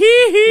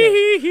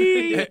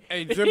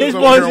 Hey, Jim is His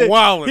over voice- here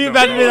wilding. He's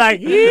about to be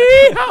like,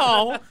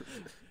 yeehaw.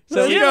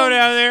 So you go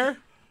down there.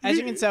 As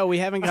you can tell, we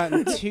haven't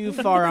gotten too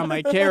far on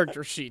my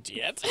character sheet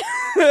yet.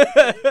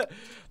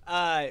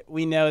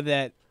 We know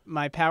that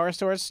my power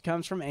source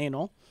comes from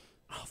anal.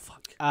 Oh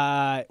fuck.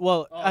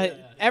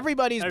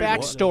 Everybody's Everyone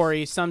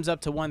backstory sums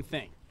up to one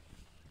thing: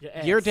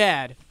 Yeah, your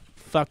dad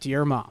fucked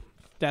your mom.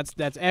 That's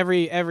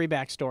every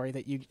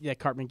backstory that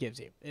Cartman gives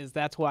you.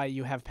 That's why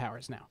you have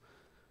powers now.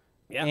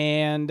 Yeah.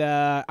 And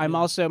I'm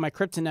also, my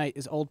kryptonite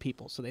is old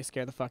people, so they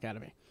scare the fuck out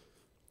of me.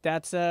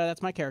 That's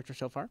my character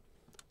so far.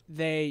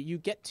 you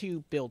get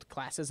to build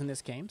classes in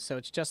this game, so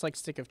it's just like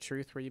Stick of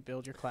Truth where you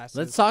build your classes.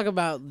 Let's talk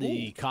about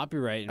the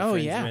copyright Oh,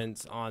 yeah.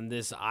 infringements on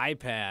this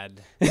iPad.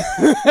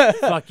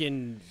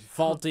 Fucking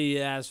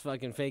faulty ass,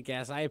 fucking fake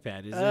ass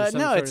iPad. Is there some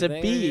no, sort it's of a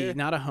thing B, here?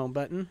 not a home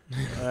button.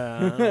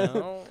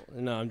 No,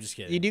 I'm just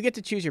kidding. You do get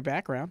to choose your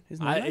background.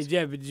 Isn't that nice?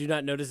 Yeah, but did you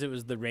not notice it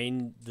was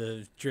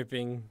the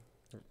dripping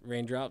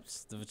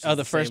raindrops? Which is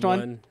the first same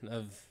one?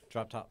 of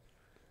Drop top.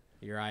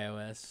 your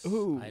iOS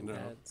Ooh.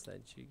 iPads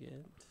that you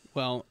get.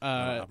 Well,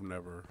 I've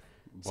never.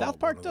 South bought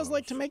Park one of does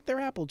like to those. make their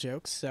Apple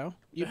jokes, so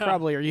you Yeah.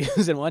 probably are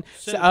using one.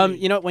 So, Centipede.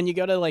 you know, when you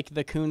go to like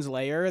the Coon's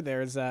lair,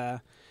 there's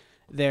the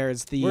Where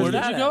did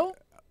that you at?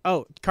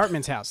 go?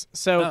 Cartman's house.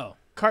 So Oh.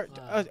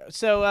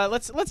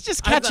 let's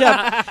just catch up.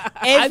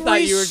 I thought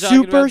Every you were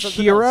talking about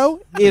something superhero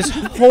is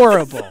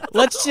horrible.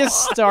 Let's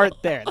just start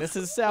there. This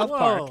is South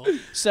Park. Whoa.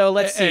 So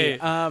let's Hey, see.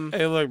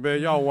 Hey, look,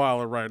 man, y'all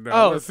wilding right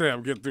now. Oh. Let's see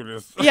him get through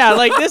this. Yeah,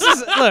 like this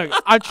is look.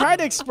 I'm trying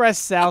to express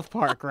South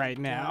Park right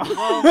now.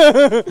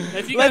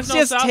 If you Let's guys know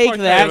just South take Park,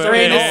 that then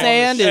grain you of know.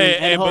 sand and, Hey,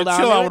 and hey, hold but on.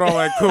 chill to out it. with all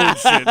that cool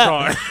shit,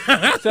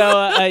 dog.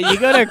 So you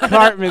go to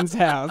Cartman's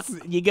house.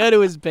 You go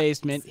to his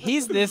basement.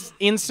 He's this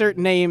insert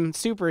name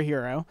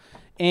superhero,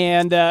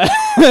 and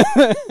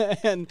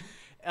and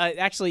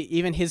actually,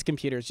 even his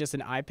computer is just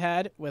an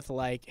iPad with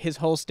like his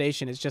whole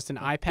station is just an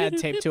iPad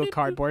taped to a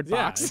cardboard Yeah,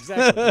 box.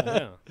 exactly.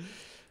 Yeah.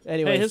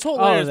 Anyways, Hey, his whole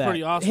all layer of is that.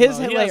 pretty awesome. His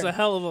though. He layer- has a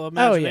hell of an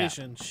Oh, yeah.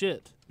 imagination.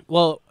 Shit.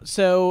 Well,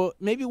 so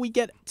maybe we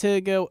get to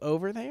go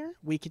over there.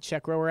 We could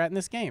check where we're at in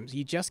this game.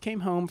 You just came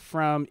home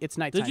from it's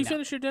nighttime. Did you now.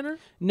 finish your dinner?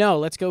 No,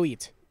 let's go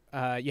eat.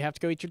 You have to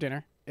go eat your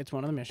dinner. It's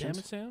one of the Damn missions.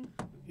 it, Sam.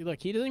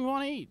 Look, he doesn't even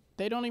want to eat.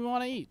 They don't even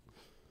want to eat.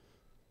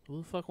 Who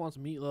the fuck wants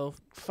meatloaf,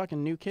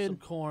 Fucking new some kid.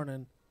 corn,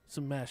 and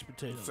some mashed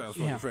potatoes? Sounds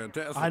Yeah. fucking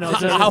fantastic. I know.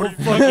 I'll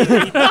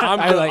fucking eat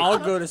that. like- I'll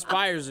go to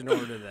Spires and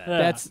order that.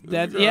 That's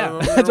Yeah,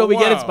 that's what we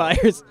get at wow.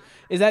 Spires.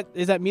 Is that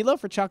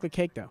meatloaf or chocolate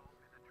cake though?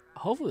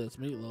 Hopefully it's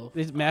meatloaf.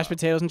 Is mashed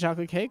potatoes and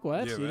chocolate cake?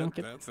 What? Yeah, you don't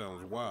get that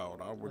sounds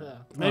wild. I would. Yeah.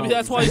 Maybe Oh.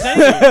 that's why he's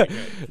angry.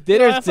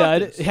 dinner's fuck done.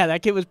 this. Yeah,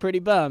 that kid was pretty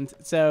bummed.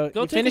 So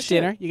Go you take a finish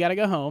shit. dinner. You gotta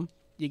go home.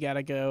 You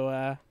gotta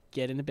go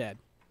get into bed.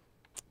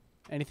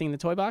 Anything in the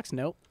toy box?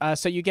 Nope.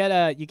 So you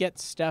get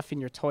stuff in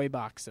your toy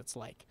box that's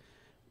like,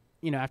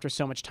 you know, after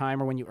so much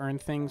time or when you earn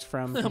things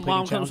from completing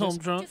Mom comes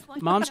challenges. home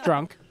drunk. Mom's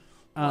drunk.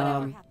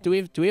 Do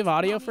we have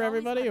audio for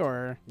everybody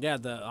or? Yeah,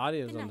 the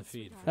audio's on the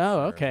feed. for Oh,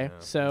 sure. okay. Yeah,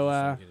 So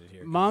just don't get it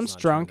here 'cause mom's it's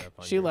not turned drunk. up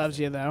on She your loves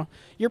thing. you though.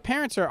 Your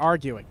parents are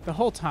arguing the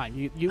whole time.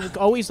 You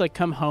always like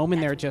come home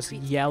and they're just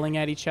yelling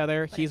at each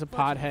other. He's a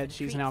pothead.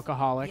 She's an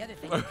alcoholic.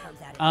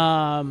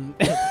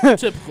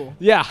 Typical.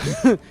 Yeah,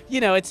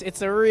 you know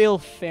it's a real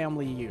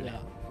family unit.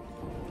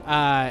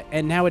 Yeah.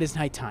 And now it is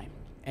nighttime,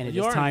 and it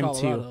You is are in time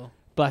to Colorado.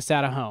 bust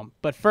out of home.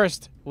 But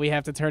first, we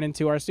have to turn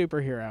into our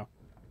superhero.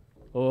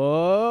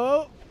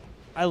 Oh,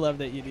 I love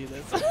that you do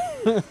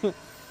this.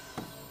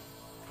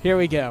 Here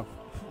we go.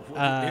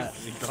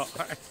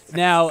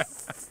 Now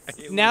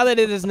that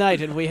it is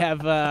night and we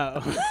have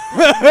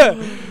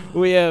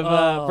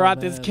Oh, brought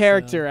this man,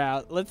 character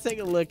out, let's take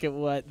a look at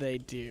what they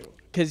do.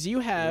 Because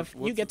you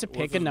get to pick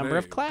what's a his number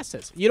of name?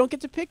 classes. You don't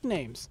get to pick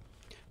names,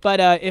 but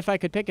if I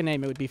could pick a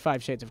name, it would be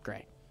 5 Shades of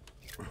Grey.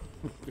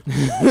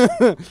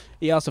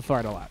 He also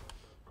farted a lot.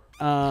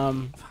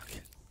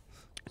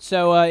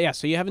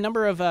 So you have a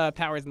number of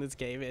powers in this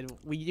game, and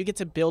you get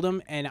to build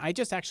them. And I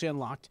just actually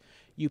unlocked.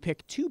 You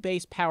pick 2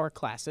 base power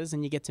classes,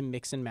 and you get to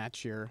mix and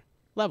match your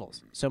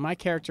levels. So my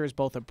character is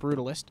both a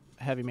brutalist,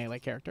 a heavy melee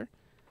character,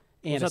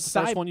 and Was that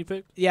the first one you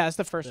picked? Yeah, it's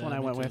the first Yeah, one I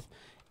me went too. with.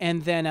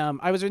 And then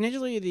I was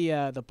originally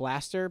the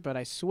blaster, but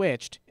I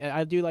switched.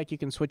 I do like you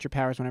can switch your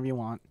powers whenever you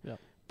want. Yep.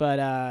 But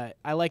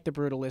I like the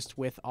brutalist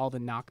with all the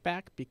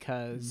knockback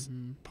because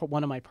Mm-hmm.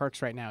 one of my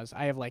perks right now is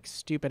I have like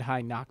stupid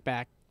high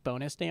knockback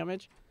bonus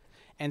damage.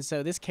 And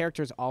so this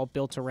character is all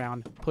built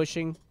around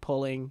pushing,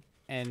 pulling,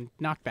 and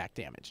knockback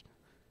damage.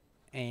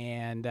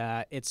 And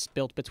it's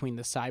built between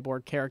the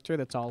cyborg character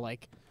that's all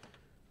like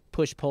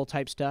push-pull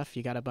type stuff.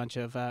 You got a bunch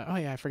of... oh,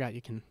 yeah, I forgot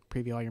you can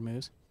preview all your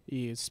moves. You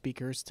use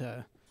speakers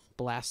to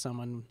blast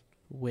someone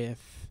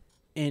with...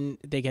 And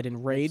they get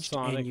enraged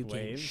Sonic and you gain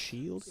wave.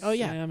 shield. Oh,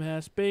 yeah. Sam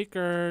has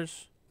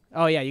bakers.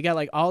 Oh, yeah, you got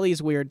like all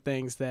these weird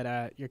things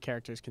that your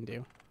characters can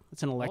do.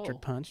 It's an electric Oh.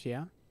 punch,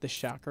 yeah. The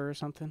shocker or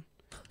something.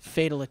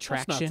 Fatal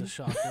attraction. That's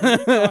not the shocker.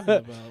 What are you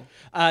talking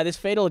about? This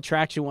fatal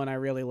attraction one I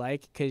really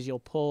like because you'll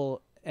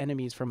pull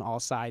enemies from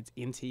all sides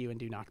into you and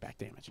do knockback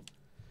damage.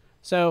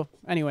 So,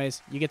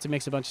 anyways, you get to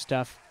mix a bunch of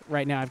stuff.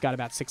 Right now, I've got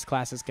about 6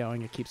 classes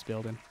going. It keeps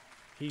building.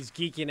 He's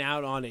geeking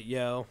out on it,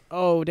 yo.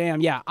 Oh,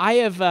 damn. Yeah, I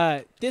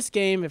have this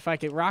game, if I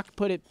could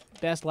put it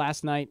best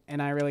last night,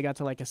 and I really got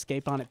to like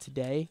escape on it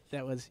today.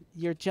 That was,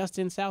 you're just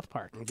in South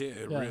Park. Yeah,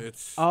 Yeah.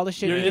 it's All the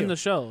shit You're you in do. the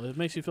show. It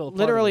makes you feel a part of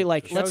Literally, it.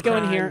 like, let's go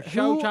in here.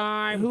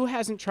 Showtime. Who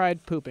hasn't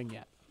tried pooping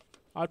yet?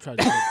 I've tried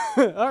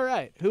to. All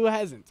right, who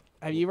hasn't?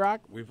 Have you,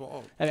 Rock? We've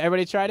all Have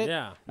everybody tried it?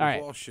 Yeah. All right.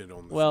 we've all shit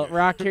on this. Well, game.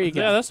 Rock, here you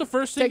go. Yeah, that's the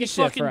first thing Take a you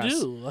shit fucking for us.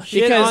 do.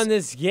 Shit Because on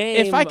this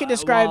game. If I could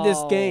describe this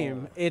whoa.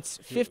 game, it's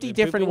 50 you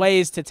different pooping?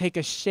 ways to take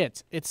a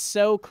shit. It's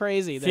so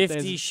crazy. That 50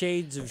 there's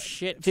Shades of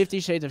Shit. 50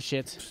 Shades of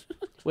Shit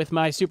with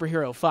my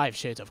superhero 5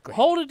 Shades of Grey.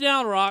 Hold it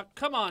down, Rock.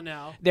 Come on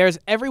now. There's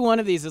every one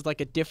of these is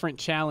like a different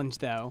challenge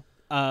though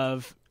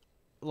of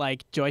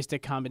like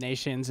joystick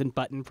combinations and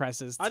button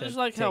presses. I to just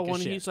like how take a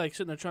when shit. he's like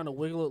sitting there trying to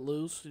wiggle it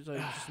loose, he's like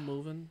just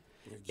moving.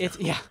 It's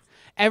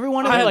every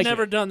one of I them have like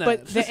never done that.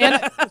 But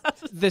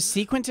the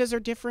sequences are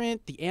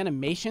different, the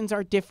animations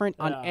are different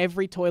on Yeah.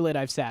 every toilet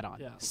I've sat on.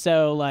 Yeah.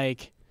 So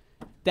like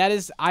that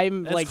is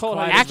I'm That's like called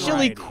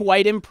actually variety.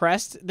 quite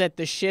impressed that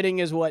the shitting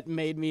is what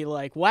made me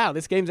like, wow,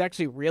 this game's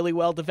actually really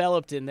well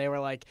developed, and they were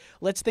like,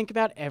 let's think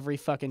about every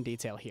fucking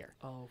detail here.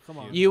 Oh, come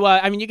on. You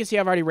I mean you can see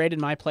I've already rated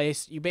my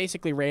place. You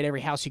basically rate every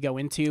house you go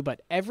into,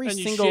 but every and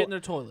you single shit in their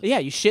toilet. yeah,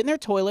 you shit in their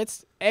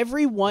toilets.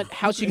 Every one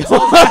house you go.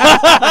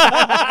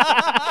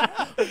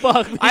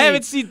 Fuck me. I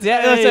haven't seen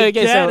Dad. Hey,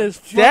 Okay, Dad so is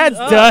fucked Dad's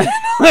up.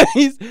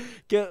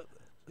 done.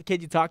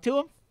 Can you talk to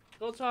him?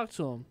 Go talk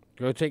to him.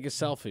 Go take a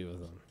selfie with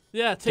them.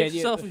 Yeah, take Can a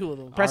you- selfie with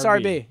him. Press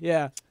RB. RB.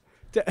 Yeah.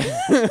 See No,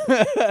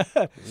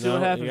 what you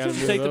happens. gotta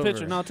move Take the over.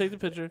 picture. No, take the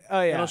picture. Oh,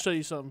 And yeah. I'll show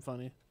you something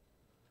funny.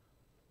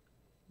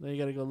 Then you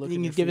gotta go look. You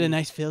in can your give it a feed.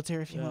 nice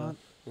filter if you Yeah. want.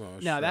 Well,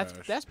 it's No,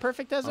 trash. that's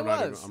perfect as it I'm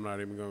not was. I'm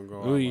not even gonna go.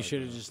 Ooh, out you like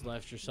should have that. just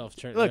left yourself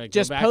turned. Look, like,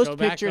 just go back, post go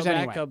back, pictures go back,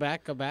 anyway. Go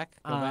back, go back,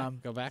 go back,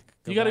 go back.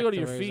 You gotta back go to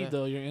your where is feed that?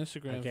 though, your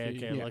Instagram Okay,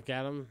 feed. okay, Yeah. look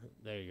at them.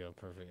 There you go,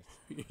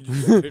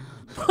 perfect.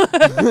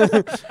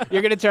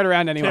 You're gonna turn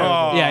around anyway.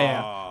 Terrible.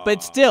 Yeah.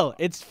 But still,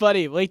 it's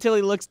funny. Wait till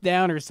he looks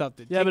down or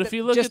something. Yeah, Take but the- if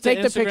you look just at take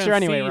the the Instagram picture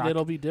anyway, feed, Rock.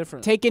 it'll be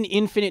different. Take an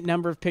infinite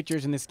number of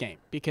pictures in this game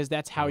because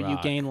that's how you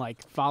Rock. gain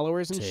like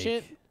followers and Take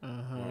shit.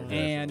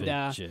 And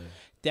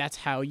that's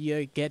how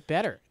you get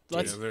better.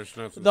 Let's there's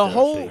nothing the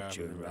special whole-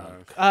 happening,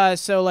 guys.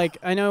 So like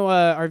I know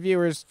our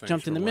viewers Thanks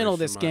jumped in for the middle of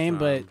this wasting my game,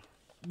 but time.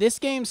 this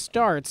game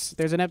starts.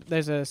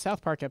 There's a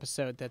South Park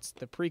episode that's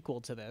the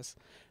prequel to this,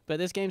 but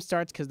this game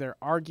starts because they're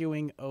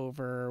arguing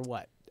over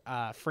what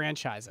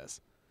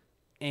franchises,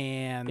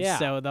 and Yeah.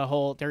 so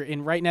they're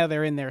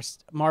in their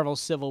Marvel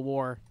Civil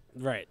War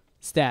Right,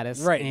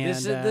 status. right. And,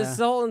 This is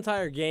the whole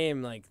entire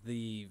game. Like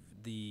the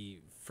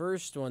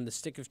first one, the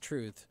Stick of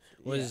Truth,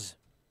 was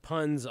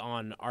puns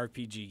on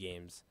RPG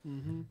games.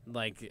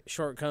 Like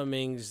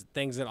shortcomings,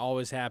 things that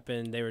always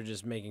happen. They were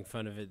just making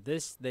fun of it.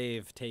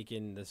 They've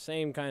taken the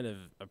same kind of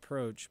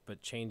approach,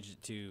 but changed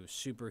it to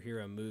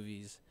superhero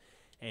movies,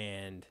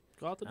 and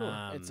Go out the door.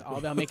 it's all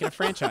about making a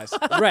franchise.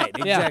 right,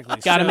 Yeah,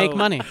 exactly. gotta make So,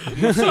 money.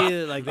 You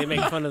see, like they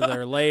make fun of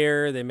their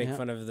layer, they make Yeah.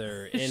 fun of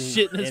their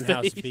Shit in his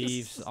in-house face.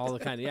 beefs, all the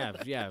kind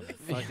of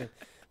fucking.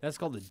 That's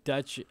called the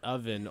Dutch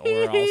oven,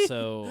 or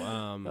also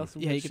That's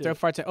some Yeah, good you can shit. throw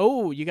farts.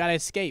 Oh, you gotta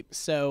escape.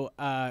 So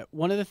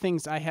one of the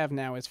things I have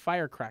now is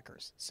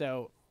firecrackers.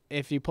 So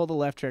if you pull the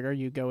left trigger,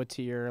 you go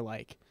to your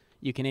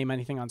you can aim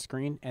anything on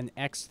screen, and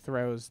X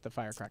throws the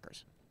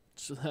firecrackers.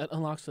 So that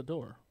unlocks the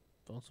door.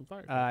 Throw some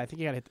fire. I think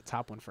you gotta hit the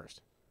top one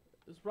first.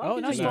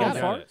 Rocky no, just you throwing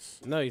got it.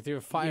 farts? No, you threw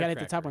a fire. gotta hit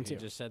the top one, You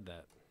too. just said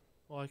that.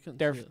 Well, I couldn't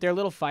They're see it. they're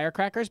little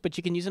firecrackers, but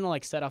you can use them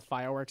to set off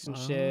fireworks and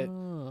shit. Ah,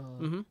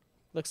 Mm-hmm.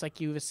 Looks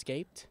like you've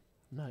escaped.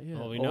 Not yet.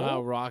 Well, we know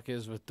how Rock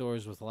is with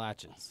doors with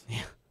latches.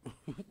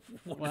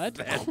 What?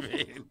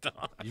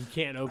 You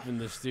can't open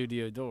the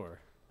studio door.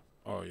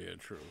 Oh yeah,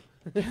 true.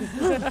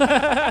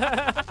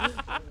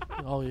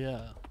 Oh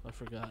yeah, I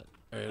forgot.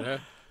 Hey,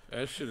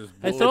 that shit is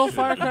Hey, bullshit. throw a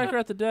firecracker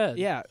at the dead.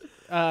 Yeah.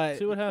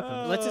 See what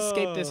happens. Let's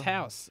escape this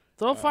house.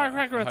 Throw a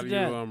firecracker at How the do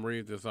you dead.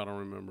 read this? I don't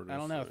remember this. I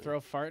don't know. Throw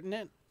a fart in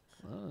it,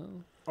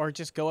 Oh. or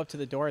just go up to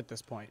the door at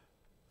this point.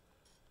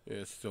 Yeah,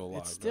 it's still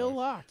locked. It's still guys.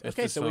 locked. It's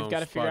Okay, just so we've some got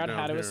to figure spot out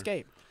how down to here.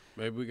 escape.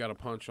 Maybe we got to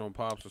punch on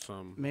pops or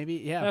something. Maybe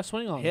Yeah,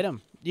 swing on hit him.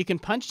 him. You can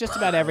punch just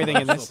about everything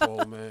in What's this. up,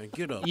 old man?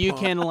 Get up. You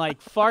punk. can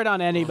fart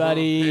on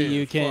anybody. Yeah,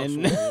 You fuck can.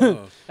 somebody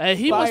up. Hey,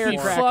 he must be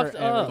Firecracker fucked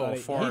up. everybody. Throw a Buddy,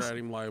 fart he's- at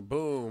him like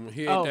boom.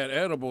 He Oh. ate that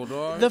edible,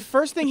 dog. The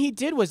first thing he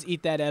did was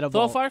eat that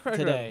edible firecracker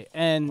today,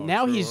 and Oh,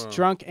 now true, he's huh?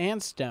 drunk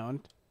and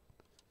stoned.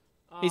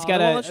 He's Aw, got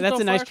they won't a. let you That's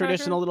throw a nice firecracker?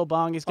 traditional little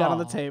bong he's got on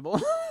the Aw. table.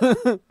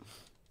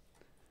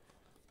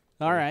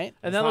 All right.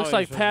 And That's that not looks what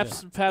like you're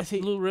supposed Pabst, Pabst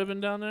He- Blue Ribbon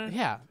down there.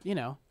 Yeah, you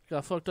know,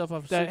 Got fucked up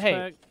off a That- hey,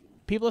 six-pack.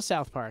 people of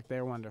South Park,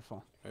 they're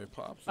wonderful. Hey,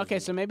 pops. Okay,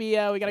 so maybe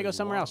we gotta go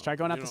somewhere else. Try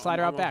going out You the know,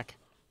 slider out I'm- back.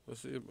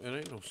 Let's see. It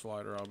ain't no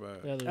slider out back.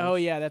 Yeah, there Oh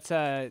is. yeah, that's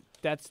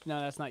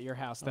not your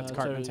house. That's that's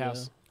Cartman's already-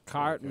 house.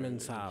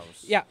 Cartman's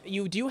house. Yeah,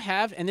 you do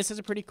have, and this is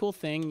a pretty cool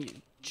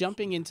thing,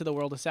 jumping into the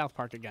world of South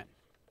Park again.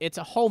 It's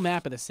a whole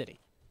map of the city.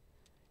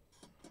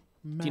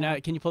 Do you know?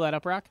 Can you pull that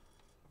up, Rock?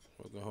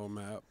 With the whole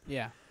map.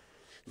 Yeah.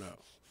 No.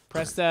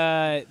 Press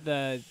the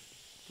It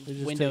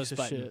just Windows takes a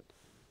button. shit.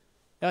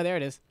 Oh, there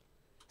it is.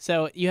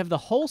 So you have the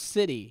whole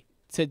city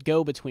to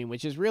go between,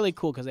 which is really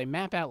cool because they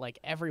map out like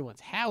everyone's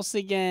house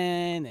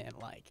again and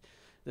like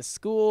the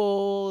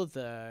school.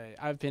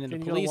 I've been in Can the you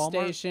go to police Walmart?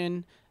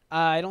 station.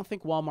 I don't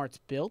think Walmart's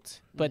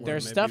built, but Well,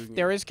 there's maybe stuff. you can-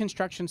 There is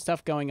construction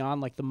stuff going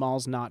on. Like the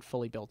mall's not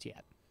fully built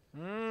yet.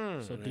 So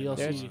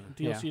There's- DLC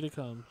yeah. to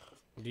come.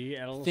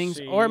 things,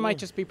 or it might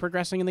just be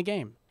progressing in the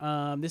game.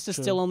 This is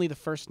still only the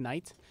first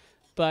night,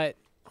 but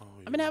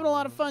I've been having a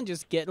lot of fun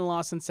just getting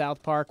lost in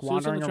South Park, See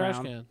what's in wandering the trash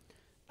around.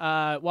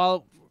 can.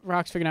 While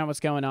Rock's figuring out what's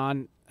going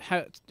on,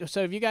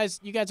 so if you guys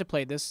have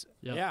played this,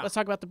 Yeah. let's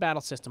talk about the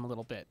battle system a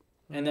little bit,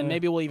 and then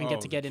maybe we'll even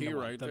get into key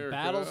one. right The there,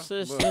 battle cuz.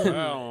 system Look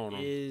down on 'em.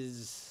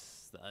 is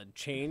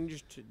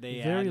changed.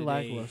 They Very added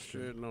lackluster.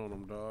 Shitting on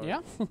them, dog.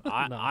 Yeah,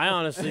 I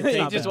honestly They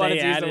think just that wanted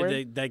they to use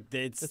the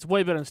added It's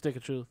way better than Stick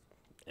of Truth.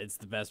 it's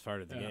the best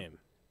part of the game.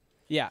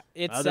 yeah.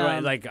 It's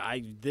Otherwise, like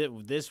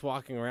this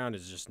walking around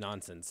is just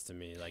nonsense to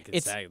me. Like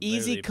it's literally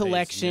easy pays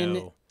collection.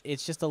 no-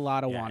 It's just a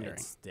lot of yeah, wandering.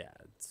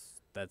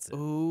 That's it.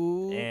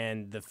 Ooh,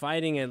 And the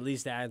fighting at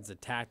least adds a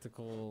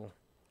tactical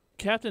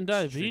Captain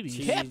Diabetes.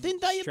 strategic Captain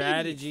Diabetes.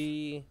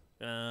 strategy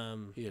He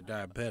a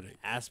diabetic.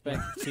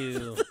 aspect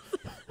to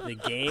the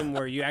game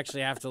where you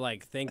actually have to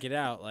like think it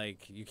out.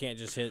 Like you can't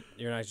just hit.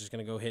 You're not just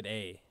gonna go hit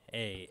A.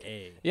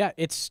 yeah,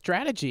 it's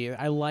strategy.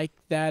 I like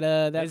that.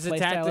 That It's a play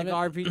style of tactic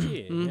it.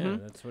 RPG. Yeah,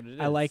 Mhm. that's what it is.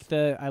 I like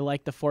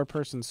the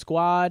 4-person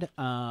squad.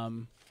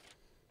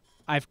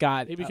 I've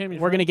got. He became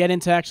your we're gonna friend? get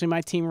into actually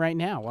my team right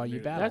now while you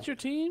battle. That's your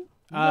team?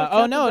 You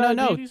Oh got no. Captain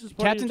Diabetes as part of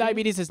Captain your team?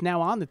 Diabetes is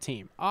now on the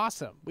team.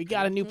 Awesome. We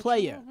got a new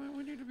player. Man,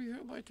 we need to be here,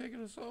 like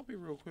taking a selfie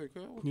real quick.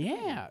 Huh?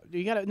 Yeah,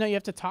 you gotta. No, you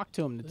have to talk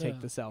to him to take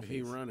Yeah. the selfies.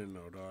 He running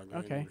though, dog. I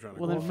ain't Okay. even trying to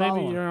Well, go then out. follow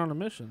Maybe him. you're on a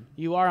mission.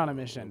 You are on a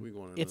we mission.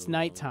 going It's into the-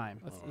 nighttime.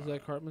 Is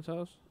that Cartman's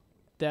house?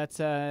 That's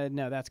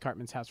no, that's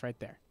Cartman's house right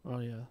there. Oh,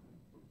 yeah.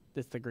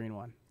 That's the green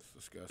one. It's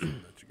disgusting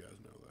that you guys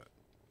know that.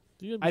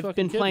 You gotta be I've fucking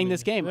been kidding playing me.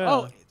 this game. Yeah.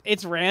 Oh,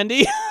 it's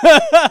Randy.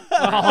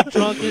 All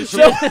drunk and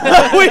So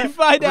shit. we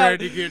find out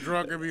Ready to get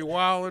drunk and be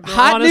wild.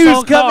 hot On his news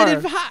own coming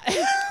in car.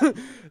 hot.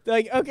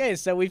 Like, okay,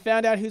 so we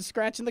found out who's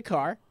scratching the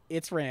car.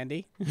 It's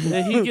Randy.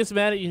 Then he gets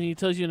mad at you and he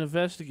tells you to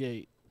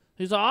investigate.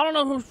 He's like, I don't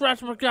know who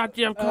scratched my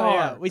goddamn Oh, car.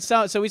 yeah. We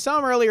saw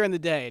him earlier in the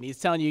day, and he's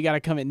telling you got to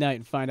come at night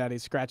and find out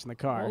he's scratching the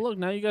car. Well, look,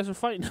 now you guys are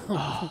fighting.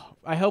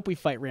 I hope we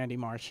fight Randy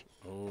Marsh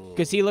Oh.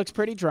 because he looks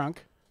pretty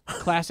drunk.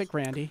 Classic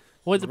Randy.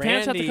 Wait, the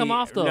pants have to come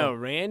off, though. No,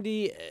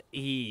 Randy,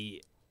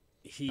 he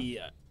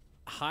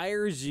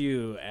hires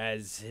you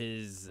as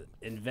his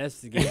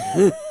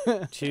investigator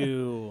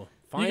to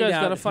find guys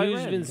out gotta fight who's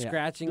Randy. been Yeah.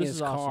 scratching This his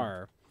is awesome.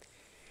 car.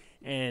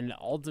 And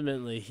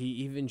ultimately, he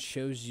even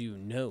shows you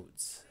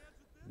notes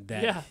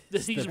that Yeah,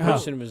 that the he's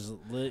person was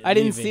I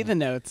didn't see leaving,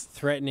 the notes.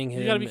 threatening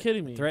him. You gotta be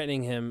kidding me.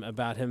 Threatening him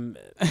about him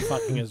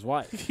fucking his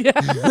wife. Yeah.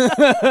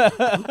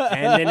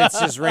 And then it's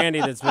just Randy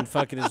that's been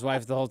fucking his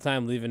wife the whole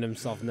time, leaving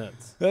himself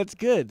notes. That's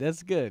good.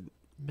 That's good.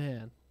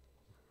 Man.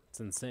 It's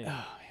insane.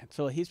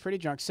 So he's pretty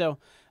drunk. So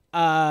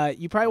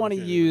you probably want to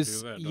can't even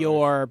use do that, dog.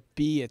 your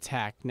B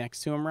attack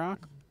next to him,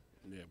 Rock.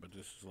 Yeah, but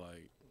this is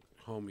like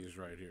homies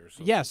right here.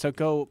 So Yeah, so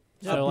go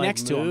So, up like,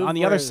 next to him move on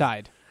the other whereas-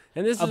 side.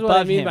 And this is Above what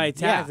I mean him, by yeah.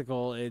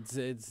 tactical. It's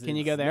Can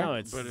you go there? No,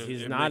 it's But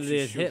he's it not makes in you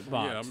his shoot-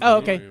 hitbox. yeah, I'm Oh,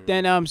 not okay. even-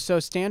 Then so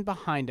stand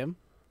behind him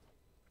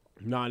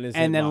Not in his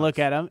and then hitbox. look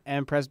at him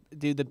and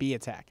do the B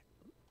attack.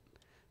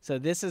 So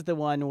this is the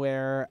one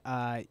where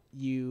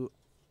you.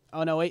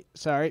 Oh no, wait,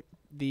 sorry.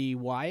 The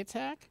Y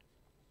attack.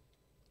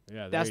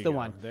 Yeah, there That's you the go.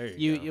 one. There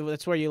you go.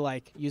 That's where you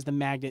like use the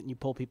magnet and you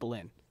pull people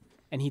in,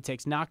 and he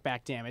takes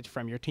knockback damage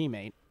from your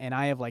teammate, and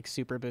I have like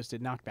super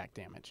boosted knockback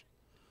damage.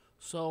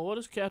 So what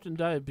is Captain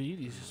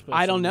Diabetes?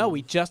 I don't know. especially?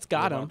 We just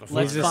got What him. about the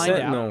Let's He's a find out.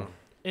 sentinel.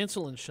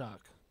 Insulin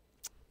shock.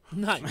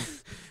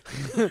 Nice.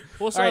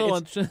 What's All the right, other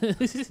one?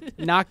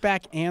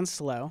 Knockback and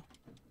slow.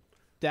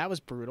 That was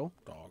brutal.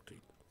 dog teeth.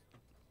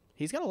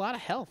 He's got a lot of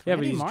health. Yeah,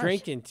 but Randy he's Marsh.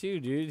 drinking too,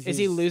 dude. Is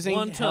he He's- losing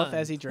One health time.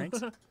 as he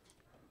drinks?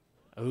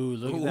 Ooh,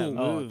 look at that Ooh,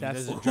 move.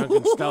 that's- That's a drunken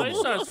Oh, he stumble.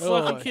 starts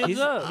fucking kids he's,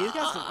 up. he's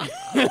got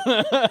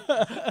some.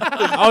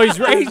 Oh, he's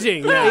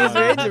raging. now. He's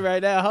raging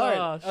right now hard.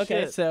 Oh,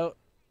 okay, shit. so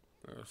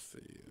Let's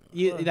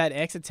see. that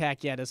X attack,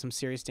 does some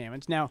serious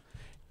damage. Now,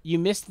 you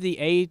missed the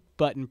A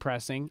button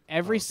pressing.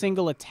 Every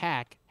single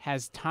attack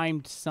has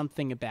timed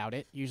something about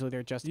it. Usually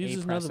they're just Use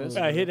A another presses.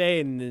 move. Hit A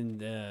and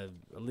then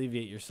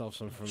alleviate yourself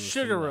from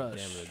Sugar some rush.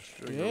 damage.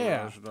 Sugar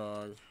Yeah. rush,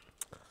 dog.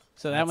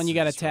 So that That's one you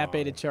got to tap A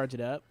strong. to charge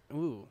it up.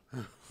 Ooh.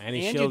 And he And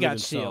you shielded got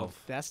himself. shield.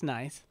 That's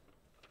nice.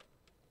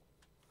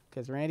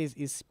 Because Randy's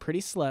he's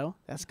pretty slow.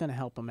 That's going to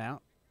help him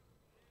out.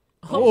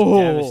 Oh,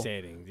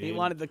 devastating, dude. He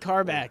wanted the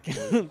car back.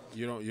 You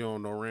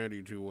don't know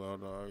Randy too well,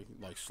 dog.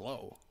 Like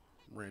slow.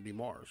 Randy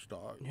Marsh,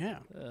 dog. Yeah.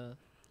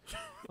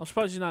 I'm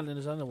surprised he's not in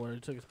his underwear. He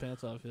took his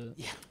pants off yet.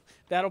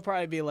 That'll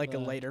probably be like a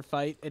later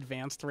fight,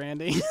 advanced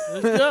Randy.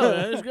 Let's go,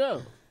 man. Let's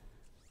go.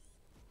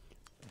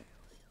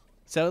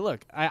 So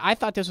look, I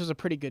thought this was a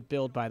pretty good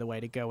build, by the way,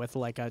 to go with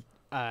like a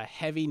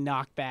heavy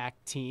knockback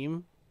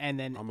team, and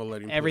then I'm gonna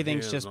let him put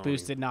everything's hands just on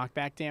boosted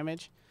knockback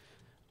damage.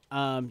 You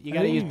I got to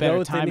think use you better go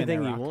with time in there.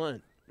 anything you Rock.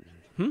 want.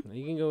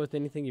 You can go with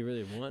anything you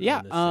really want.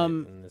 Yeah,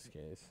 in this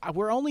case.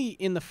 We're only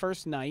in the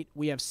first night.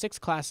 We have 6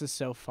 classes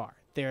so far.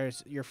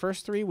 There's your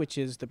first 3, which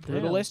is the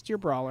Brutalist, your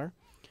brawler,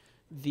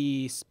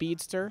 the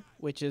Speedster,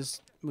 which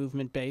is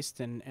movement based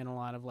and a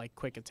lot of like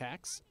quick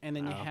attacks, and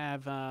then you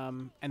have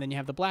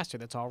the Blaster,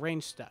 that's all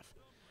range stuff.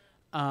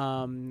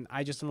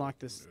 I just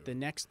unlocked the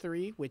next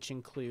 3, which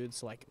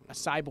includes like a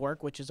cyborg,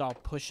 which is all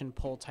push and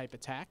pull type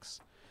attacks.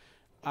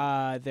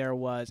 And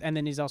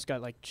then he's also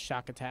got like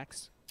shock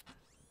attacks.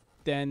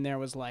 Then there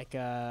was like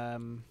a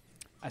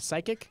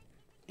psychic,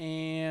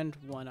 and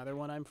one other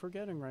one I'm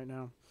forgetting right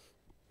now.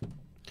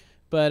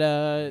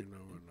 But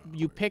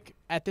you pick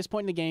at this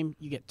point in the game,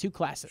 you get 2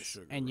 classes,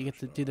 and you get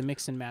to do the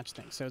mix and match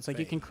thing. So it's like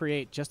you can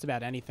create just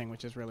about anything,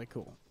 which is really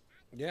cool.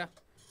 Yeah.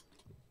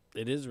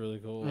 It is really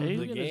cool. Hey,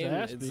 The look at his game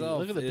ass beat. itself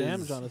Look at the is-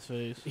 damage on his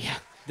face. Yeah.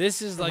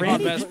 This is like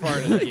Randy- the best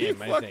part of the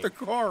game, I Fuck think. the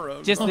car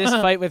up. Just this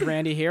fight with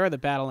Randy here, or the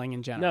battling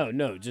in general?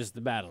 No, just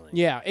the battling.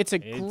 Yeah, it's a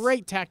It's-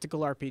 great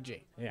tactical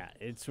RPG. Yeah,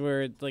 it's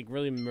where it like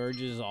really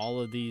merges all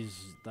of these.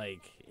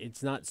 Like,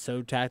 it's not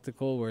so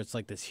tactical where it's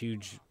like this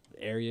huge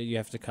area you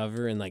have to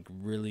cover and like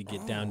really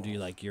get down to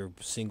like your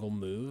single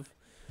move.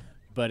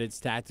 But it's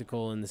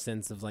tactical in the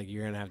sense of like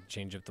you're gonna have to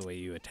change up the way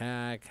you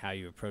attack, how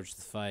you approach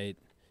the fight.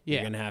 Yeah.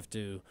 You're gonna have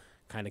to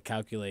kind of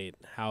calculate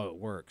how it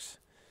works.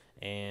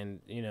 And,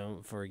 you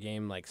know, for a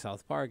game like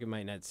South Park, it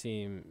might not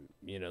seem,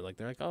 you know, like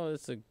they're like, oh,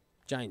 it's a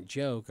giant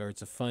joke or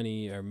it's a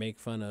funny or make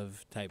fun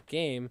of type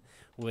game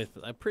with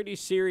a pretty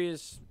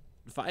serious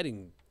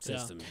fighting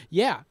system.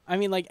 Yeah, I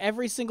mean, like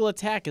every single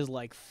attack is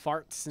like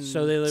farts and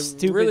So they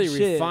stupid really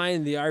shit.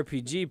 refined the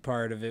RPG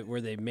part of it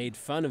where they made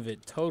fun of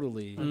it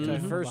totally in the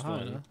Mhm. first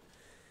Behind, one. huh?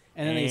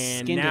 And then they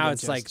And skinned now it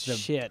it's and like just the-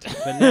 shit.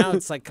 But now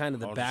it's like kind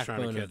of the All just trying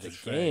to backbone of catch the his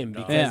fade, game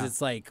dog. because Yeah.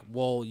 it's like,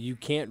 well, you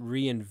can't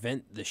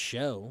reinvent the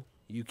show.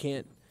 You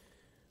can't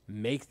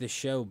make the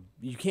show.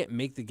 You can't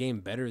make the game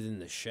better than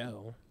the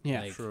show.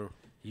 Yeah. Like, True.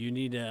 you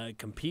need to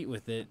compete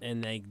with it,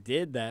 and they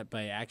did that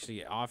by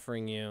actually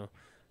offering you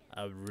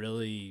a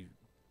really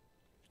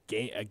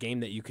a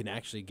game that you can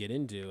actually get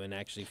into and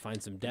actually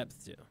find some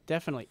depth to.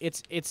 Definitely,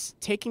 it's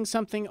taking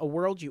something, a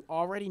world you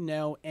already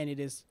know, and it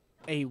is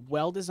a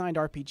well-designed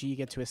RPG you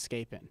get to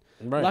escape in.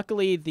 Right.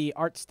 Luckily, the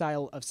art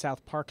style of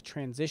South Park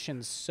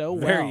transitions so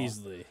Very well.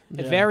 easily.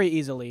 Very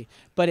easily,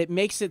 but it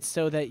makes it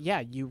so that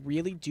you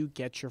really do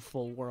get your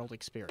full world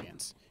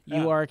experience.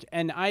 You are,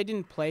 and I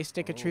didn't play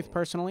Stick of Truth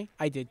personally.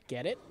 I did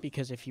get it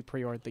because if you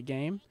pre-ordered the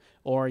game,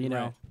 or you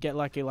know, Right. get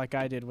lucky like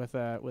I did with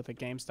a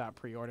GameStop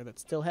pre-order that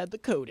still had the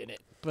code in it.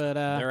 But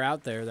They're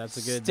out there. That's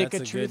a good. Stick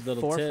That's of a Truth good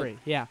little for tip. free.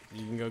 Yeah,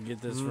 You can go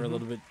get this for a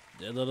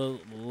little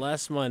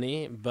less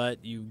money,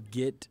 but you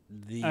get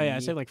the. oh yeah, I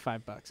saved like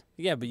 $5.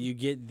 Yeah, but you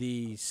get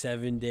the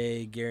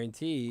 7-day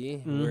guarantee,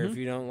 where if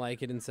you don't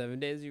like it in 7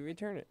 days, you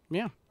return it.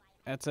 Yeah,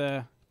 that's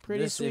a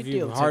pretty This, sweet if deal.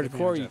 you're to take advantage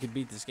hardcore, you of. could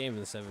beat this game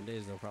in 7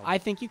 days, no problem. I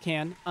think you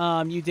can.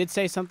 You did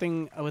say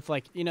something with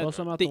like Blow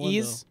some out the the window.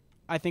 ease.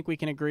 I think we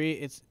can agree.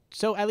 It's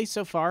so at least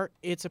so far,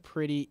 it's a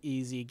pretty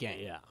easy game.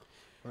 yeah,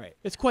 right.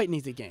 It's quite an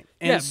easy game.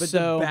 And Yeah, but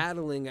so the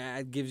battling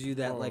gives you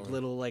that like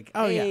little like.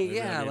 Oh, yeah. hey,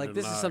 Maybe I yeah, need like to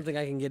this is knock. something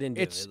I can get into.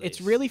 it's at it's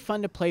least. really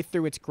fun to play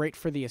through. It's great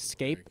for the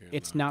escape. can't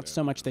It's knock not that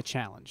so much the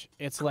challenge.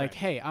 It's like,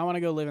 hey, I want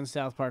to go live in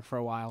South Park for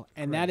a while,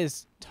 and that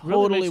is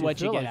Really totally makes what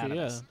you feel get like out it, of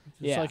yeah. this.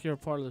 It's like you're a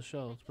part of the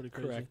show. It's pretty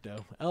crazy.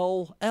 correcto.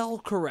 El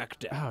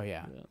correcto. Oh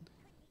yeah. Yeah.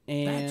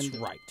 And That's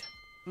right.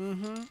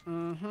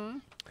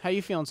 how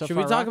you feeling so Should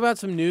far? we talk Rock? about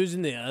some news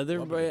in the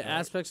other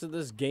aspects of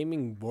this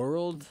gaming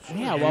world?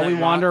 Yeah, And while we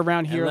let wander Rock-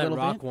 around here and a let little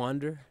Rock bit,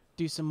 wander.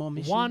 do some more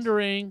missions.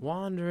 Wandering.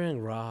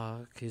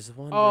 Rock. He's a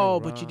wandering Oh,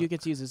 rock. but you do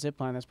get to use a zip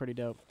line. That's pretty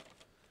dope.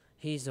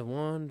 He's a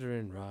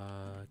wandering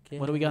rock.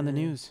 What do we got in the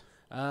yeah. news?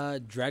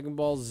 Dragon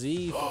Ball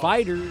Z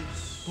Fighters.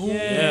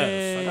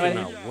 Yes, I Wait.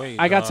 cannot wait.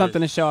 I got dog.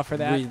 something to show off for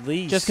that.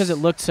 Release. Just because it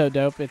looked so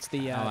dope, it's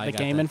the I the got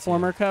Game that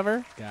Informer too.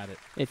 cover. Got it.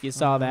 If you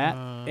saw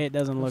that, it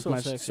doesn't look so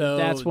much. sexy. So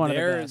That's one of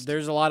the best.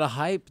 There's a lot of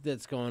hype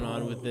that's going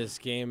on with this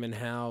game and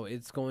how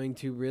it's going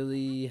to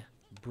really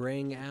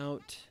bring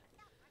out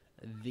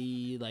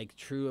the like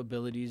true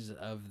abilities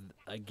of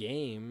a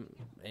game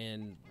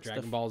and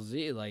Dragon Ball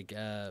Z. Like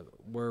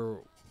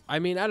I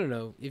mean, I don't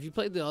know if you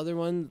played the other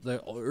one,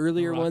 the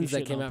earlier Rocky ones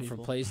that shitting came on out from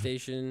people.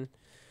 PlayStation.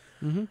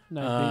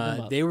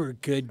 No, They were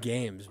good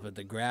games, but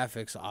the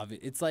graphics,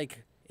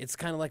 it's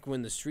kind of like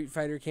when the Street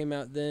Fighter came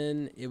out.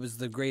 Then it was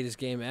the greatest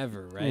game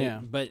ever, right? Yeah.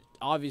 But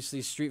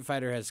obviously, Street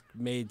Fighter has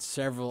made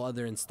several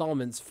other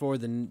installments for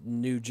the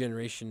new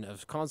generation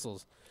of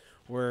consoles,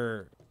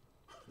 where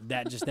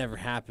that just never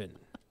happened.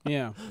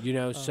 Yeah. You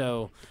know,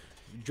 so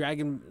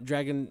Dragon,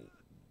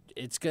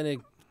 it's gonna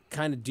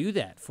kind of do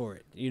that for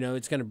it. You know,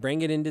 it's gonna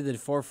bring it into the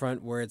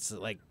forefront where it's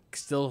like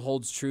still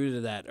holds true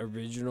to that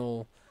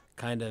original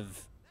kind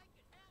of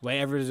way.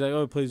 Everybody's like,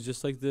 oh, it plays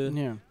just like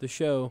the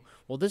show.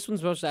 Well, this one's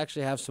supposed to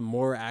actually have some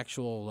more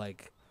actual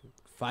like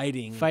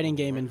fighting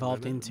game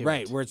involved into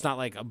right, it. where it's not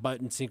like a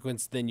button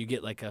sequence, then you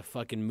get like a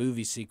fucking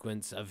movie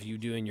sequence of you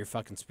doing your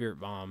fucking spirit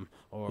bomb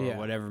or Yeah.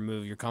 whatever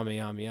move, your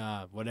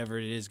Kamehameha, whatever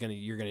it is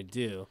you're gonna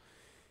do.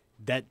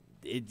 That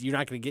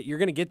you're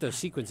gonna get those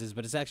sequences,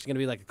 but it's actually gonna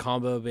be like a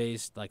combo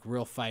based, like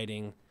real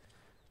fighting,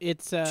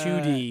 It's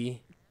 2D,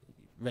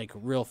 like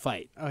real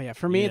fight. Oh yeah,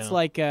 for me You it's know?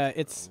 like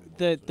it's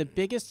the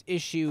biggest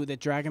issue that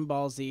Dragon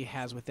Ball Z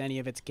has with any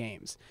of its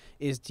games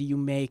is do you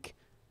make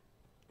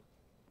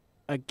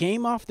a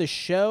game off the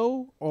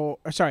show, or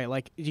sorry,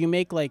 like do you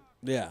make like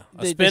Yeah,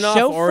 a the spin-off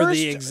show or first?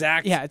 the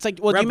exact Yeah, it's like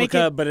well, do you make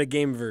replica, it? but a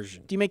game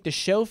version. Do you make the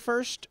show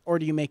first or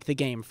do you make the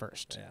game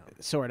first? Yeah.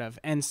 Sort of.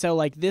 And so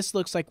like this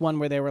looks like one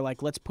where they were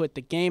like, let's put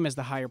the game as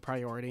the higher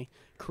priority,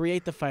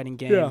 create the fighting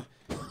game,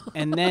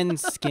 and then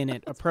skin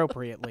it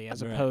appropriately,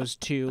 as opposed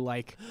to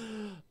like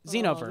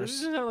Xenoverse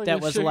this is like that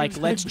a was sugar like,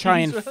 let's try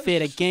and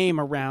fit a game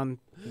around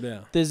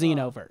Yeah, the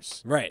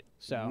Xenoverse. right.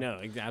 So No,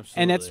 absolutely.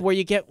 and that's where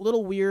you get a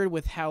little weird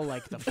with how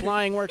like the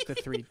flying works, the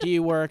 3D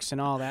works, and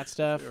all that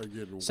stuff. They're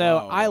getting So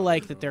wild I out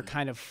like here, that they're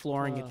kind of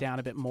flooring it down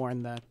a bit more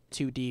in the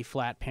 2D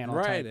flat panel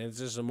right. type. And it's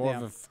just a more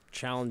of Yeah. a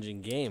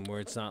challenging game where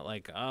it's not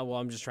like, oh well,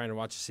 I'm just trying to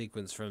watch a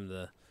sequence from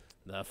the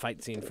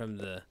fight scene from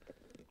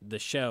the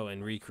show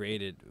and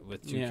recreate it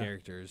with two Yeah.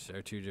 characters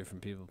or two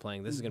different people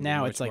playing. This is going to be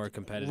Now much it's like more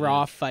competitive.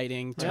 raw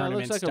fighting Yeah, it tournament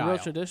looks like style. a real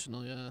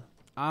traditional. Yeah.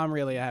 I'm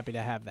really happy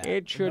to have that.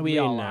 It should we be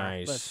all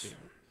nice. Are. Let's be-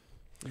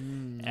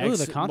 Mm. Ooh,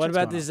 the what concert's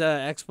about going this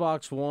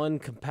Xbox One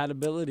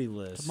compatibility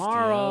list?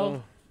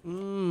 Tomorrow. you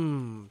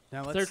know?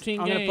 Now let's, 13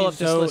 I'm gonna pull up games.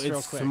 this So list real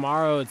it's quick.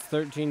 tomorrow. It's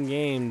 13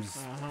 games,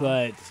 Uh-huh.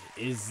 but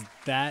is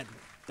that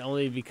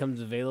only becomes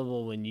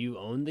available when you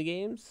own the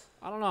games?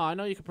 I don't know. I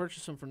know you can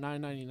purchase them for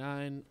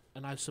 $9.99,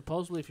 and I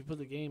supposedly if you put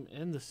the game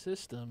in the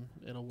system,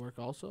 it'll work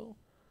also.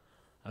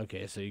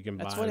 Okay, so you can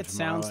buy That's them what it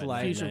tomorrow sounds at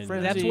like. Fusion $9.99.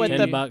 Frenzy. That's what $10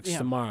 the bucks yeah.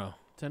 tomorrow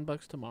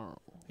 $10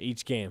 tomorrow.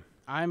 each game.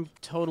 I'm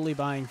totally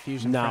buying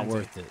Fusion Not Frenzy.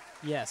 worth it.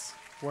 Yes,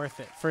 worth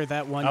it for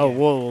that one. Oh game.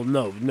 well,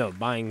 no.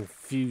 Buying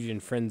Fusion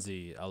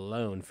Frenzy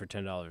alone for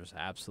 $10,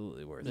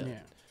 absolutely worth it. Yeah.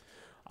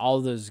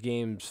 All those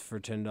games for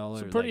 $10.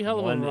 It's a pretty hell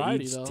of a one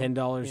variety, each, though.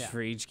 $10 Yeah.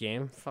 for each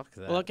game. Fuck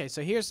that. Well, okay.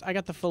 So I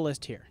got the full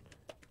list here.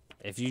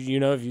 If if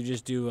you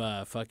just do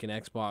fucking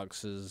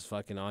Xbox's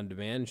fucking on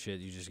demand shit,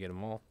 you just get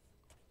them all.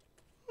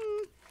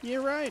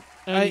 You're right.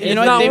 And It's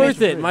not they-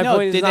 worth it. My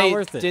point is did not they,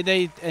 worth it. Did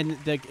they? And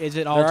is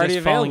it all They're already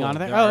just falling available. onto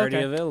there? They're Oh, already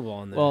okay. available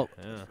on there. Well,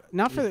 yeah.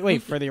 Not for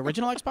for the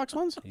original Xbox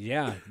ones.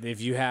 Yeah, if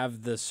you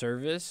have the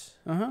service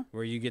Uh-huh.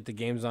 where you get the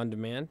games on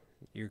demand,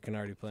 you can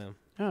already play them.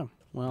 Oh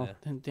well, Yeah.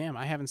 then damn,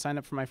 I haven't signed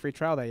up for my free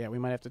trial that yet. We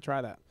might have to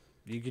try that.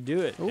 You could do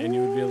it, and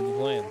you would be able to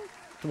play them.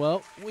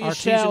 Well, we Artisanal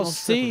shall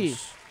see.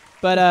 strippers.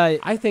 But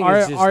I think our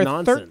it's just our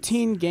nonsense.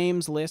 13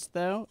 games list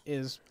though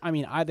is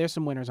there's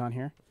some winners on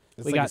here.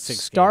 It's We like a got 6-game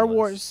Star list.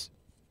 Wars,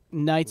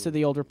 Knights of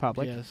the Old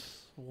Republic,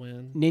 Yes.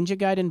 Win. Ninja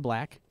Gaiden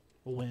Black,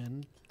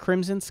 Win.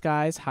 Crimson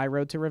Skies, High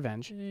Road to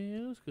Revenge, Yeah,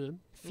 it was good.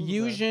 It was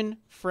Fusion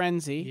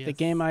Frenzy, the Yes.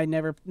 game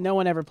no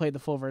one ever played the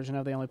full version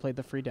of. They only played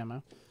the free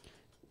demo.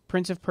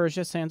 Prince of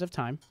Persia: Sands of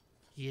Time, bad.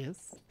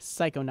 Yes.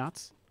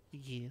 Psychonauts.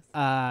 Yes.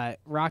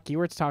 Rock, you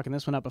were talking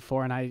this one up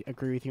before, and I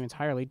agree with you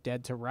entirely.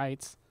 Dead to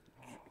Rights.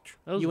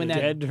 That was You and good.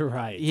 that- Dead to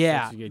Rights.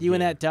 Yeah, Such a good you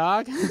and game. that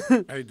dog.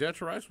 Hey, Dead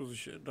to Rice was a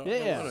shit dog. Yeah.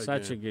 I love that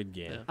Such a game. good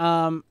game.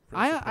 I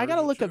gotta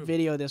Persia look up too.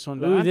 video of this one,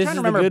 but Ooh, I'm this trying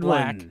is to remember the good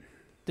Black. one.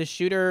 The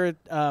shooter, You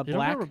don't Black.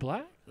 remember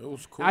Black? It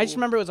was cool. I just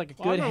remember it was like a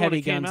Well, I good remember when heavy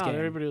it came guns out, game.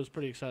 Everybody was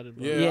pretty excited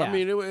about Yeah, it. Yeah. I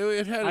mean,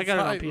 it had I its got it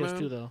on hype, PS2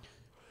 man. though.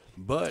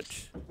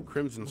 But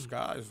Crimson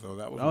Skies, though,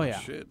 that was Oh, my yeah.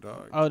 shit,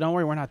 dog. Oh, don't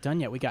worry, we're not done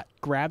yet. We got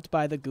Grabbed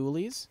by the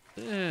Ghoulies.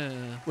 Yeah.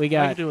 We I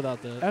got- could do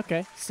without that.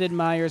 Okay. Sid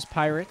Meier's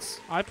Pirates.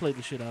 I played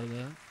the shit out of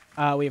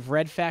that. We have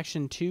Red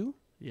Faction 2,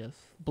 Yes.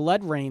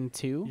 Blood Rain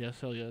 2, Yes.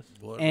 Hell yes.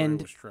 Blood Rain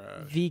and was trash.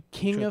 The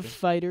King of Tripping.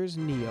 Fighters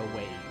Neo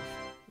Wave.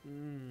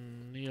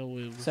 Neo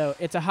Waves. So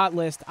it's a hot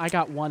list. I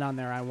got one on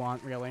there I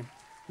want, really.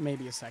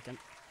 Maybe a second.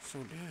 So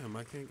damn,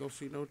 I can't go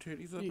see no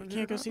titties up You in can't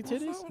here. go see What's up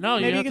titties? with no,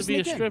 Maybe you you have can to be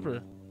a sneak in. stripper.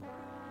 that?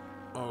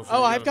 Oh, so Oh,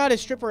 you I've gotta- got a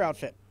stripper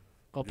outfit.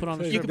 Go put on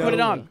a You You stripper. can put it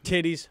on.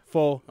 Titties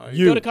for Oh,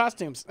 you. Go to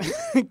costumes.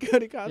 Go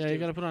to costumes. Yeah, you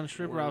gotta put on a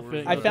stripper Where-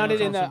 outfit. I where's found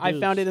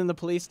that? it in the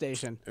police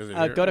station. Is it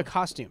Go to here?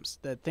 costumes.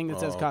 The thing that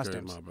says Oh,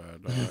 costumes. Okay,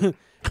 my bad,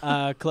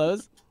 dog.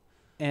 Clothes,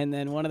 and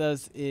then one of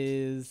those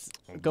is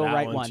go That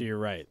right one one. to your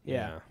right.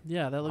 Yeah.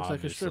 Yeah, that looks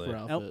Obviously. like a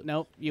stripper outfit.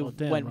 Nope. You Oh,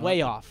 damn, went Rob.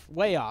 way off.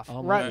 Way off.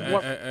 Oh, right, my Hey,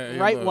 wa- hey, hey,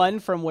 right look. one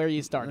from where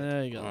you started.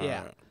 There you go.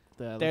 Yeah.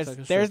 That There's looks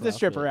like a there's the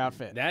stripper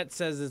outfit. That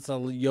says it's a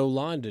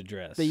Yolanda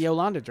dress. The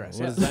Yolanda dress.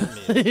 What yes.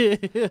 does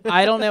that mean?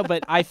 I don't know,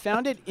 but I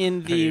found it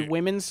in the Hey.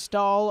 women's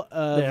stall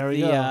of There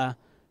we go.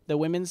 the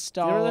women's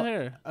Give her stall the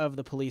hair. of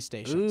the police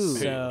station. Ooh.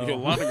 Hey, So,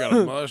 Yolanda got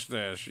a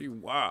mustache. She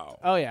wow.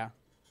 oh yeah.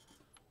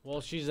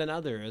 Well, she's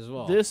another as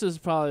well. This is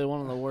probably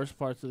one of the worst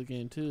parts of the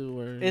game too,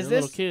 where you're Is a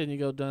little this- kid and you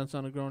go dance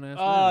on a grown ass.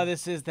 Oh,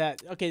 this is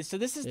that. Okay, so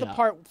this is the Yeah.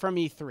 part from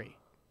E3.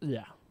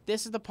 Yeah.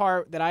 This is the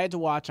part that I had to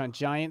watch on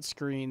giant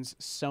screens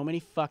so many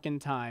fucking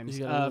times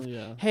You gotta of, really,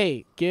 yeah.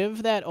 hey,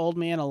 give that old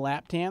man a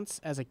lap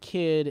dance as a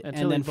kid Until and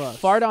he then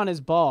busts. fart on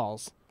his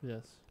balls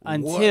Yes.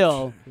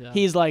 until Yeah.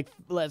 he's like,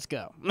 let's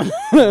go.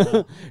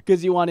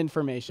 Because you want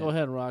information. Go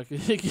ahead, Rock.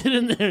 Get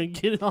in there and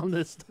get on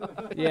this stuff.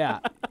 Yeah.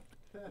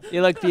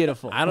 You look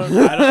beautiful. I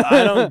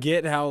don't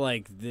get how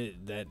like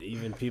that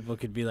even people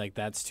could be like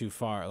that's too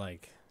far.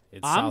 Like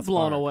it's I'm South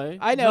blown Park. away.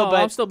 I know, No,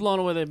 but- I'm still blown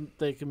away.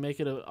 They can make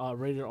it a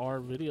rated R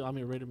video. I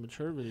mean, rated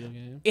mature video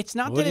game. It's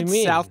not What that do you it's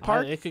mean? South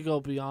Park. It could go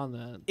beyond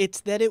that.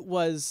 It's that it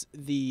was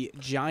the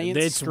giant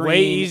It's screen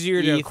way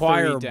easier to E3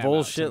 acquire demo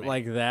bullshit to me.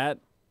 like that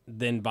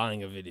than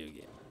buying a video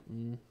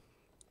game.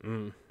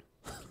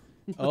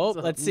 Oh,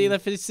 let's see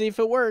if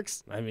it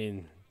works. I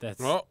mean, that's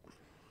Well,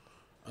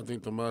 I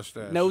think the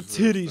mustache. No is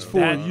titties for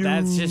that, you.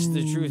 that's just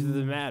the truth of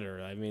the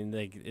matter. I mean,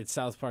 like it's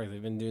South Park.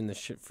 They've been doing this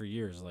shit for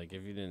years. Like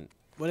if you didn't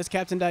What does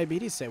Captain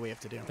Diabetes say we have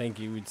to do? think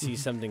you would see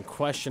something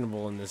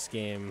questionable in this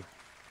game,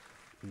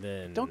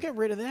 then Don't get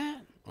rid of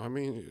that. I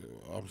mean,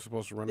 I'm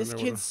supposed to run This in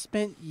there kid with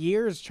spent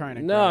years trying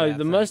to. grow No, that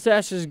the thing.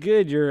 mustache is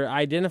good. You're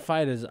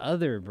identified as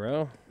other,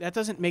 bro. That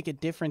doesn't make a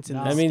difference in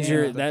No. the That means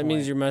standard. that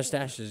means your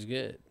mustache is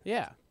good.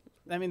 Yeah,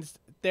 that means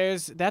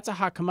that's a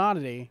hot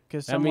commodity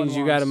because That means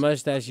you got a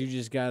mustache. You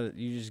just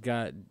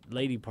got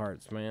lady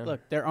parts, man. Look,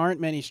 there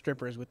aren't many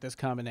strippers with this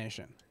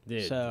combination.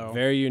 Dude, so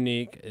very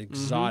unique,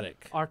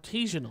 exotic.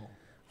 Artisanal.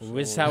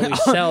 This is how we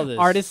sell this.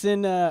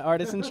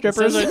 artisan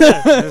strippers. Right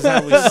there. This is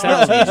how we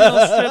sell this.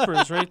 Artisanal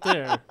strippers right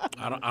there.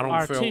 I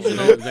don't feel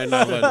Artisanal. they're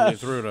not letting me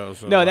through though.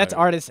 So No, that's like,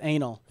 artist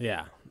anal.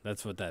 Yeah,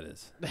 that's what that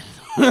is.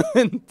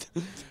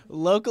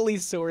 Locally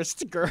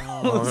sourced girls.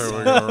 Oh, here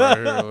we go right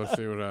here. Let's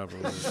see what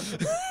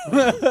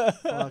happens.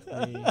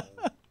 Fuck me.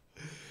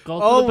 Go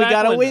through Oh, the we back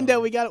got a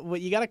window. window.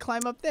 You got to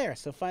climb up there.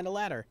 So find a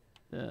ladder.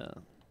 Yeah.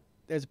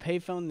 There's a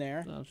payphone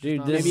there. No, she's Dude,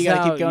 not- this Maybe is you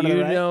gotta how keep going to the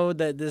you right. know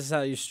that this is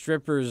how you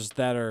strippers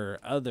that are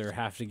other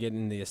have to get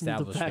in the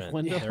establishment.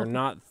 window. They're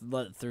not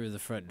let through the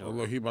front Oh, door.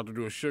 look, he about to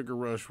do a sugar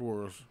rush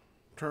for us.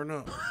 Turn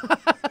up.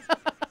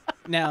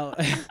 Now,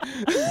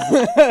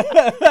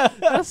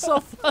 That's so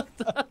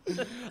fucked up.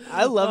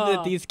 I love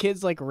that these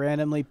kids like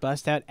randomly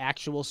bust out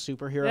actual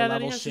superhero Yeah,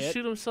 then he level has to shit.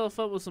 shoot himself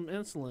up with some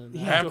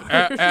insulin.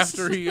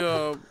 After he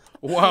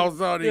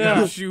wilds out, he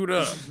gotta shoot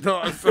up,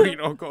 dog, so you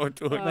don't go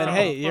into it. But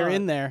hey, you're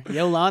in there.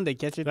 Yolanda,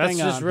 get your That's thing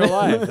just on. real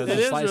life. That's It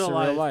a is slice real of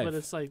life, real life. but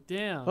it's like,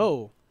 damn.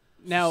 Oh,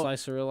 now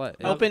Slice of real life.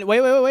 open.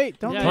 Wait!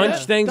 Don't Yeah, do Punch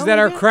that. things Don't that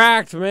do are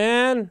cracked,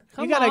 man.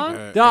 Come gotta-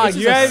 on. Dog, This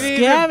is you a haven't even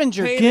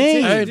scavenger paid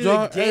game. attention Hey, to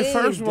dog. the Hey, game,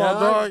 first of all,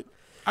 dog,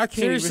 I can't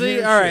Seriously,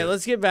 even all hear right, shit.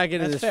 let's get back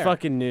into That's this fair.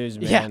 fucking news,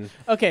 man.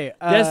 Yeah. Okay.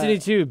 Destiny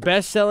 2,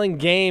 best-selling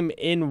game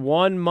in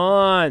 1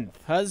 month.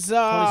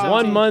 Huzzah!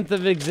 1 month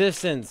of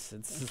existence.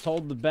 It's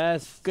sold the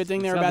best. Good thing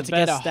It's they're got about the to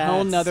get a best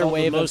whole stats, nother sold the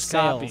wave of most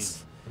sales.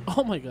 copies.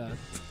 Oh my god.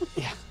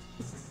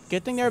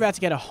 Good thing they're about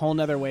to get a whole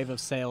nother wave of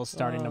sales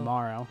starting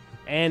tomorrow.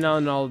 And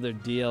on all their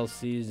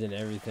DLCs and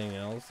everything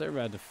else, they're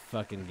about to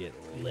fucking get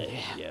lit,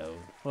 yo.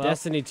 Well-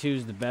 Destiny 2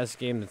 is the best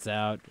game that's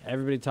out.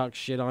 Everybody talks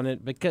shit on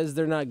it because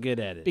they're not good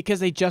at it.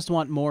 Because they just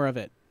want more of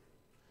it.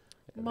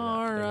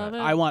 More of it.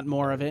 I want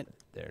more of it.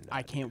 They're not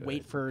I can't good.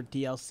 wait for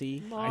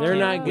DLC. I They're can't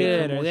not wait for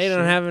good, or more they don't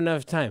shit. have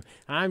enough time.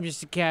 I'm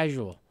just a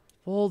casual.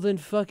 Well, then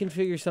fucking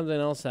figure something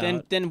else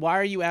out. Then why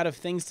are you out of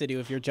things to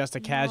do if you're just a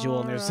casual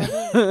and there's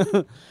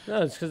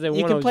No, it's because they want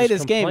you to can play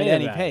this game at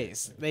any about it.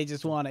 pace. They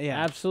just want to,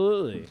 yeah.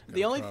 Absolutely.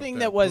 The only crop thing that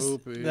that was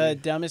poopy. the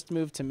dumbest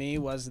move to me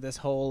was this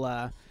whole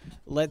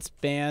let's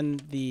ban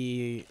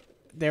the.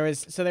 There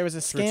was a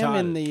scam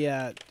in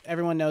the.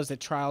 Everyone knows that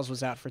Trials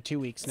was out for 2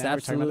 weeks It's now. We were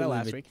talking about that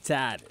absolutely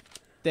last week.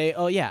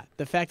 retarded.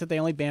 The fact that they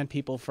only ban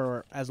people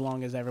for as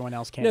long as everyone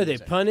else can. No, they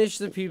use it. punish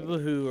the people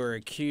who are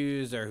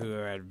accused or who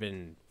had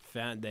been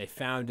found. They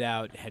found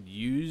out had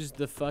used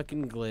the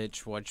fucking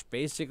glitch, which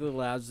basically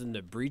allows them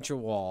to breach a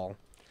wall,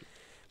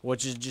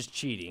 which is just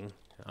cheating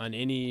on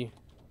any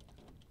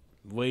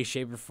way,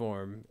 shape, or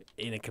form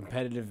in a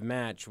competitive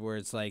match where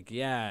it's like,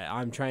 yeah,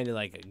 I'm trying to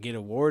like get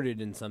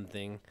awarded in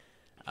something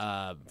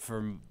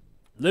for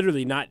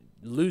literally not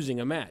losing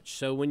a match.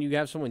 So when you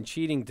have someone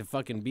cheating to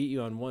fucking beat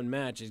you on one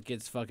match, it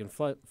gets fucking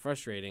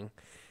frustrating.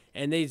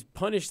 And they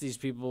punish these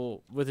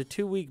people with a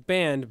 2-week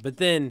ban, but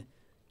then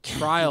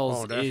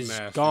Trials Oh, that's is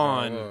nasty.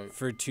 gone Look.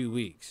 for 2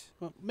 weeks.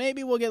 Well,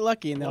 maybe we'll get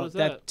lucky and What they'll- is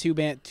that that? 2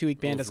 week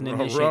ban doesn't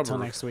Rubber. initiate till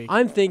next week.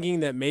 I'm thinking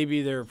that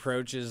maybe their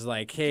approach is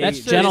like, hey, That's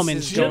this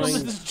gentleman's is juice. going-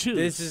 Gentleman's juice.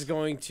 This is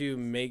going to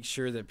make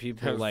sure that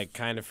people like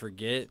kind of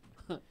forget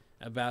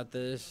about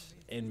this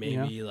and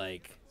maybe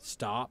like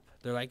stop.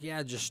 They're like,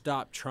 yeah, just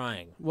stop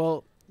trying.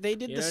 Well, they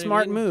did You the know what I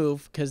smart mean?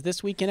 move because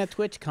this weekend at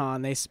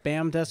TwitchCon they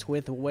spammed us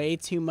with way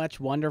too much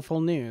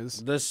wonderful news.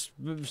 The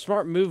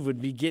smart move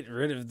would be get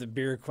rid of the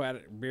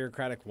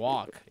bureaucratic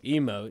walk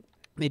emote.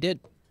 They did.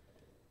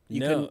 You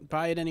No. couldn't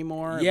buy it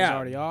anymore. It Yeah. was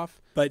already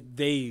off. But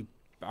they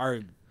are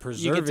You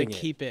preserving get to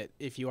it. keep it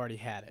if you already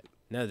had it.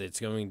 No, that's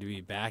going to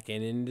be back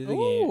and into the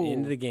Ooh. game.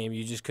 Into the game,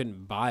 you just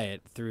couldn't buy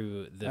it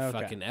through the Okay.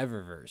 fucking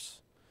Eververse.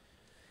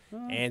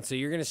 And so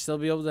you're gonna still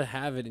be able to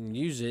have it and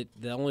use it.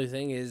 The only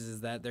thing is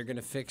that they're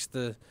gonna fix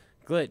the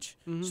glitch.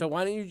 Mm-hmm. So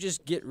why don't you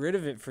just get rid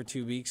of it for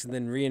 2 weeks and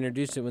then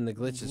reintroduce it when the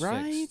glitch is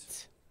Right?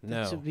 fixed?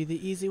 That should No, be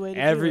the easy way to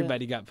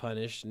everybody got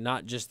punished,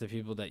 not just the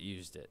people that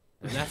used it.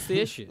 And that's the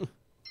issue. do it.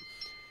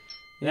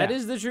 That Yeah.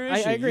 is the true I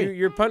issue. agree.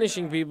 You're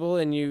punishing people,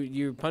 and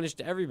you punished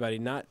everybody.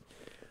 Not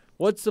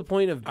what's the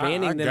point of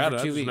banning I them got for it.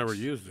 I 2 just weeks? never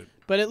used it.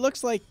 But it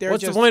looks like they're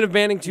What's just the point of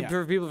banning yeah.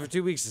 for people for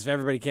 2 weeks if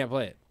everybody can't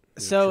play it?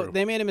 So true.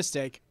 they made a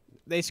mistake.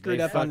 They screwed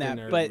They up on fucking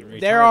that, are but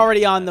retarded they're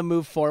already for on that. the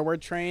move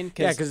forward train.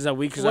 Yeah, because a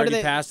week has what do already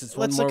they- passed. It's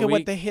let's one look more at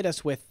week. what they hit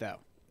us with, though.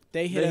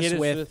 They hit They us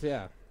with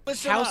yeah.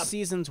 how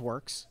seasons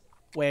works,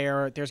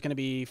 where there's going to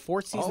be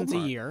 4 seasons a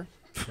my. year.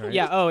 Right?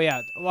 Yeah. Oh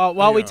yeah.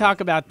 While we Yeah.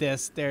 talk about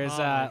this, there's Oh,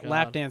 my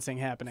lap God. dancing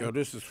happening. Yo,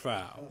 this is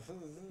foul.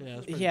 Yeah,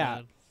 it's pretty Yeah.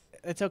 bad.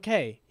 It's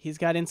okay. He's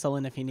got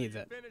insulin if he needs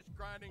it.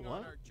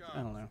 What?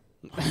 I don't know.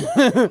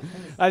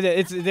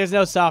 There's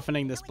no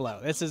softening this blow.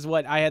 This is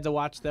what I had to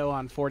watch though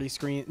on 40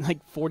 screen, like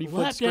 40-foot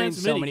Lap screen,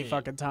 dance so many minigame.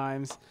 fucking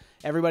times.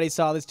 Everybody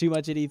saw this too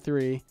much at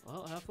E3.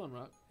 Well, have fun,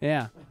 Rock.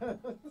 Yeah.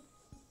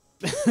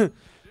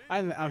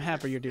 I'm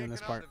happy you're doing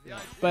this part.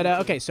 But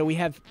okay, so we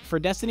have for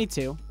Destiny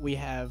 2, we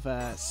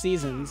have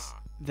seasons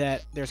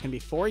that there's gonna be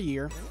 4 a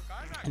year,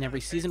 and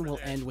every season will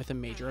end with a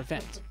major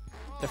event.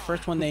 The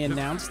first one they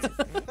announced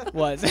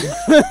was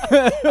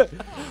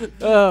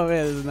oh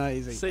man, this is not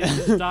easy.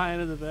 Satan's just dying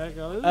in the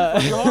background.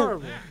 This is fucking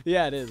horrible.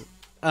 Yeah, it is.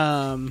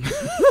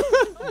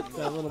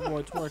 That little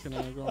boy twerking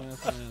on a grown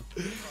ass man.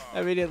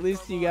 I mean, at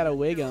least you got a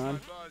wig on.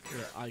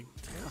 Yeah,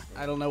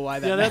 I don't know why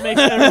that. yeah, that makes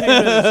everything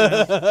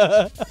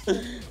better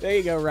sense. There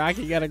you go, Rock.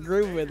 You got a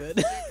groove with it.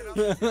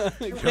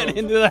 Get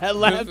into that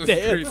lap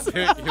dance.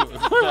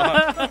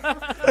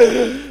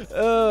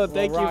 Oh,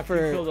 thank you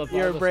for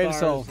you're a brave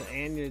soul.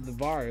 And you're the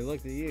bar. Look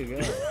at you.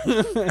 Go.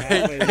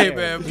 Hey,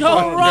 man.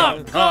 Go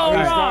Rock! Go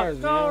Alright.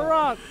 Rock! Go man.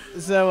 Rock!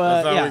 So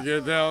That's how yeah, we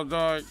get down,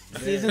 dog.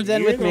 seasons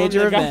end You're with the one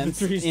major that got the events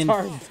 3 in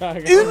stars, dog.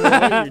 I don't know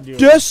what you're doing.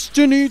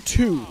 Destiny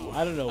 2.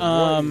 I don't know what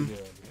Um, you're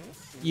doing.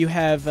 You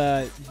have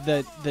the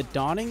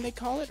dawning, they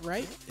call it,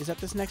 right? Is that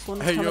this next one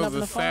that's Hey, coming yo, up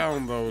in the the fall?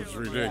 sound, though, is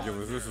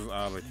ridiculous. This is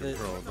out of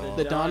control, dog.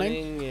 The dawning.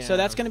 Dawning, yeah. So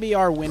that's going to be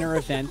our winter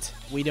event.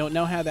 We don't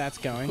know how that's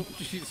going.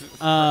 Jesus.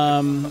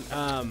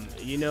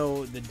 You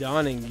know the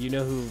dawning. You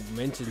know who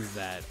mentions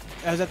that?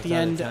 I was at the Ton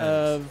of end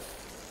times. of.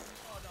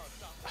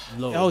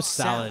 Lord Oh,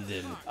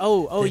 Saladin.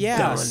 Oh The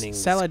yeah, dawning's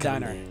Salad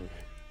Diner. coming.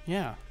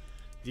 Yeah,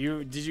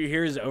 Did you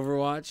hear his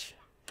Overwatch?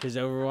 His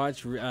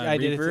Overwatch I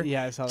did. Reaper?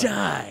 Yeah, I saw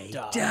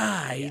that.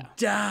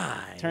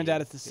 Die. Turns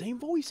out it's the same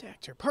voice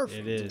actor.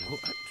 Perfect. It is.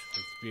 It's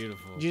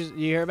beautiful. Did you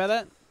hear about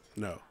that?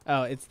 No.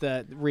 Oh, it's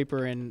the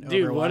Reaper in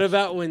Dude, Overwatch. what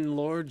about when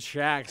Lord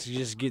Shaxx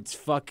just gets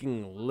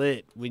fucking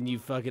lit when you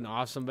fucking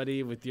off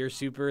somebody with your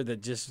super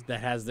that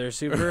has their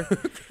super,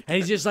 and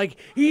he's just like,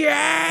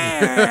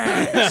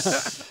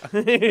 yes.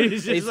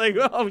 He's just like,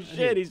 oh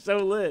shit, he's so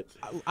lit.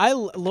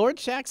 Lord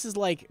Shaxx is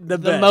like the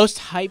best. most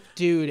hyped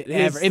dude He's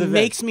ever. the It best.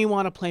 makes me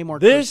want to play more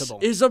This Crucible.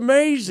 is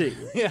amazing.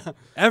 Yeah.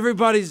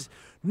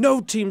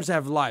 No teams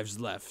have lives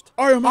left.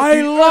 I am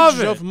I love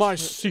it. of my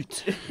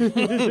seat.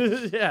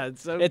 Yeah,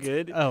 it's so It's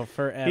good. Oh,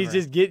 forever. He's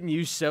just getting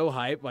you so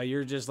hyped while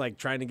you're just like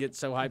trying to get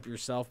so hyped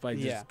yourself by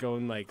just Yeah.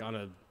 going like on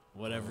a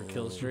whatever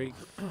kill streak.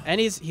 and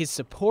he's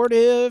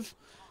supportive.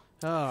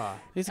 Oh,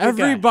 he's a good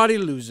guy. Everybody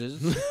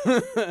loses.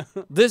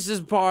 This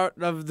is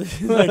part of the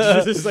like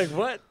just like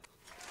what?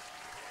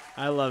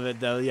 I love it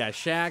though. Yeah,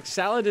 Shaq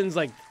Saladin's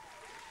like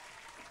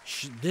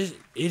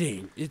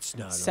it's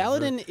not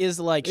Saladin over. is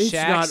like It's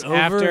Shaxx not over.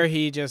 after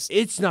he just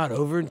It's not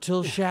over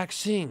until Shaq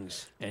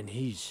sings and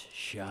he's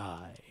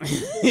shy.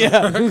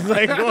 yeah It's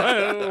like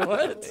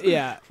what?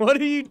 yeah. What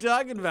are you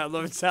talking about,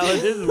 Lord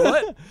Saladin?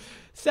 What?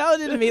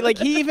 Saladin to me, like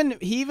he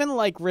even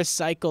like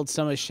recycled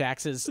some of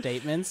Shaxx's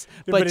statements,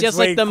 Yeah, but but it's just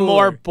way like the cooler.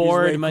 more He's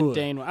bored, way cooler.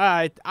 mundane one.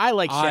 I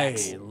like I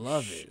Shaxx.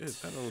 love it.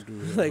 Shit, that don't do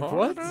that Like hard,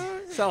 what?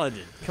 dog.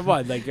 Saladin. Come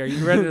on, like are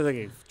you ready to like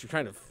you're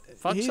trying to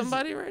fuck He's-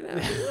 somebody right now?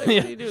 Like, what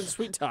are you doing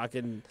sweet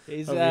talking?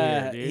 He's over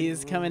here, dude?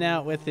 he's coming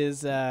out with his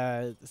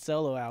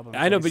solo album.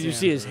 I know, pretty but you soon.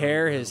 see his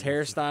hair, his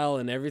hairstyle,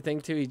 and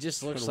everything too. He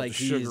just looks Kinda like with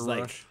the he's sugar like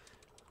rush.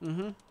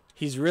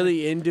 he's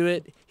really into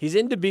it. He's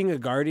into being a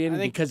guardian I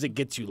think- because it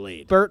gets you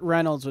laid. Burt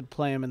Reynolds would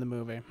play him in the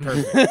movie. And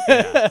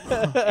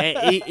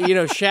you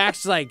know,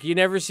 Shaq's like, you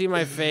never see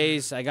my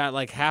face. I got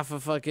like half a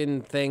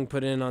fucking thing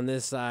put in on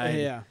this side.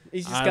 Yeah,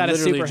 he's just I'm got a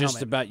literally super just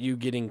helmet. about you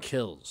getting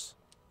kills.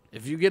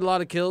 If you get a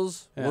lot of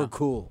kills, Yeah. we're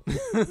cool.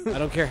 I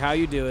don't care how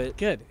you do it.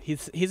 Good.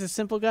 He's a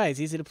simple guy.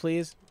 He's easy to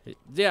please.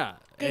 Yeah.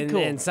 Good, and,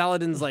 cool. and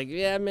Saladin's like,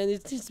 yeah, man,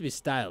 it needs to be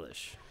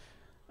stylish.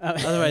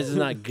 Otherwise, it's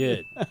not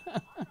good.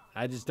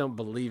 I just don't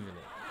believe in it.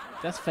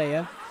 That's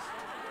fair.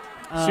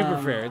 Super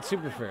fair. It's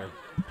super fair.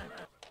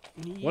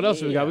 What else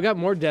have we got? We got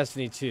more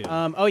Destiny 2.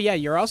 Oh yeah,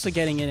 you're also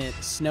getting in it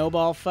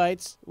snowball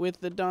fights with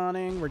the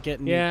Dawning. We're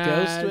getting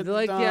Ghost with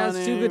like the yeah,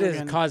 Dawning. stupid We're as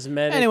getting-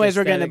 cosmetic. Anyways,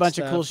 we're getting a aesthetic bunch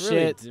of cool stuff.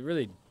 Really- shit.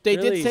 Really, They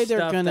did really say they're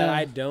stuff gonna- that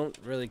I don't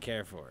really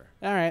care for.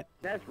 All right.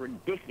 That's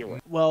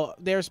ridiculous. Well,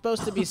 they're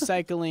supposed to be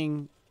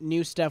cycling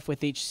new stuff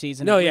with each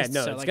season. No, at yeah, least,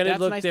 no, so, it's like, gonna that's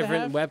look nice to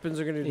different. have. Weapons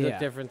are gonna Yeah. look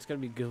different. It's gonna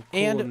be cool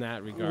And in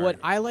that regard. what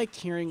I liked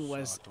hearing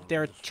was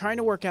they're trying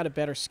to work out a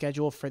better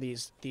schedule for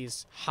these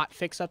hot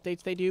fix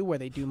updates they do, where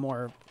they do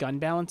more gun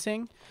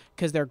balancing,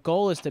 because their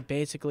goal is to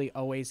basically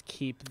always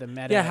keep the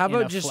meta. yeah, how in a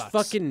about just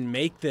flux. fucking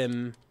make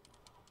them?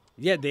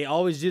 Yeah, they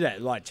always do that.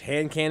 Watch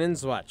hand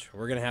cannons. Watch,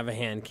 we're gonna have a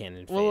hand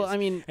cannon phase. Well, I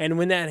mean, and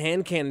when that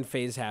hand cannon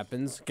phase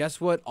happens,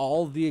 guess what?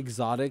 All the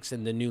exotics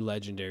and the new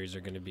legendaries are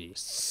gonna be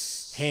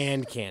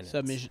hand cannons.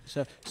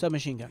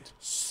 submachine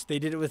guns. They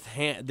did it with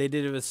They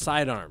did it with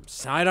sidearms.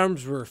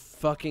 Sidearms were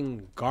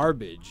fucking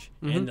garbage.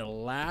 Mm-hmm. And the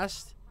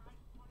last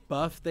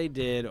buff they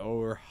did,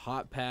 or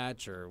hot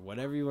patch, or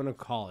whatever you want to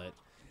call it,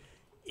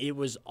 it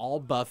was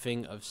all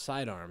buffing of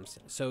sidearms.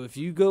 So if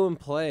you go and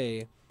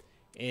play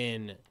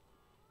in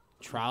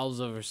Trials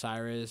of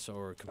Osiris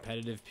or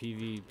competitive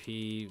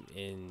PvP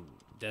in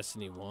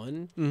Destiny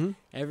 1,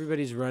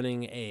 everybody's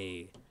running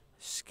a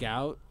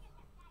scout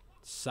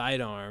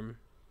sidearm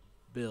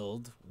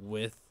build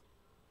with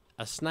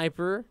a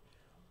sniper,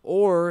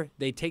 or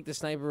they take the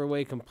sniper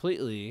away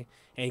completely,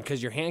 and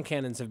because your hand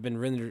cannons have been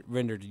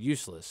rendered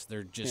useless,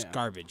 they're just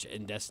garbage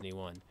in Destiny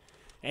 1.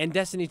 And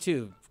Destiny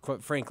 2,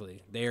 quite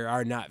frankly, they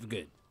are not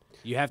good.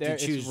 You have to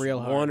choose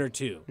one or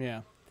two.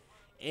 Yeah.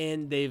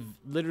 And they've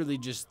literally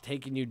just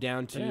taken you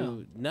down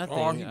to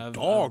nothing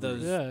of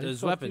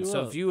those weapons.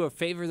 So if you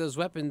favor those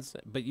weapons,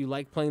 but you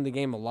like playing the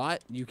game a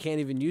lot, you can't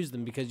even use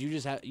them because you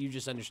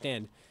just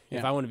understand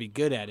if I want to be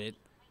good at it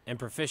and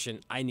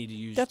proficient, I need to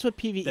use. That's what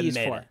PvE is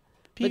for.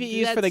 But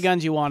PvE is for the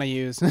guns you want to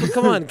use. But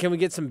come on, can we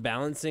get some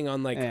balancing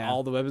on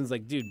all the weapons?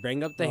 Like, dude,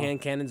 bring up the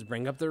hand cannons,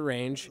 bring up their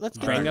range,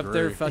 bring up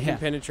their fucking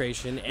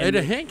penetration. And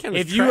the hand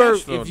cannons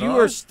if you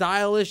are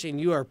stylish and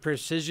you are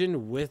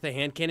precision with a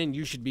hand cannon,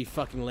 you should be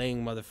fucking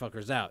laying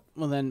motherfuckers out.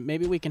 Well, then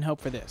maybe we can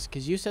hope for this,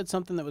 because you said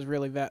something that was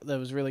really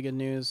good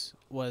news.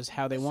 Was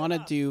how they want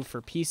to do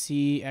for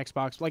PC,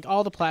 Xbox, like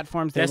all the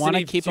platforms. They want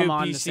to keep them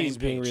on the same page.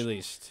 Being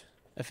released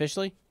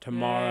officially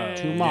tomorrow.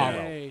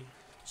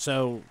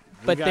 So.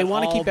 But they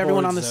want to keep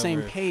everyone on the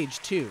same page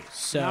too.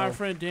 So now our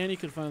friend Danny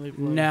could finally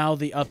play. Now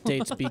the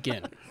updates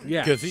begin.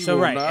 Yeah. So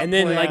right, and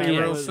then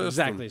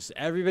exactly. So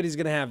everybody's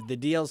gonna have the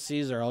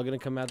DLCs are all gonna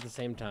come out at the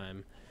same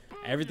time.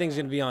 Everything's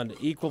gonna be on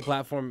equal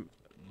platform.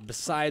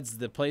 Besides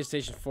the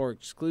PlayStation 4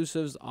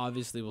 exclusives,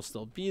 obviously will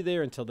still be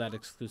there until that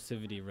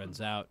exclusivity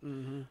runs out,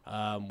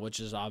 which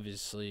is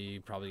obviously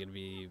probably gonna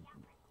be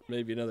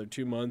maybe another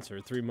 2 months or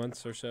 3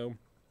 months or so,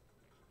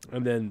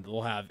 and then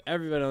we'll have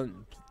everybody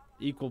on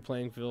equal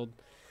playing field.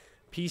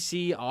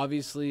 PC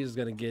obviously is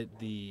going to get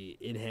the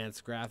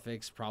enhanced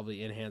graphics,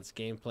 probably enhanced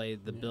gameplay.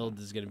 The build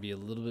is going to be a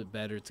little bit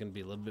better. It's going to be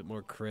a little bit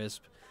more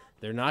crisp.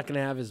 They're not going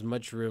to have as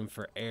much room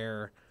for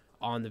air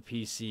on the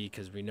PC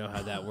because we know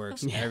how that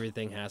works.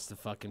 Everything has to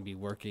fucking be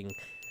working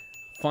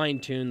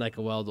fine-tuned like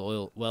a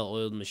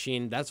well-oiled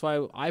machine. That's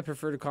why I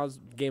prefer to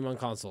game on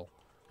console.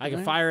 I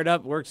can fire it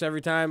up, works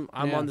every time.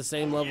 I'm on the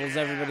same level as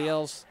everybody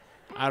else.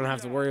 I don't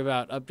have to worry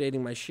about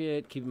updating my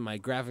shit, keeping my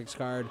graphics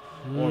card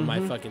or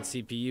my fucking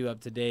CPU up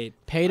to date.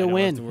 Pay to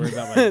win. I don't have to worry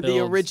about my builds. The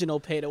original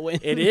pay to win.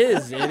 It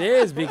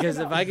is, because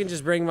if I can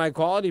just bring my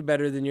quality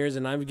better than yours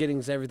and I'm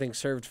getting everything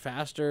served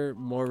faster,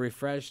 more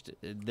refreshed,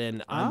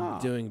 then I'm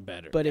doing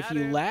better. But if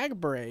you lag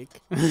break,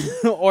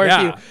 or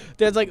if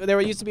you, there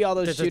used to be all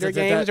those shooter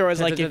games, or it was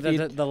like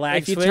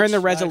if you turn the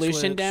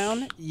resolution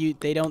down,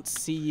 they don't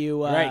see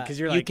you. Right, because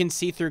you can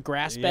see through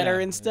grass better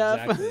and stuff.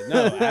 Exactly.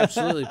 No,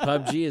 absolutely.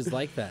 PUBG is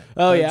like that.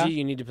 Oh, PUBG,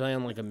 you need to play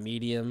on like a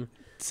medium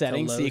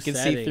setting so you can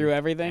see through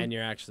everything, and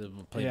you're actually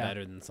will play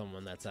better than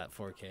someone that's at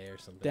 4K or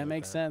something. That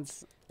makes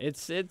sense.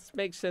 It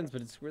makes sense,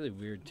 but it's really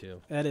weird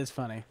too. That is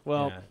funny.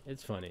 Well,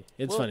 it's funny.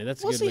 It's funny.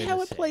 That's a good way to say it. We'll see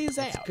how it plays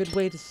out. That's a good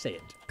way to say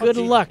it. Good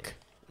luck,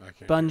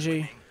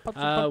 Bungie.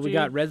 We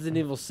got Resident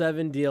Evil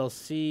 7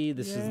 DLC.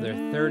 This is their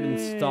third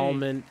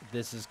installment.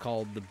 This is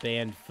called the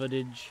banned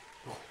footage.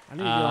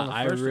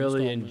 I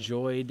really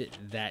enjoyed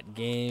that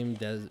game,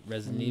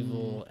 Resident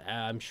Evil.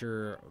 I'm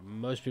sure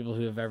most people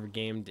who have ever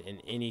gamed in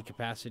any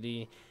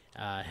capacity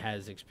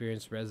has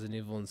experienced Resident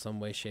Evil in some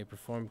way, shape, or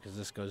form, because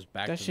this goes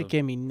back to the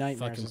gave me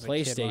nightmares fucking as a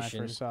PlayStation. Kid when I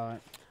first saw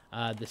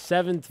it. The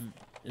 7th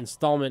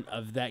installment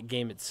of that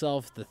game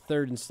itself, the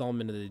 3rd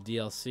installment of the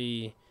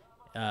DLC,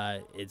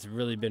 it's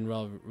really been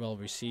well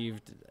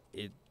received.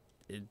 It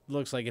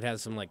looks like it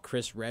has some like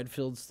Chris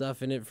Redfield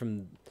stuff in it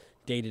from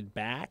dated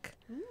back,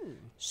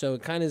 so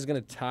it kind of is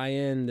going to tie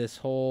in this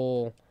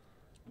whole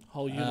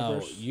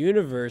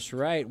universe,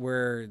 right?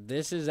 Where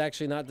this is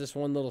actually not this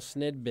one little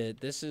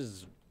snidbit. This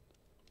is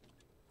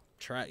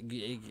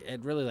it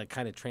really like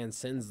kind of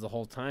transcends the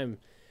whole time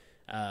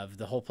of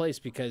the whole place,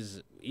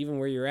 because even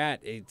where you're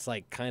at, it's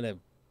like kind of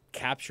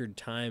captured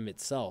time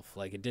itself.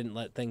 Like it didn't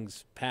let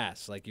things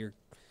pass. Like you're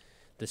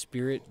the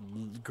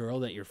spirit girl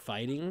that you're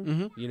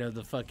fighting. You know,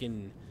 the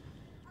fucking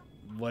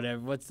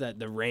whatever, what's that,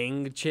 the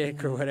ring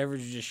chick or whatever,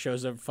 who just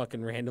shows up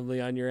fucking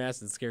randomly on your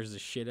ass and scares the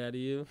shit out of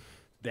you.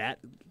 That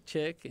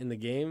chick in the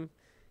game,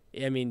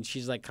 I mean,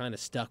 she's like kind of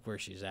stuck where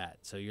she's at.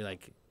 So you're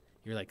like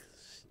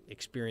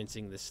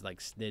experiencing this like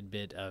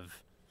snidbit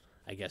of,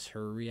 I guess,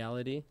 her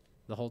reality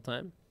the whole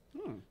time.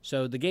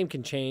 So the game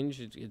can change.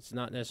 It's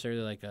not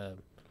necessarily like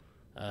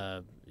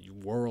a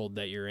world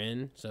that you're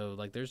in. So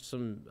like there's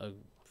some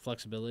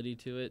flexibility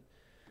to it.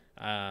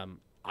 I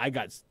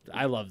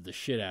love the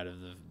shit out of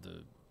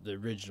the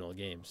original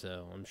game,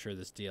 so I'm sure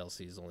this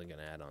DLC is only going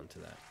to add on to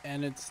that.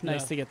 And it's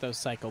nice to get those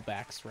cycle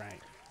backs right.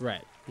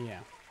 Right.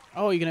 Yeah.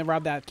 Oh, you going to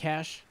rob that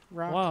cash,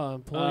 Rob? Wow,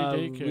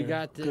 employee daycare. We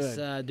got this.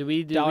 Did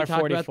we talk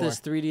about this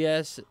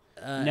 3DS?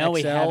 No, XL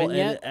we haven't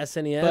yet.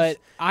 SNES. But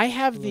I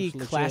have the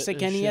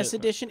classic NES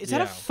edition. Is that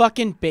a Yeah.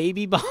 fucking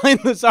baby behind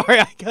the? Sorry,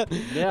 I got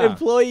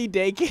employee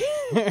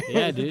daycare.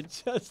 Yeah, dude.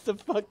 Just a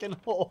fucking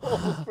hole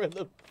for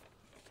the.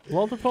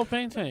 Blow the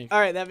propane tank. All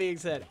right. That being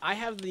said, I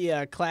have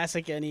the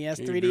classic NES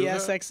Can you do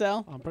 3DS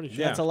XL. I'm pretty sure.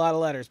 Yeah. That's a lot of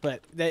letters,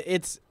 but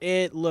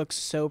it looks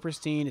so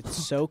pristine. It's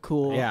so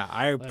cool. Yeah,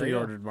 I you go.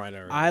 pre-ordered mine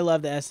already. I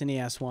love the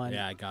SNES one.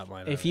 Yeah, I got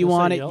mine. If already. you What's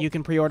want that, it, Yelp? you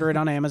can pre-order it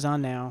on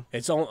Amazon now.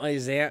 It's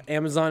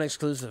Amazon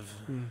exclusive,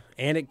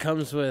 and it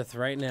comes with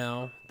right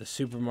now the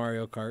Super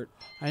Mario Kart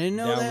I didn't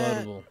know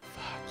that. downloadable.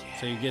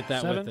 So you get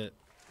that 7? with it.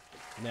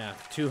 Yeah,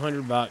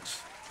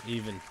 $200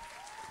 even.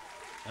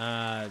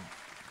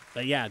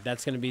 But yeah,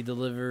 that's gonna be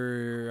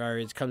delivered. Or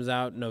it comes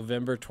out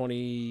November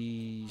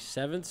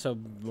 27th, so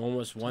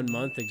almost 1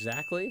 month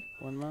exactly.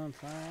 1 month.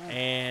 All right.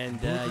 And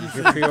you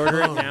can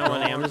pre-order it now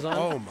on Amazon.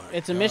 Oh my!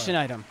 It's a mission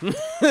item.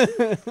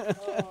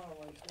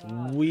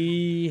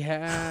 We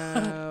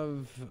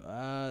have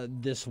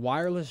this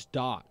wireless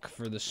dock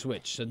for the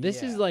Switch. So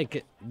this is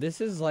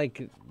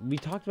like we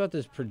talked about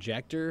this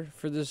projector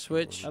for the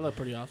Switch. That looked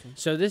pretty awesome.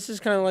 So this is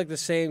kind of like the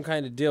same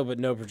kind of deal, but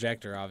no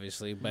projector,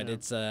 obviously. But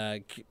it's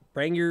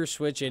bring your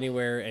Switch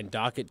anywhere and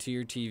dock it to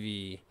your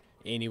TV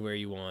anywhere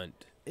you want,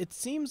 It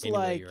seems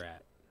anywhere like you're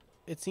at.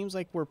 it seems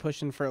like we're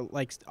pushing for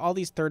like all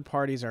these third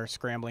parties are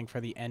scrambling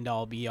for the end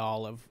all be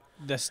all of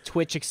this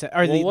Twitch these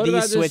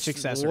Switch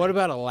accessories. What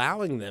about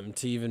allowing them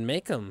to even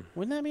make them?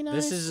 Wouldn't that be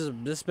nice? This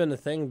has been a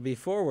thing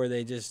before where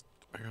they just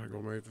I gotta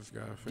go make this guy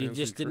a fancy they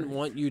just didn't drink.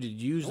 want you to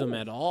use them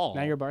at all.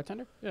 Now you're a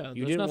bartender? Yeah, You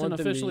there's didn't nothing want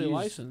them to officially use-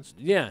 licensed.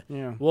 Yeah.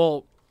 Yeah.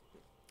 Well,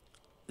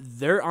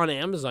 they're on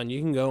Amazon. You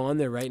can go on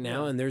there right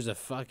now, Yeah. and there's a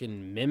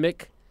fucking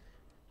Mimic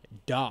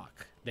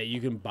dock that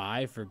you can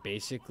buy for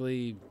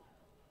basically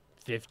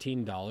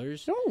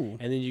 $15. Oh.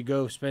 And then you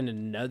go spend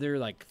another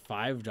like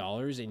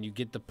 $5, and you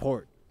get the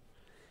port.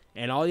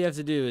 And all you have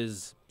to do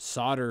is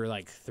solder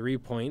like 3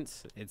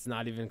 points. It's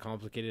not even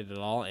complicated at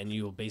all, and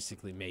you will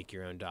basically make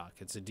your own dock.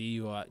 It's a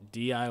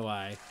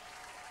DIY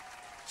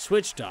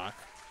Switch dock,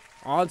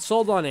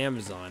 sold on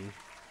Amazon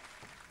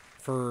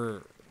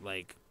for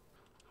like.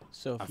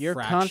 So A if you're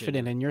fraction.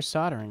 confident in your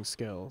soldering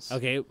skills,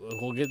 Okay,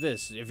 we'll get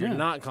this. If you're Yeah.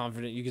 not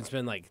confident, you can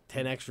spend like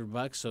 10 extra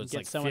bucks, so it's Get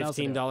like someone else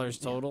to do it. $15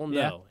 total.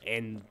 Yeah. No,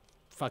 and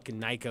fucking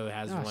Nyko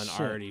has Oh, one shit.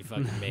 already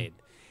fucking made,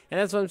 and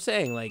that's what I'm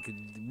saying. Like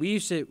we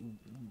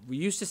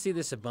used to see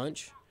this a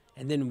bunch,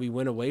 and then we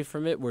went away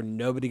from it where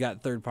nobody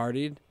got third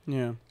partied,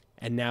 yeah.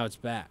 and now it's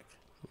back.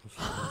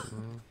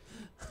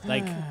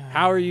 Like,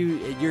 how are you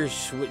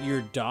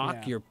your dock,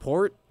 Yeah. your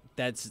port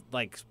that's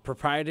like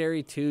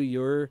proprietary to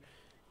your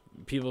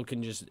people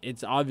can just.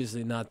 It's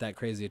obviously not that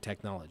crazy a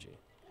technology.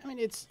 I mean,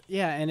 it's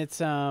and it's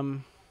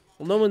Well,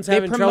 no one's they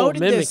having trouble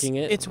promoted this. mimicking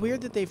it. It's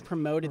weird that they've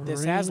promoted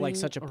this as like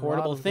Ring such a a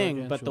portable rod of thing,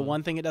 but the gargantuan.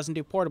 one thing it doesn't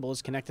do portable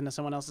is connecting to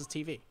someone else's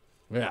TV.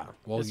 Yeah.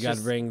 Well, It's you got to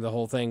just- bring the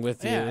whole thing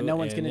with you. Yeah, no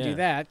one's and gonna do yeah.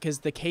 that because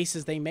the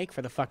cases they make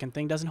for the fucking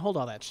thing doesn't hold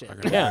all that shit.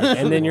 Yeah,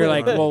 and then you're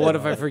like, well, what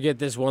if I forget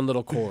this one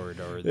little cord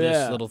or this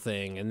Yeah. little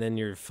thing, and then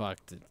you're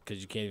fucked because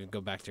you can't even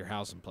go back to your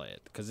house and play it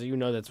because you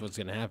know that's what's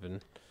gonna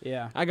happen.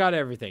 Yeah, I got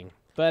everything.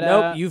 but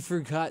Nope, you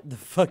forgot the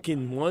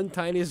fucking one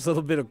tiniest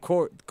little bit of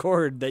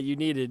cord that you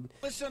needed.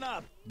 Listen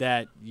up.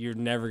 That you're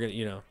never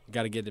gonna,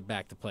 got to get it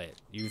back to play it.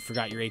 You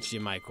forgot your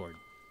HDMI cord,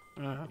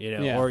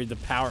 Yeah. or the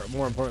power.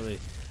 More importantly,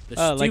 the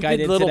Oh, stupid like I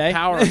did little today?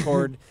 power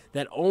cord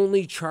that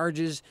only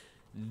charges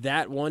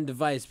that one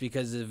device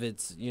because of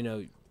its, The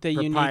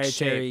unique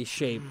proprietary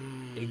shape.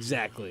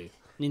 Exactly.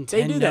 Nintendo.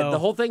 They do that. The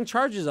whole thing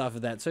charges off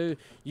of that. So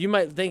you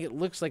might think it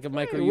looks like a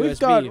micro USB. We've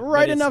got but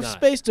right it's enough not.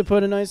 space to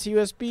put a nice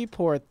USB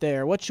port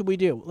there. What should we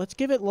do? Let's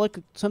give it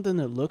something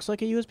that looks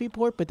like a USB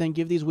port, but then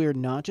give these weird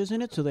notches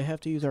in it so they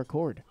have to use our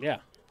cord. Yeah.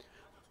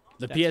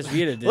 The PS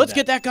Vita did Let's that.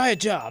 get that guy a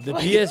job. The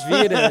PS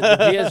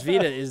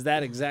Vita is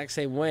that exact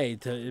same way.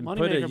 To put a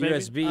Moneymaker, baby.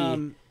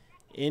 USB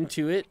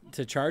into it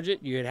to charge it,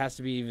 it has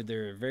to be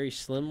either a very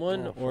slim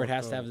one or it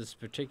has to have this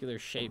particular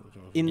shape.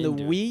 In the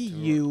into it. Wii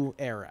U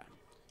era,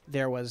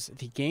 there was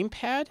the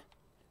gamepad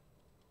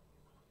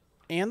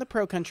and the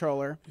Pro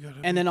Controller,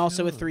 and then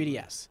also a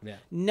 3DS. Yeah.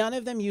 None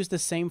of them used the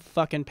same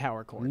fucking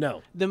power cord.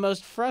 No. The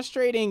most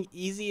frustrating,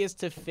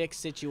 easiest to fix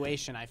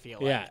situation, I feel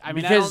like. Yeah, I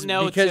mean, because, I don't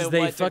know because to they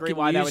what degree fucking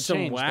why that would used some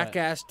change. whack but-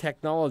 ass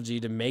technology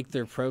to make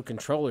their Pro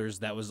controllers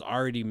that was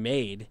already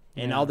made,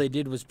 and Yeah. all they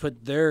did was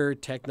put their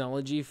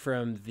technology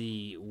from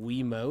the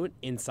Wiimote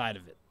inside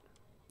of it.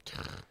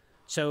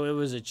 So it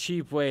was a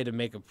cheap way to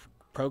make a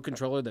Pro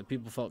controller that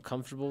people felt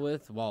comfortable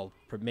with while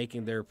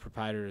making their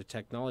proprietary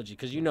technology.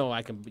 Because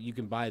you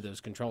can buy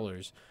those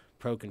controllers,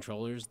 Pro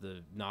controllers,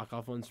 the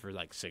knockoff ones, for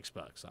like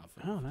 $6 off.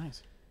 Oh,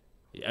 nice.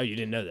 Oh, you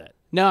didn't know that?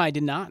 No, I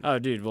did not. Oh,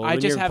 dude. Well, I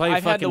when just you're have- playing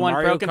I've had the fucking one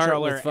Pro Mario Kart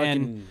controller with fucking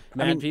and-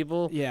 mad I mean,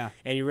 people, yeah.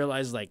 and you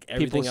realize like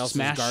everything else is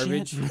smash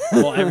garbage. shit.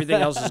 Well,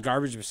 everything else is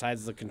garbage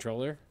besides the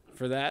controller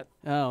for that,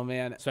 Oh,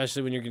 man.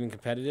 especially when you're getting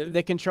competitive.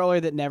 The controller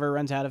that never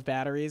runs out of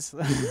batteries.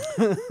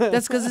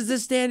 That's because it's a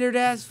standard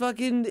ass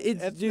fucking.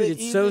 That's Dude, the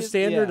it's so easiest-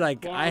 standard. yeah.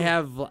 Like I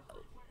have,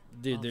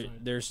 dude, Oh, they're, sorry.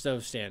 they're so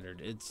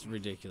standard. It's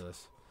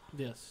ridiculous.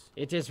 Yes.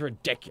 It is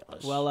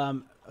ridiculous.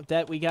 Well,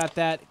 that we got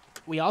that.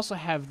 We also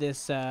have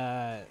this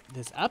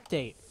this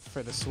update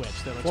for the Switch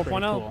that looks pretty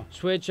 4.0. cool.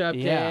 Switch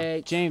update. Yeah,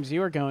 James,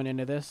 you were going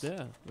into this.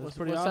 Yeah, What's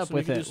pretty up awesome.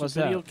 with we could it? do some What's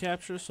video up?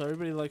 capture, so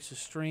everybody likes to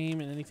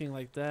stream and anything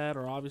like that,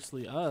 or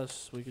obviously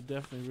us. We could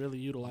definitely really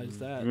utilize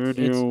that.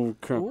 Video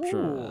capture.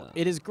 Ooh,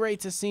 it is great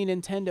to see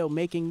Nintendo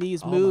making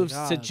these Oh my moves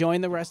to God.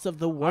 join the rest of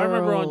the world. I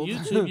remember on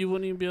YouTube you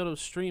wouldn't even be able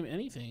to stream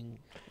anything,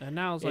 and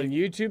now it's like In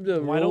YouTube,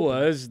 the wide rule open.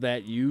 was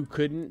that you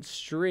couldn't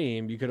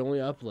stream. You could only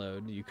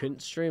upload. You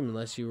couldn't stream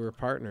unless you were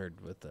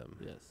partnered with them.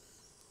 yes.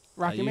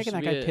 Rock, That you're used making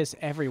to that be guy it. piss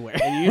everywhere.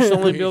 And you used to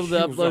only be able to He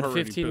was upload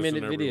already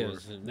 15-minute pissing everywhere.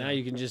 videos. And now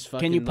you can just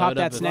fucking you pop load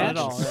that up a snatch?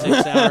 fucking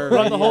Not at all, 6-hour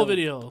Run the whole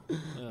video.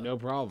 video. Yeah. No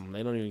problem.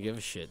 They don't even give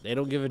a shit. They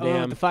don't give a Oh,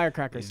 damn. the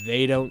firecrackers.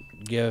 They don't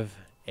give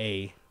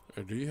a.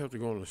 Do you have to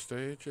go on the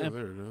stage? Yeah, And-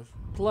 there it is.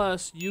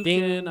 Plus, you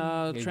Ding.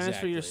 can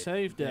transfer your Exactly.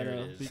 save There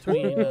data it is.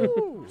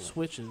 between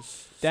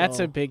switches. That's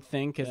so, a big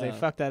thing because they yeah.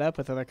 fucked that up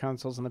with other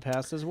consoles in the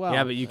past as well.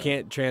 Yeah, but you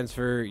can't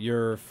transfer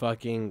your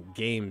fucking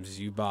games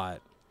you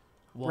bought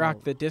well,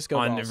 Rock the disco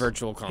on the balls.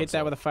 virtual console. Hit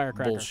that with a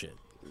firecracker. Bullshit.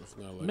 It's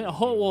not like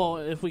Well,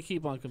 if we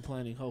keep on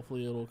complaining,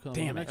 hopefully it'll come.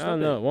 Damn next it. Oh update.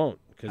 no, it won't,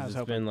 I because was it's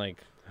hoping. been like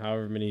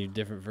however many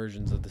different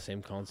versions of the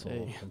same console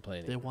Hey,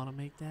 complaining. They want to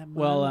make that money.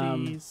 Well,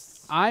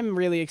 I'm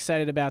really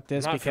excited about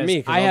this Not for because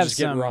me, 'cause I I'll have just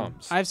get some.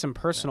 ROMs. I have some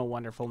personal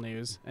wonderful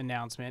news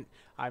announcement.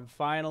 I'm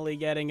finally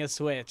getting a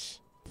Switch.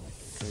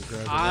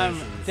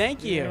 Congratulations.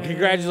 Thank you.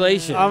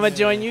 Congratulations. I'm gonna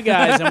join you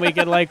guys and we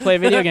could like play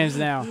video games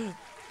now.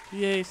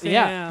 Yay, Sam.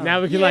 Yeah.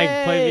 Now we can like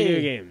play video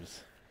Yay. games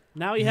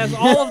Now he has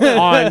all of them.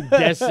 on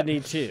Destiny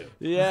 2.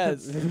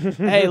 Yes.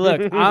 Hey,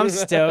 look, I'm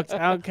stoked.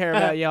 I don't care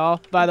about y'all.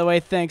 By the way,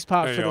 thanks,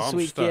 Pop, Hey, for yo, the I'm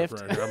sweet stuck gift.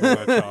 right here. I'm gonna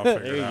let y'all figure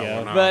There you that go.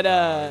 one out, But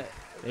dog.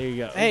 There you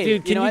go. Hey, Dude,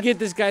 you can know you what? get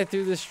this guy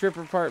through the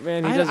stripper part,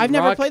 man? He doesn't. I've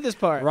never Rock, played this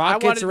part. I Rock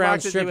wanted gets around Rock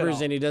to do it strippers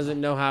all. and he doesn't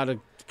know how to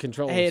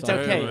control Hey, it's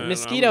himself. okay. man,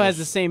 Mosquito I'm has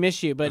the just- same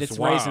issue, but it's it's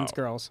Raisin's wild.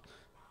 girls.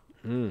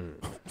 Mm.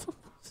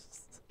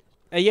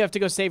 Hey, you have to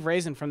go save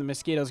Raisin from the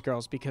Mosquito's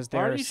girls because Why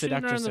are they're you shooting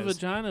her in the seductresses.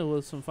 vagina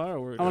with some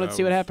fireworks? I want to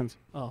see what happens.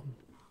 Oh,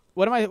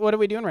 What are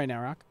we doing right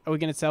now, Rock? Are we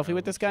gonna selfie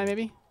with this guy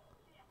maybe?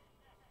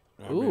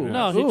 I mean, Ooh.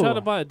 no, he Ooh. tried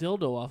to buy a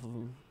dildo off of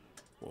him.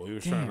 Well, he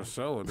was trying to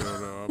sell it,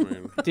 though. I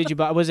mean, Did you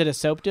buy? Was it a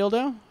soap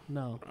dildo?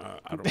 No.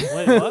 I don't.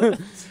 Wait, what?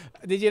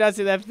 Did you not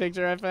see that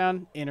picture I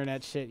found?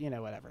 Internet shit, you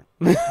know, whatever.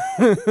 Yeah,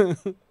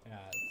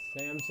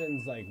 Sam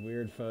sends like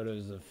weird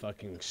photos of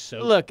fucking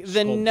soap. Look, the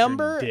sculptured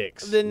number,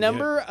 dicks. the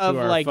number of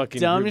To our like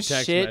fucking dumb group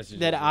text shit messages,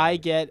 that man. I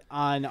get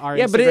on our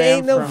Yeah, Instagram but it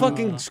ain't no from,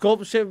 fucking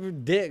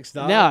sculptured dicks,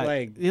 dog. No,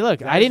 like,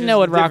 look, I that's didn't know just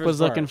what the Rock different was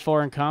looking part.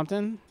 for in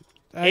Compton.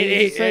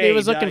 Hey, He said he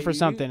was hey, looking dog, for you-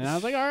 something, and I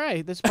was like, all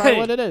right, this is probably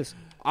what it is.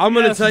 I'm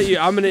gonna tell you.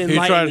 I'm gonna He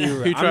enlighten tried.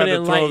 you. He I'm tried gonna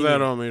to throw enlighten that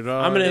you. on me,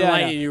 dog. I'm gonna Yeah, I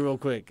enlighten know. you real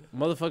quick.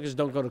 Motherfuckers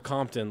don't go to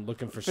Compton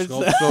looking for It's-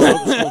 sculptured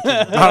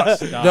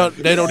dicks, dog.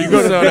 They don't even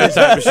sell that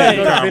type of shit in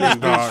Go to Venice Compton,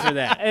 Beach dog. for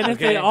that. And if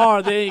okay? they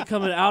are, they ain't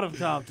coming out of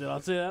Compton. I'll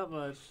tell you that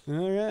much.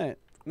 All right.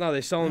 No,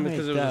 they sell them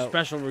because it was a dope.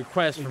 special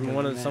request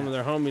from some of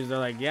their homies. They're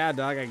like, "Yeah,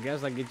 dog, I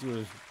guess I get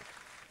you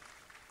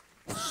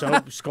a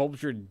soap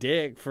sculptured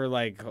dick for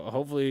like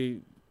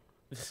hopefully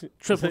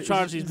Triple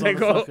charge these like,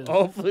 motherfuckers.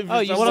 hopefully for Oh,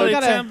 you someone, still What are they,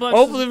 gotta- 10 bucks?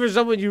 hopefully for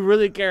someone you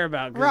really care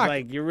about. 'Cause, Rock.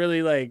 like you're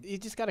really like You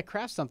just got to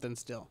craft something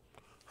still.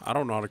 I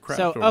don't know how to craft.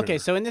 So over okay, here.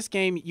 so in this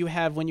game you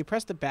have when you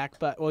press the back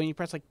button, when you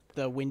press like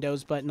the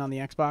Windows button on the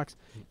Xbox,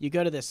 you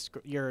go to this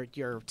your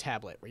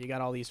tablet where you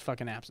got all these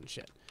fucking apps and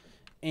shit.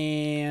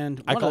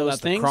 And I one call of that those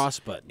the things cross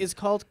button. is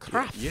called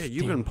craft. Yeah,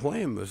 you've been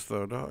playing this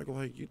though, dog.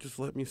 Like you just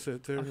let me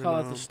sit there. I and, call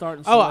it the start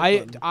and Oh,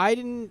 select button. I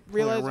didn't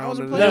realize I around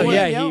wasn't in playing there. No, with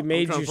yeah, it, yo. he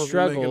made trying you to fucking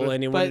struggle, make it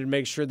and he But- wanted to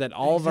make sure that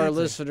all of our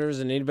Exactly. listeners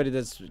and anybody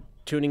that's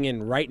tuning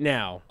in right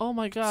now Oh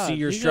my God! see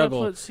your you struggle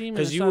gotta put semen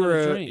because you inside of a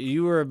were drink.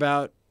 you were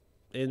about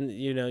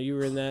you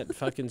were in that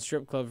fucking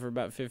strip club for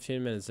about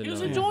 15 minutes. And He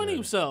was no one enjoying did.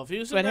 himself. He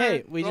was But sitting there,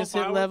 hey, we throwing just hit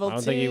fireworks. level I don't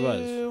 2. think he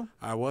was.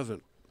 I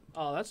wasn't.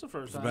 Oh, that's the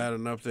first It's time. bad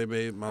enough they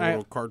made my All right.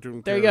 little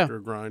cartoon There you go. character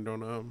grind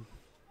on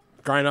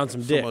Grind on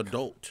some some dick.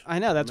 adult. I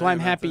know. That's why I'm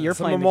Man, happy that's you're a-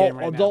 playing the Some game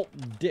right now.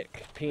 adult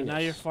dick And penis. now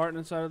you're farting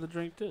inside of the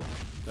drink too.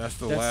 That's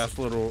the That's- last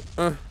little.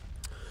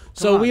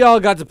 So Come we all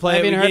got to play.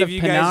 Have We you heard gave of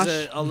you guys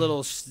Panache? a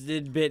little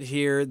tidbit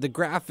here. The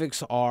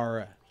graphics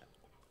are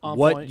On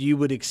what point. you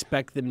would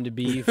expect them to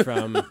be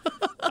from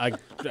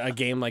a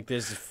game like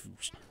this,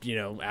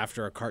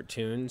 after a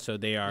cartoon. So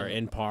they are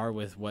in par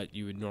with what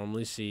you would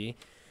normally see.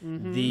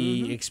 Mm-hmm,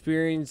 The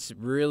experience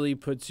really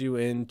puts you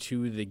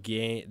into the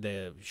game,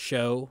 the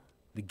show.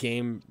 The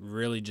game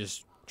really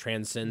just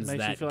transcends Makes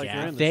you that feel like gap.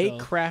 you're in the They show.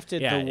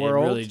 crafted Yeah, the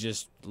world. it really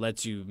just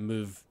lets you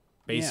move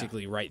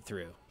basically right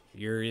through.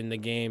 You're in the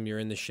game, you're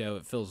in the show.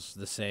 It feels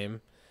the same.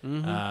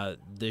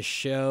 The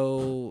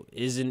show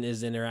isn't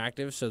as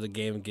interactive, so the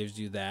game gives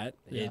you that.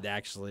 Yeah. It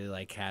actually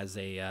has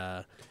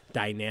a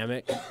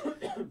dynamic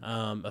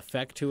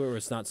effect to it, where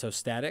it's not so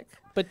static.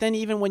 But then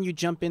even when you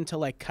jump into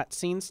like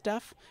cutscene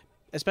stuff,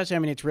 especially, I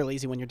mean, it's real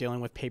easy when you're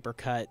dealing with paper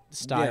cut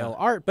style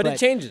art. But it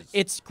changes.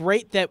 It's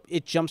great that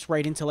it jumps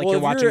right into like Well, you're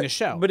if watching the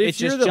show. But if it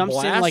you're just the jumps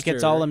in like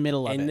it's all a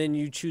middle of and it. then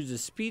you choose a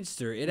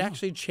speedster, it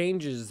actually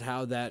changes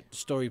how that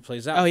story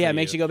plays out. Oh yeah, for it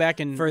makes you go back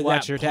and for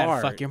watch that your dad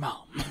part. fuck your mom.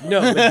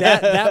 No, but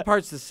that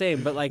part's the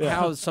same. But like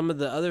how some of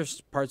the other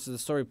parts of the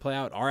story play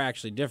out are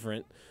actually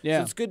different. Yeah.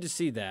 So it's good to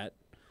see that.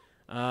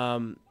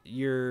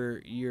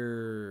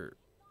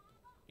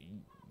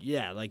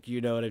 Yeah, like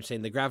you know what I'm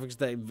saying. The graphics,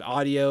 the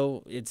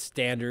audio, it's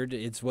standard.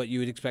 It's what you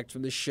would expect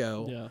from the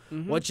show,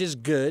 which is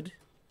good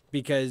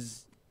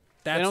because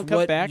that's don't cut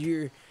what back?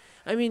 you're.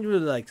 I mean,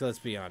 really, like let's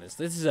be honest.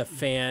 This is a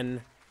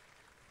fan.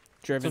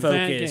 It's a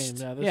focused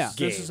fan game. Yeah.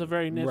 This is a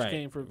very niche Right,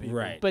 game for people.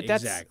 Right, But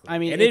that's- exactly. I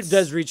mean, and it it's-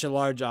 does reach a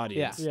large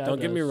audience. Yeah, Don't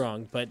it get me does.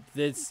 wrong, but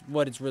it's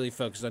what it's really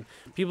focused on.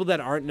 People that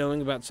aren't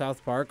knowing about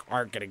South Park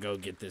aren't gonna go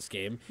get this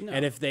game,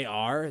 and if they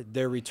are,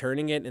 they're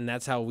returning it, and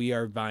that's how we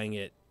are buying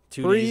it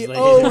 2 days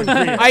later. Oh,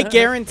 I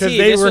guarantee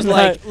they this were was not-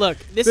 like, look,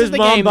 this is the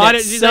mom game bought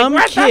that it, she's like, some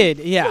 "What the-"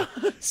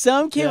 kid,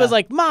 some kid was Yeah.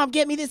 like, "Mom,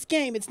 get me this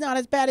game. It's not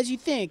as bad as you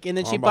think." And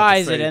then she I'm about to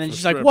buys say it, and then for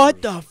she's like, "What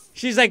strippers. the? F-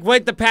 She's like,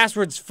 "Wait, the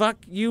password's fuck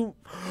you."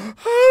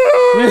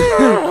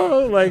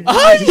 like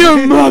I'm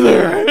your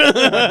mother."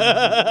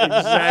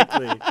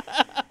 exactly.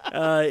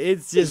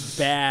 It's just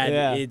bad.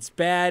 Yeah. It's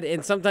bad,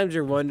 and sometimes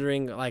you're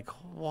wondering, like,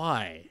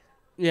 why?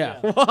 Yeah.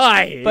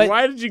 Why? But-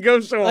 Why did you go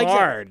so like,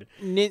 hard?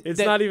 Ni- It's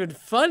that- not even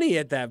funny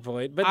at that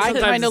point. But I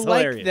sometimes kind of it's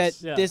like hilarious.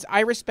 that. Yeah. This I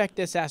respect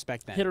this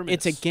aspect. Then Hit or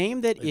it's a miss.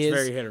 game that It's is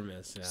very hit or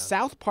miss. Yeah.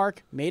 South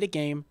Park made a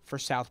game for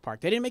South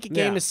Park. They didn't make a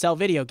game Yeah. to sell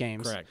video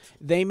games. Correct.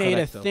 They made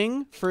Correcto. a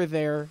thing for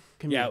their Yeah,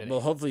 community. well,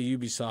 hopefully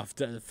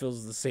Ubisoft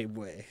feels the same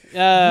way.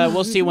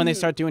 We'll see when they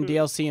start doing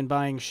DLC and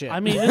buying shit. I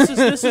mean,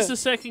 this is the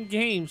second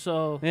game,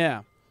 so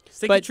yeah.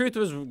 Stick But- of Truth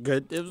was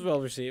good. It was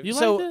well received. you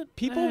So, liked it?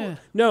 people- Eh.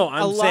 No, A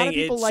I'm lot saying of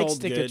people it like sold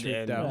Stick of good Truth,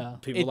 and though.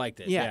 people liked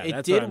it. Yeah, it that's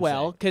what did I'm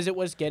well saying. because it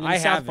was getting I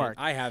South have Park.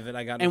 it. I have it.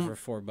 I got And it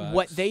for $4.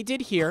 What they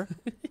did here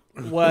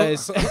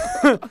was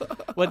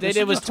what they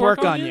did was just twerk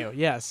twerk on on you? you.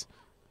 Yes.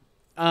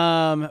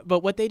 But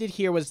what they did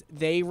here was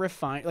they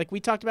refined, like we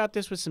talked about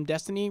this with some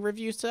Destiny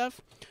review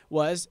stuff,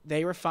 was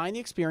they refined the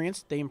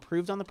experience. They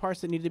improved on the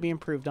parts that needed to be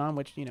improved on,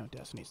 which, you know,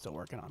 Destiny's still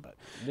working on. But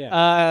Yeah.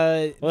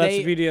 Well, that's they-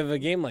 the beauty of a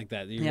game like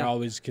that. You Yeah.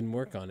 always can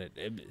work on it.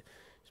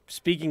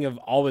 Speaking of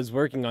always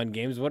working on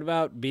games, what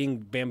about being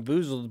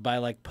bamboozled by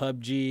like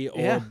PUBG or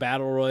Yeah.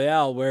 Battle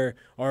Royale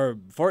or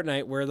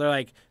Fortnite where they're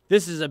like,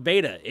 this is a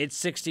beta, it's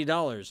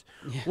 $60.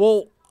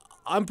 Well,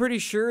 I'm pretty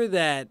sure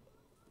that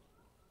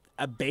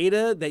a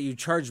beta that you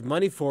charge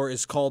money for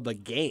is called a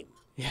game.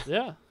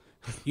 Yeah.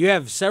 You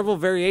have several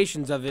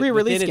variations of it.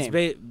 Pre-release within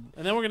its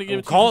And then we're gonna give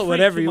it to call you it for free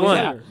whatever 2 you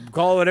months want. later.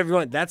 Call it whatever you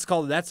want. That's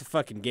a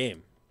fucking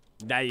game.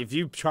 Now, if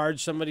you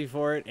charge somebody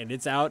for it and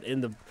it's out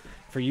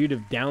for you to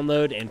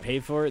download and pay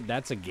for it,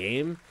 that's a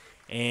game.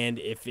 And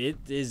if it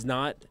is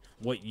not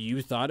what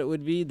you thought it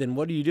would be, then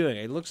what are you doing?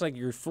 It looks like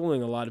you're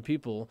fooling a lot of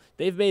people.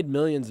 They've made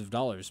millions of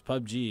dollars.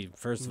 PUBG,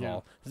 first of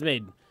all, has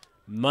made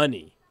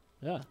money,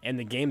 Yeah. and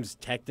the game's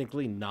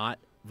technically not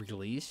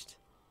released.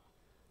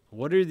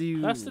 What are the?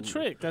 That's the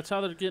trick. That's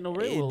how they're getting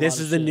away with a This lot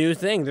of is the shit. new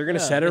thing. They're going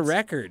to Yeah, set a it's-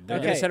 record. They're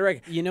going Okay, to set a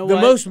record. you know the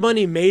what? most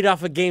money made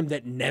off a game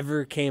that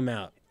never came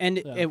out. and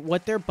Yeah.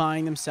 what they're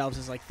buying themselves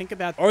is like, think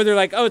about Or they're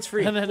like, oh, it's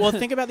free. And then, Well,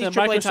 think about these then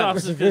AAA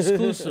Microsoft's titles.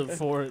 exclusive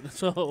for it.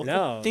 So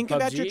no. think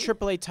about your PUBG?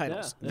 AAA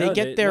titles. Yeah. They No,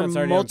 get their no, it's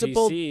already on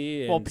multiple.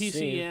 PC well, and PC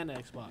Steam. and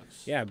Xbox.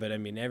 Yeah, but I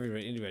mean,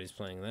 anybody's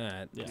playing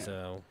that. Yeah.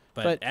 So,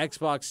 But- but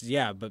Xbox,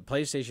 yeah, but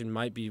PlayStation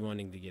might be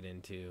wanting to get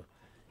into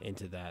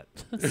that.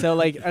 So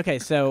like, okay,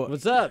 so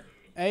What's up?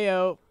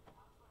 Ayo,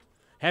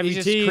 Heavy He's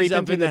just T's creeping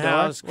up through in the the door?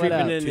 house, What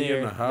up? creeping in Tea in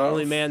here. the The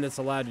only house. man that's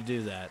allowed to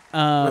do that.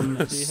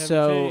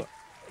 so,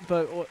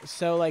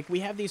 so like we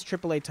have these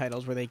AAA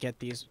titles where they get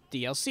these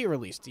DLC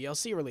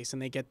release,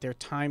 and they get their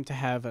time to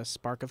have a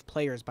spark of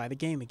players buy the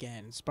game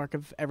again, spark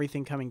of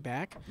everything coming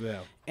back. Yeah.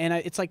 And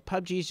it's like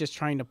PUBG's just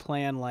trying to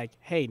plan like,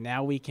 hey,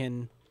 now we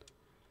can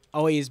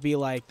always be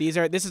like, this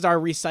is our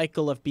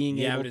recycle of being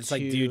Yeah, able but it's to.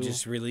 like, dude,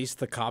 just release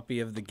the copy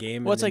of the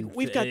game. Well, and it's like then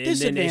we've got and this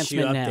then issue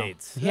advancement now.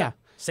 updates. Yeah.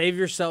 Save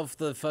yourself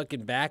the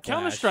fucking backlash.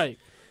 Counter Strike.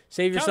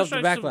 Save yourself the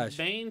Counter-Strike's backlash.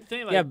 the main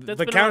thing. Like, Yeah, that's but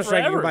been Counter around Strike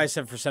you can forever. buy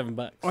for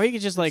 $7. Or you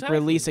could just like Exactly.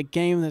 release a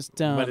game that's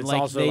done But it's like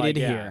also they like,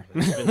 did yeah, here.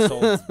 it's been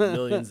sold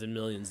millions and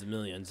millions and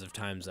millions of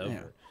times over. Yeah.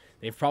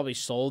 They've probably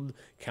sold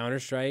Counter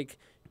Strike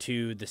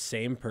to the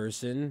same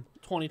person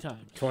 20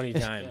 times. 20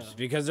 times Yeah.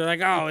 because they're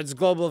like, oh, it's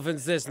global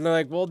offense this, and they're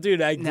like, well,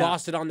 dude, I No.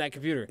 lost it on that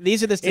computer.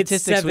 These are the It's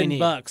statistics we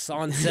need. $7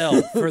 on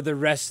sale for the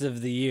rest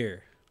of the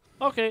year.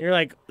 Okay. You're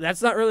like,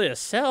 that's not really a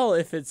sell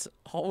if it's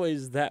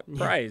always that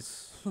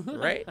price,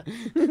 right?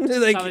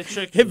 like, how they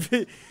trick if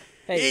it-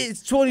 Hey,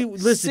 it's 20.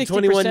 Listen, 60%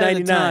 of the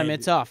 $21.99. time,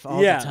 it's off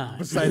all yeah, the time.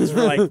 besides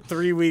for like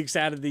 3 weeks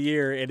out of the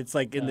year, and it's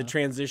like in the Yeah.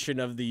 transition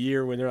of the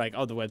year when they're like,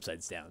 "Oh, the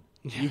website's down.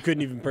 You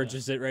couldn't even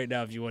purchase it right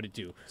now if you wanted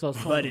to, So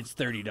it's but $20. it's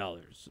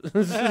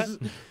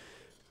 $30."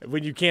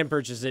 When you can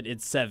purchase it,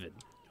 it's $7.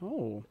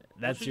 Oh,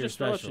 That's she your just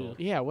throw at special,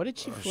 you? yeah. What did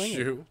she fling?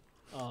 Shoot.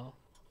 Oh.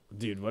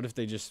 dude. What if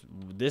they just?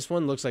 This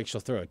one looks like she'll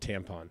throw a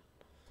tampon.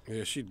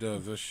 Yeah, she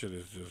does. This shit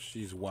is just,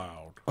 she's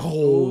wild.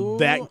 Oh, Ooh.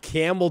 that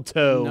camel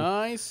toe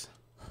Nice.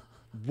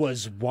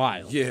 was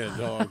wild. Yeah,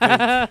 dog.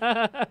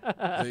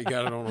 They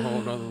got it on a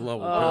whole nother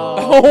level.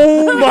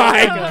 Oh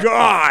my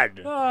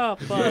god. Oh,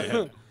 fuck.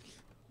 Yeah.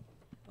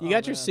 You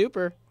got your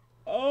super.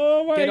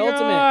 Oh my Get ultimate.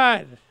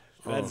 god.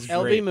 Oh, That's shit.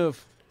 LB great.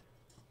 move.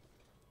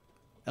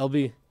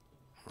 LB.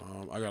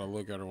 I gotta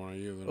look at her when I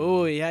use it.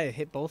 Oh yeah, it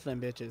hit both them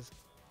bitches.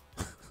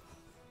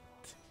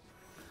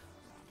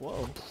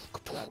 Whoa.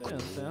 Goddamn,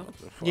 Sam.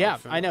 Yeah,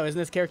 I know. Isn't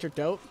this character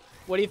dope?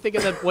 What do you think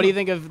of the What do you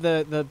think of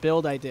the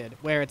build I did,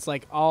 where it's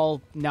like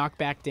all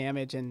knockback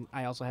damage, and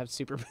I also have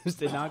super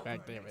boosted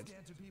knockback damage.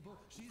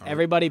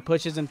 Everybody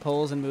pushes and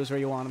pulls and moves where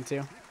you want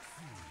them to.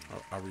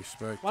 I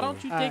respect. Why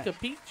don't you take a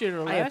picture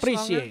or I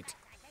appreciate.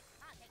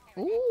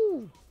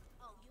 Ooh.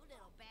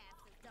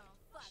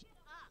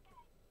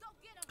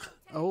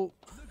 Oh.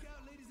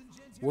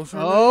 What's her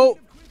Oh.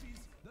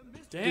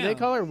 Damn. Do they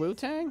call her Wu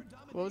Tang?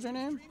 What was her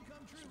name?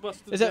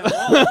 Busted Is down it?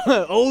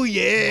 wall. Oh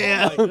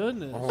yeah. Oh, my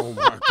goodness. Oh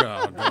my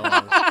god,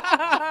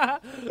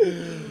 dog.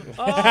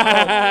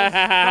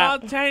 Oh,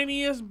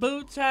 spontaneous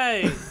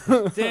booty.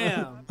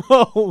 Damn.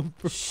 Oh.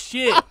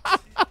 Shit.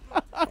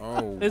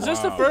 Oh, Is this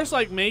the wow. first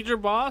like major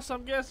boss?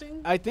 I'm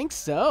guessing. I think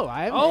so.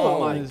 I haven't Oh followed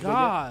my this video.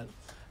 god.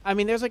 I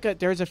mean, there's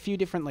a few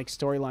different like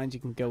storylines you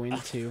can go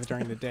into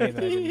during the day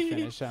that I didn't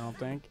finish. I don't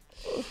think.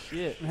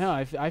 Shit. No,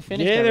 I finished. Get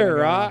everything her,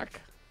 I Rock.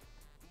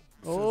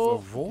 Oh.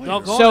 Avoid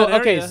Don't her. go- So in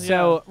that okay, area,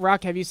 so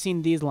Rock, have you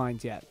seen these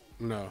lines yet?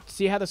 No.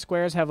 See how the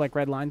squares have like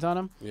red lines on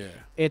them? Yeah.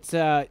 It's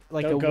like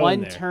Don't a go in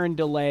one there. turn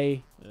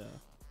delay Yeah.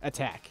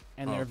 attack,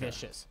 and they're Okay.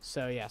 vicious.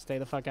 So yeah, stay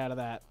the fuck out of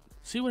that.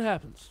 See what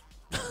happens.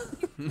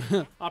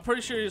 I'm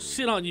pretty sure you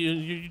sit on you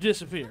and you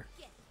disappear.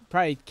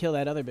 Probably kill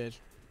that other bitch.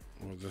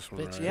 Well, this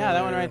one Bitch, right Yeah,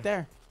 that one here. right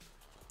there.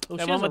 Oh,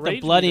 That she one has a with the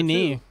rage bloody meter,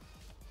 knee. too.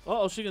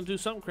 Oh, she gonna do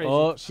something crazy.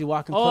 Oh, she's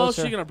walking Oh,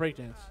 closer. she's gonna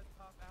breakdance.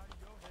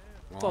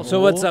 Oh, So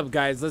what's up,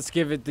 guys? Let's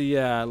give it the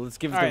All right,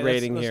 let's-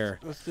 rating let's- here.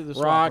 Let's do the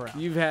swap Rock,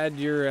 around. you've had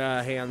your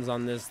hands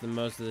on this the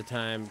most of the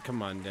time.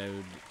 Come on,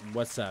 dude.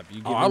 What's up?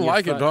 You Oh, I giving your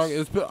like it,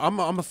 fucks? dog.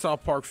 I'm a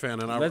South Park fan,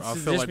 and I Let's feel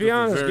just like be this is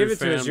honest. very Give it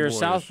to us. You're a fanboyish.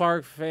 South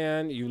Park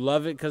fan. You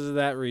love it because of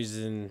that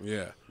reason.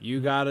 Yeah. You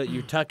got it.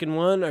 You tucking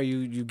one, or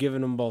you giving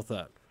them both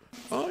up?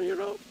 Oh, you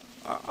know,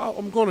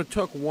 I'm going to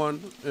tuck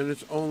one, and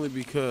it's only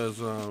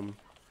because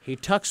He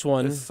tucks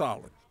one. it's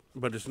solid,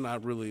 but it's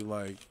not really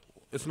like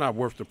it's not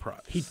worth the price.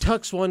 He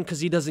tucks one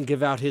because he doesn't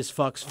give out his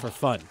fucks for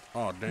fun.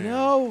 Oh damn.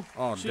 No.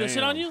 Oh She damn. gonna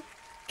sit on you?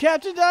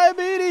 Captain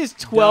Diabetes,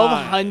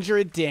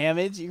 1200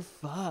 damage. You're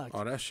fucked.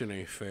 Oh, that shit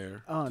ain't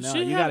fair. Oh no,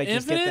 She you had gotta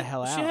just get the infinite-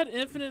 hell out. She had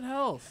infinite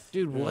health.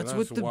 Dude, Yeah, what's that's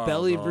with the wild,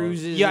 belly dog.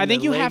 bruises? Yeah, I and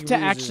think the you leg have to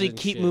bruises actually and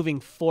keep shit? moving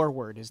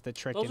forward. Is the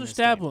trick? Those in are this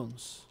stab game.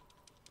 wounds.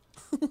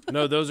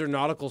 No, those are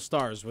nautical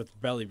stars with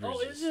belly Oh,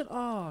 bruises. is it?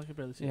 Oh, I can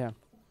barely see. Yeah.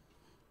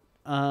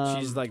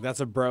 She's like, that's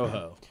a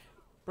broho.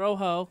 Bro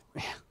ho.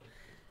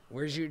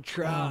 Where's your Oh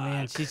truck?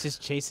 man, she's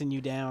just chasing you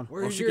down.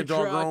 Oh, she can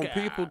dog her own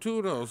people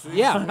too, though. See?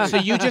 Yeah, so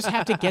you just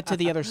have to get to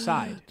the other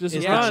side. Just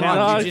is the run, challenge.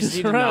 dog, You just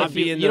need to run. not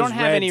be in You those don't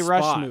have red any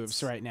rush spots.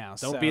 moves right now.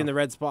 Don't so. be in the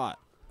red spot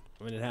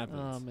when it happens.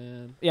 Oh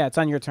man. Yeah, it's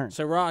on your turn.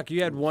 So, Rock,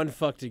 you had one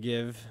fuck to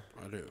give.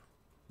 I do.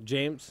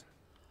 James?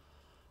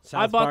 I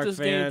South bought Park this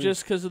fan, game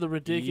just because of the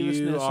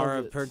ridiculousness You are a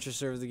of it.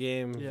 purchaser of the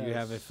game. You Yes.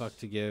 have a fuck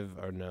to give,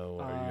 or no?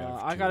 Or you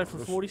have I got it for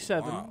This is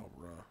 47. wild,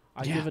 bro.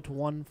 I Yeah. give it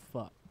one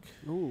fuck.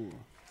 Ooh.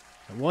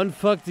 One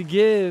fuck to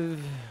give.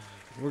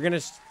 We're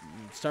gonna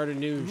start a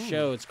new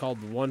show. It's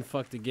called One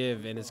Fuck to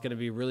Give, and it's gonna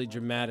be really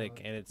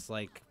dramatic, and it's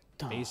like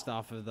based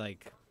off of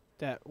like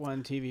That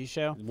one TV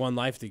show. One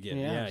Life to Give.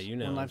 Yeah, Yeah, you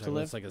know. One what I'm Life to talking about.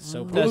 Live. It's like a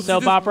soap The opera.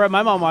 soap opera.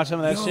 My mom watched some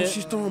of that Yo, shit.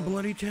 she's throwing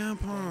bloody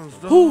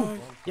tampons, dog.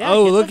 Yeah,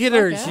 Oh, get look the at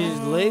her. fuck out. She's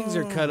legs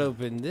are cut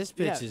open. This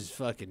bitch Yeah. is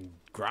fucking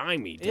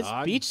grimy, It's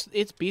dog.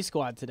 It's B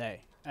Squad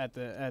today at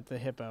the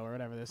Hippo or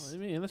whatever What do this. you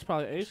mean? That's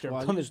probably A Sure, squad.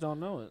 You Plymouth. just don't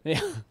know it.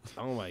 Yeah.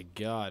 Oh my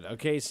god.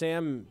 Okay,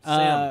 Sam.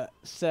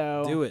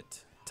 So Do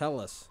it. Tell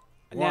us.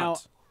 now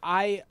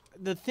What?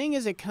 the thing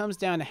is, it comes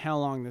down to how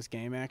long this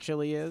game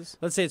actually is.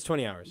 Let's say it's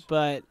 20 hours.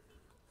 But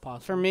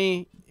Possible. for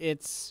me,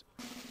 it's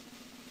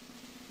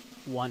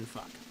one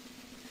fuck.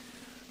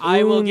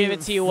 I will give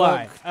it to you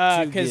why.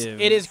 fuck to Because give.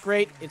 it is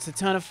great. It's a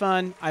ton of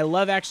fun. I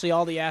love actually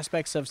all the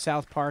aspects of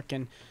South Park.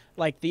 And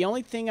like the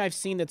only thing I've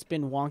seen that's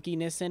been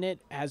wonkiness in it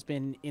has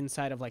been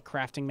inside of like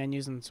crafting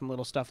menus and some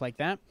little stuff like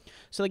that.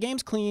 So the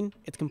game's clean.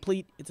 It's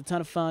complete. It's a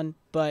ton of fun.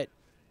 But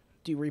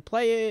do you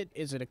replay it?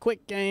 Is it a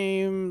quick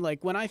game?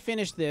 Like when I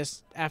finish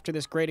this after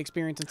this great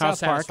experience in How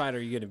South Park, satisfied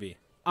are you going to be?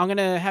 I'm going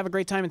to have a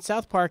great time in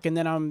South Park and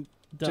then I'm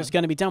just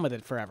going to be done with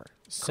it forever.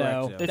 So Correct,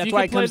 yeah. If that's you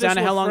why could it play comes down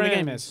this to how with long the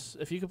friends, game is.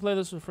 If you could play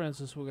this with friends,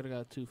 this we're gonna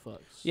got 2 fucks.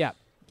 Yeah.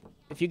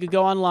 If you could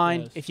go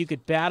online, Yes. if you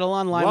could battle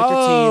online with your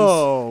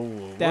Whoa.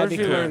 teams, Where that'd did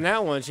be she cool. learn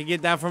that one? She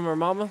get that from her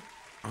mama?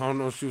 I don't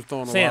know if she was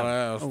throwing Sam. a lot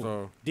of ass,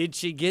 though. Did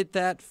she get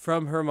that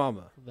from her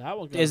mama? That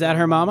one. Is that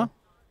her mama?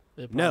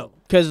 No.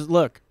 Because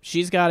look,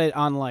 she's got it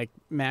on like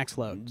max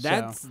load.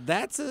 That's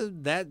so.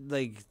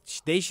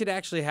 they should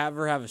actually have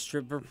her have a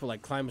stripper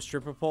like climb a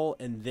stripper pole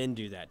and then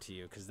do that to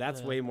you because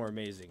that's way more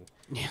amazing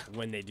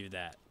when they do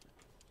that.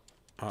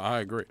 I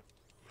agree.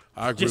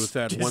 I agree Just-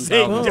 with that just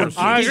saying, 1,000%.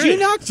 I Did agree. you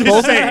not Just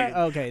both? saying.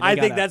 Okay, they I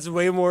got think out. that's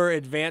way more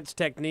advanced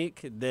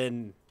technique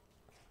than.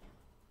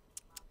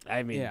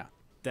 I mean, Yeah.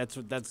 that's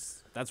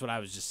what I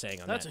was just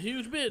saying on That's a that.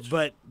 huge bitch.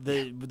 But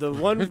the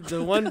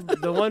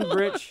one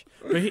britch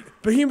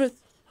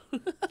behemoth.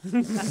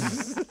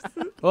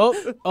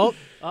 Oh,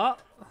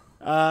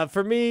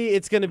 For me,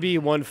 it's gonna be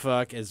one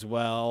fuck as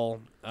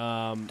well.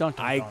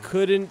 I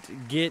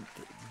couldn't get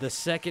the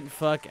second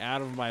fuck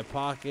out of my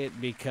pocket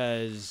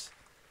because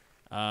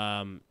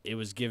it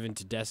was given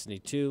to Destiny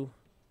 2,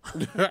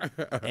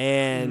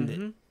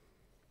 and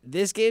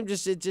this game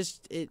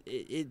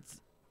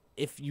it's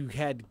if you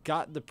had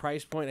got the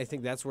price point, I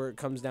think that's where it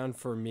comes down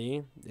for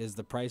me is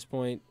the price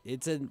point.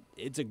 It's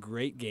a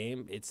great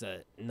game. It's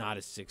not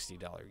a $60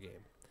 game.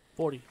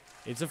 40.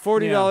 It's a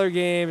 $40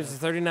 game. It's a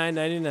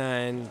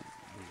 $39.99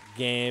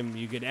 game.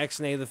 You could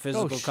X-nay the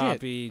physical shit.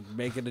 copy,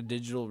 make it a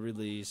digital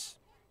release,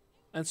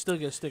 And still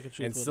get a stick of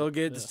truth. and with still it.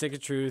 get Yeah. the stick of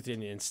truth,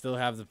 and still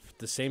have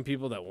the same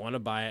people that want to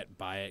buy it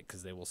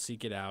because they will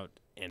seek it out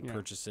and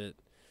purchase it.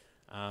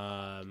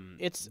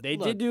 They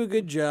look, did do a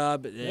good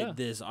job. Yeah.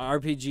 This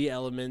RPG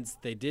elements,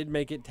 they did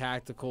make it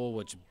tactical,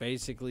 which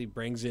basically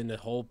brings in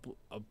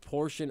a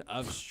portion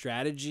of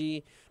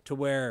strategy to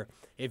where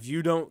if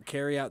you don't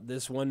carry out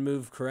this one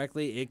move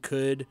correctly, it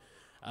could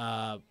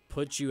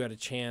put you at a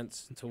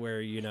chance to where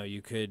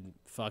you could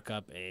fuck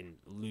up and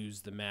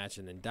lose the match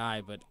and then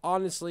die. But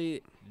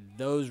honestly,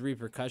 those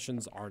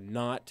repercussions are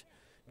not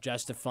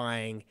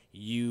justifying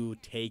you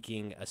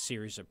taking a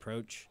serious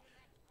approach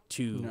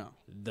to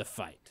the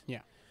fight. Yeah.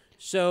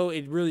 So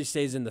it really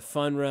stays in the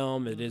fun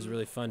realm. It is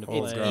really fun to play.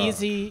 It's God.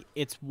 easy.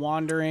 It's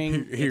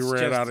wandering. He it's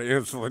ran just- out of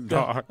insulin,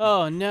 dog.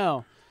 Oh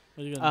no.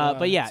 What are you gonna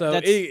But yeah, So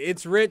that's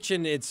it's rich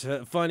and it's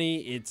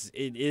funny. It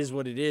is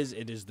what it is.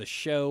 It is the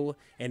show,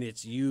 and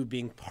it's you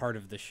being part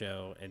of the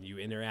show and you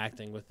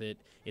interacting with it.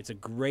 It's a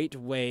great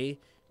way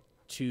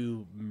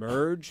to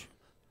merge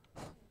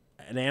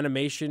an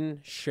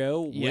animation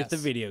show with Yes. a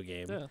video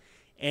game Yeah.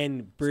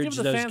 and bridge Give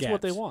the those fans gaps.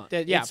 what they want.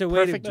 that, yeah, It's a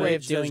way to perfect way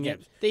of bridge those doing it.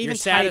 gaps. They You're even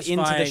tie it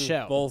into the satisfying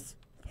show. both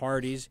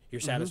parties.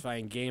 You're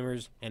satisfying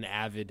gamers and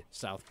avid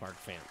South Park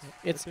fans.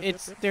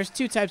 It's there's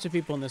two types of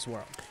people in this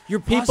world. You're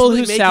People possibly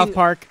who South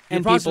Park You're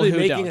and people possibly who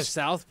making don't. a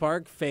South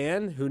Park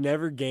fan who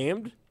never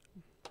gamed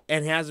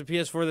and has a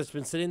PS4 that's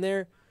been sitting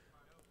there.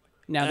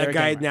 Now they're That a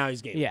guy gamer. now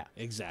he's gaming. Yeah.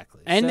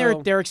 Exactly. And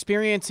So- they're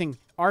experiencing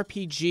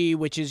RPG,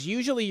 which is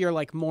usually your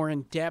like more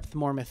in depth,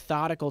 more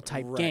methodical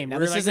type Right. game. Now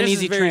We're this like, is an this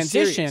easy is very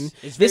transition. serious.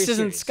 It's This very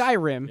isn't serious.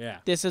 Skyrim. Yeah.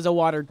 This is a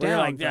watered We're down.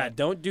 like, yeah, version.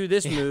 don't do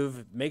this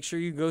move. Make sure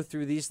you go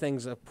through these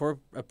things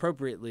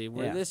appropriately.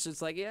 Where Yeah. this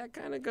is like, yeah,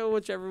 kind of go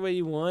whichever way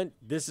you want.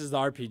 This is the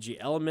RPG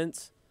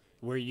elements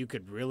where you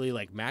could really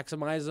like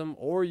maximize them,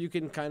 or you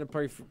can kind of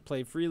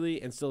play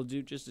freely and still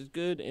do just as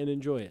good and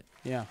enjoy it.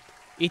 Yeah.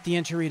 Eat the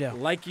enchilada.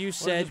 Like you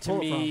said this to pull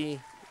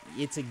me,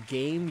 it's a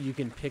game you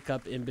can pick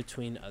up in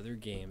between other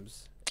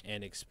games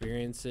and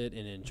experience it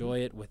and enjoy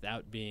it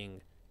without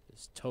being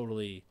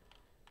totally,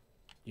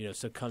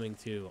 succumbing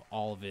to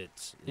all of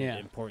its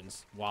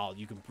importance. While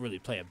you can really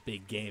play a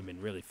big game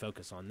and really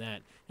focus on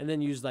that, and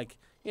then use I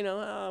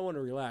want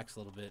to relax a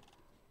little bit,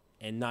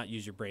 and not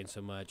use your brain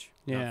so much,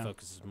 Yeah. not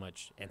focus as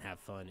much, and have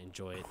fun,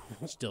 enjoy it,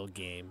 still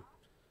game,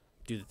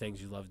 do the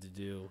things you love to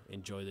do,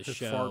 enjoy the His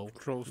show. fart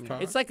controls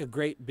time. It's like a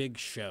great big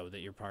show that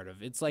you're part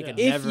of. It's like a If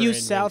never-ending you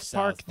South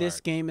Park, this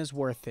Park. game is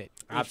worth it.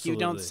 If you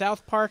don't Absolutely.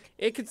 South Park,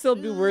 It could still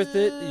be worth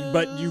it,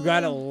 but you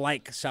gotta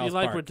like South You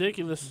like Park.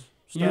 ridiculous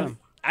yeah. stuff.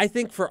 I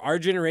think for our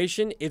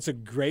generation, it's a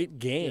great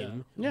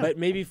game, Yeah. but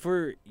maybe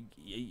for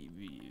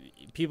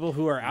people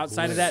who are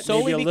outside of that,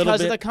 solely maybe a little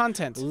because bit, of the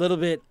content. a little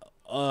bit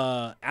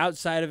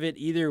outside of it.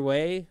 Either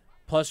way,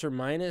 plus or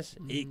minus,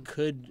 Mm-hmm. it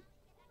could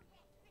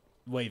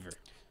waver.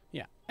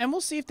 Yeah, and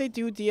we'll see if they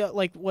do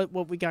like what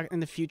we got in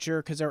the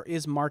future, because there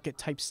is market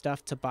type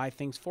stuff to buy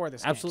things for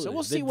this Absolutely. game. So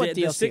we'll see the, what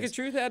the DLC Stick is. of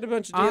Truth had a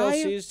bunch of I-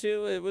 DLCs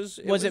too. It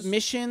was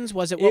missions?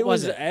 Was it what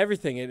was it?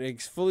 everything.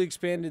 It fully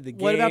expanded the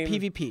game. What about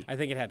PvP? I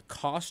think it had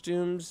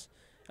costumes.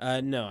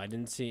 No, I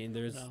didn't see.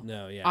 There's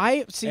no. Yeah.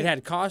 I see. It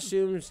had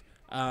costumes,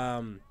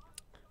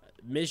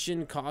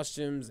 mission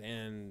costumes,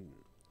 and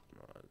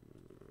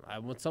I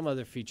want some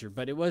other feature.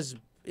 But it was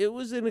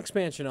an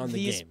expansion on the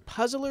These game.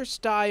 puzzler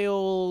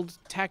styled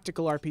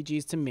tactical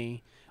RPGs to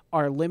me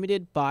are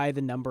limited by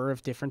the number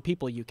of different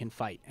people you can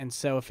fight. And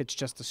so if it's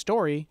just a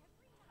story,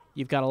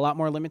 you've got a lot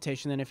more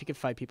limitation than if you could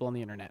fight people on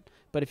the internet.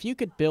 But if you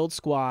could build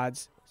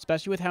squads,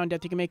 especially with how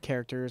in-depth you can make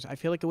characters, I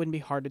feel like it wouldn't be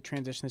hard to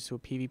transition this to a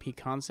PvP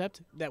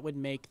concept that would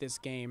make this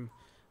game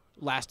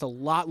last a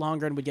lot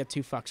longer and would get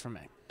 2 fucks from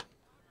me.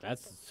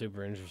 That's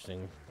super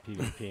interesting.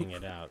 PvPing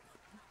it out.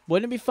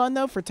 Wouldn't it be fun,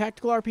 though, for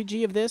tactical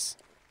RPG of this?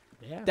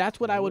 Yeah. That's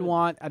what I would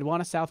want. I'd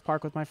want a South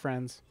Park with my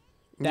friends.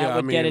 That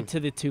would get it to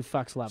the 2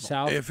 fucks level.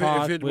 South If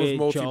Park it was with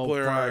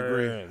multiplayer, I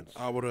agree. friends.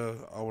 I would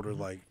have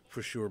like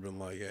for sure been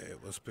like, hey,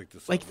 let's pick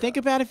this Like, up. think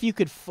about if you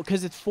could,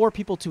 because it's 4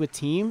 people to a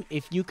team,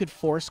 if you could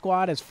 4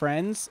 squad as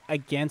friends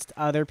against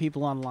other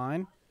people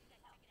online.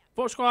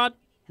 4 squad.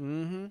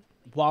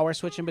 While we're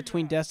switching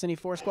between Destiny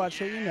 4 squad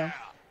shit,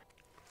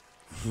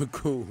 The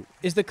coon.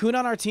 Is the coon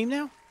on our team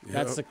now?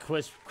 That's the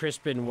Chris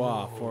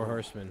Benoit, Four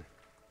Horsemen.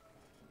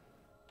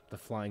 The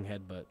flying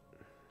headbutt.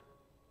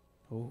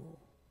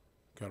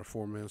 Got a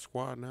 4-man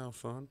squad now,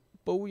 son.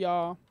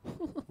 Booyah. Wait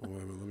a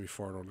minute, let me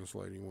fart on this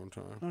lady one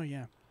time. Oh,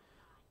 yeah.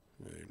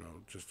 Yeah,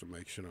 just to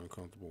make shit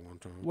uncomfortable one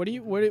time.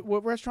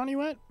 What restaurant are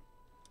you at?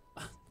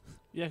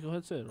 Yeah, go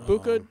ahead, say it.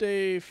 Buca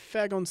de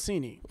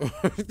Fagoncini.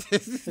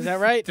 Is that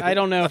right? I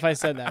don't know if I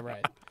said that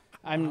right.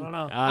 I don't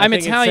know. I'm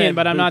Italian,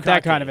 but I'm not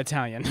that kind of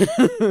Italian.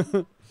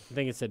 I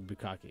think it said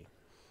Bukkake.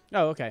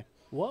 Oh, okay.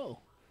 Whoa.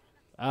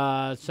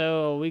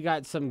 So we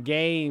got some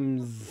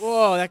games.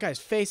 Whoa, that guy's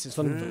face is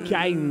Some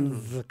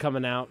games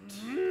coming out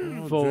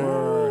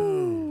for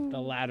the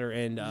latter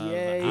end of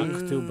Yay.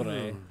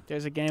 October.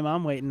 There's a game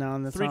I'm waiting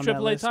on. That's 3 on that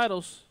AAA list.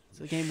 titles. It's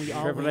a game we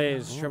all Triple wait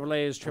A's, Triple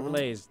A's, Triple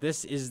A's.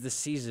 This is the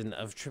season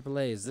of Triple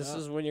A's. This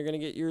is when you're gonna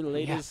get your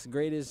latest,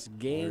 greatest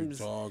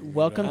games. on.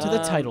 Welcome to the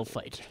title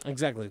fight.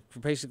 Exactly.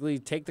 Basically,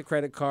 take the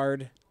credit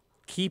card,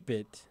 keep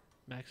it,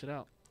 Max it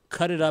out.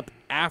 cut it up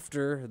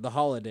after the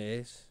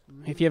holidays,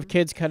 If you have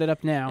kids, cut it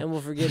up now. and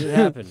we'll forget it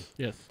happened.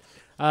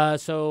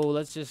 Yes. So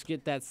let's just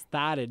get that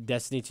started.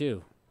 Destiny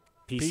 2,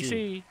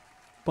 PC,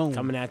 Boom.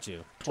 coming at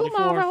you. 24.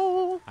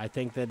 Tomorrow. I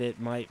think that it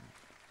might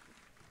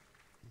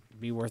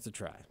be worth a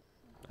try.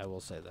 I will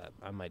say that.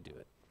 I might do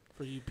it.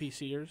 For you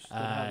PCers that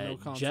have no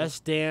console.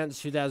 Just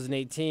Dance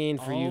 2018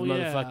 for you Oh,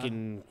 yeah.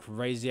 motherfucking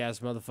crazy-ass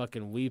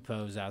motherfucking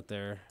weepos out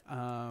there.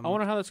 I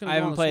wonder how that's going to go I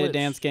haven't on the played a Switch.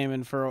 dance game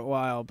in for a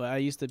while, but I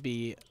used to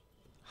be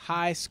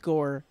high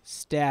score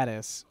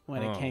status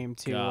when it Oh, came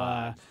to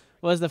God.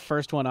 what was the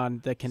first one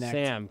on the Kinect?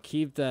 Sam,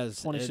 keep that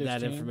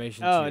 2016?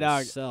 information Oh, to dog.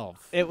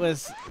 yourself. It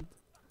was funny.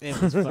 No,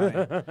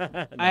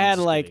 I had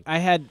I'm just kidding. I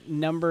had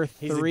number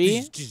He's like,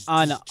 3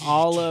 on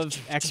all of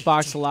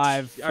Xbox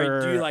Live All right,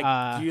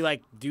 for do you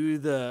do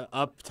the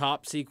up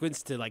top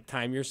sequence to like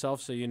time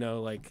yourself so you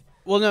know like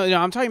well no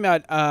I'm talking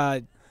about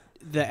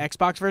the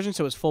Xbox version,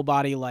 so it was full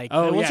body like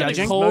oh yeah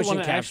judging. cold motion when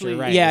it capture actually-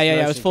 right Yeah,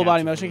 it's it was full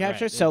body motion right,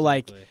 capture. So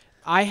like exactly.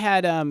 I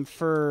had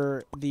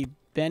for the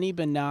Benny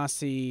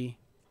Benassi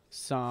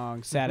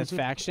song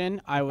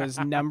Satisfaction, I was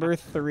number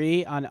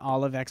 3 on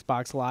all of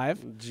Xbox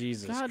Live.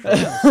 Jesus God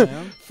Christ. damn,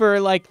 Sam. For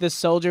like the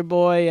Soldier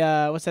Boy,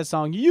 what's that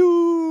song?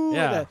 You.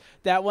 Yeah.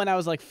 That one I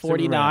was like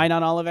 49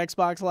 on all of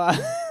Xbox Live.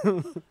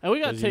 And we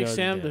got to 'Cause you take know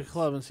Sam the to the dance.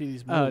 club and see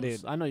these moves. Oh,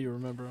 dude. I know you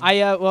remember 'em.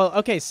 well,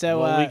 okay, so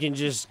well, we can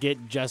just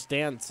get Just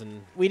Dance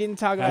and we didn't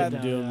talk have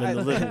about them do them in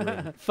the living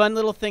room. fun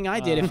little thing I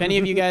did. If any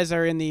of you guys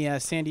are in the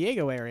San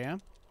Diego area,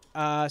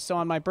 so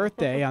on my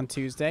birthday on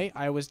Tuesday,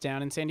 I was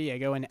down in San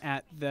Diego and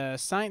at the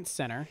Science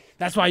Center.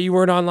 That's why you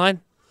weren't online?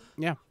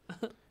 Yeah.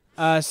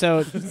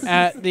 So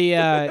at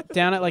the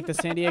down at like the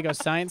San Diego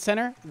Science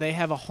Center, they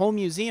have a whole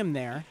museum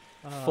there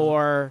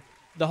for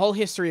the whole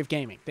history of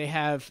gaming. They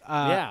have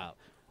Yeah.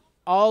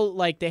 all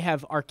like they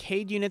have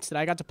arcade units that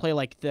I got to play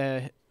like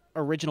the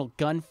original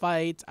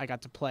gunfights. I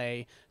got to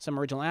play some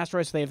original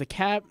asteroids. So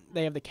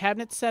they have the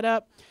cabinet set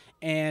up,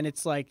 and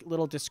it's like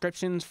little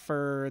descriptions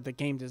for the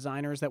game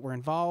designers that were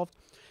involved.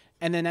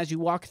 And then as you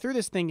walk through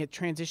this thing, it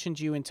transitioned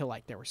you into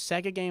like there were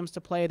Sega games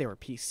to play, there were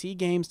PC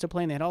games to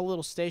play, and they had all the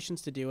little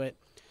stations to do it,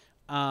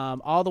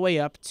 all the way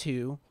up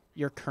to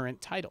your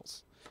current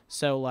titles.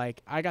 So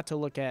like I got to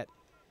look at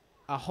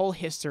a whole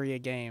history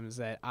of games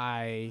that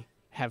I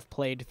have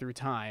played through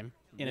time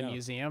in a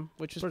museum,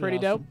 which was pretty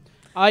dope.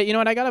 You know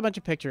what? I got a bunch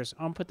of pictures.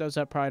 I'll put those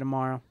up probably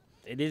tomorrow.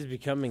 It is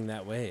becoming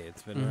that way.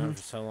 It's been around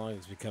for so long.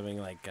 It's becoming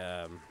like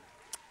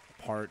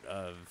part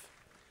of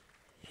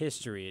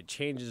history. It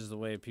changes the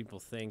way people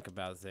think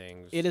about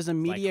things. It is a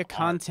media like art.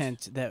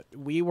 content that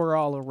we were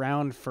all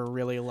around for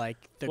really like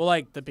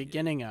the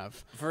beginning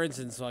of. For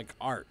instance, like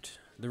art.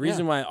 The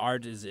reason why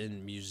art is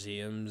in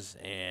museums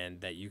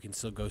and that you can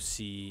still go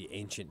see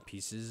ancient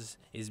pieces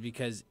is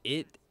because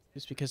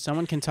Just because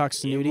someone can talk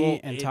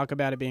snooty and it- talk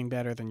about it being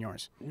better than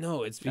yours.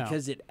 No, it's No.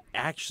 because it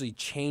actually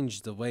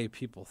changed the way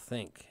people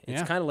think.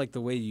 It's Yeah. kind of like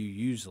the way you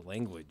use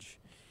language.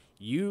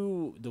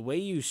 The way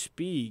you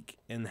speak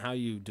and how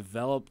you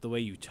develop the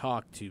way you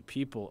talk to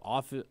people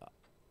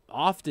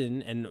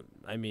often, and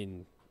I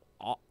mean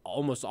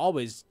almost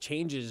always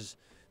changes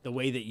the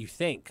way that you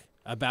think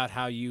about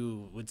how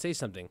you would say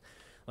something.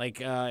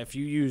 Like if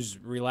you use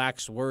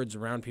relaxed words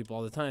around people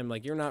all the time,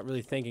 like you're not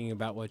really thinking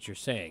about what you're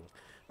saying.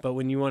 But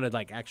when you want to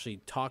like actually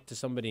talk to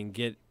somebody and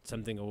get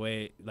something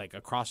away, like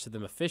across to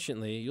them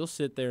efficiently, you'll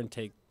sit there and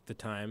take the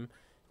time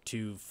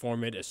to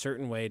form it a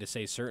certain way, to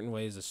say certain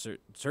ways,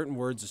 certain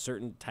words a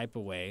certain type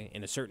of way,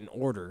 in a certain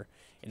order,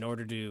 in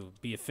order to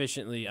be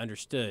efficiently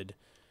understood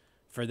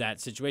for that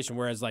situation.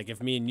 Whereas like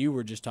if me and you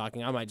were just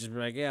talking, I might just be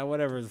like, yeah,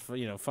 whatever,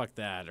 fuck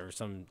that, or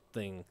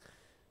something,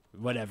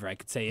 whatever. I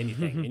could say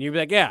anything. And you'd be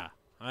like, yeah,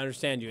 I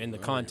understand you in the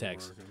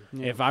context.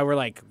 If I were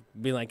like,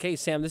 being like, hey,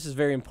 Sam, this is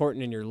very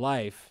important in your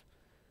life,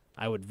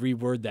 I would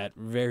reword that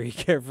very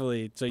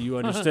carefully so you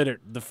understood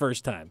it the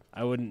first time.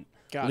 I wouldn't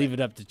leave it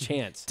up to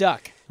chance.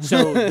 Duck.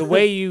 So the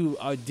way you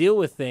deal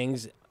with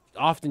things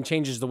often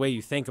changes the way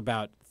you think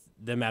about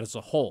them as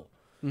a whole.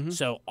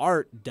 So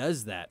art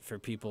does that for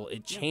people.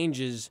 It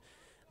changes,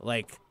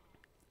 like,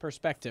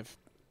 Perspective.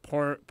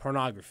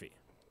 Pornography.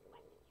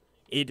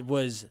 It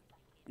was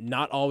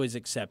not always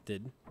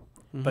accepted,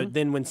 but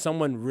then when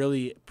someone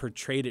really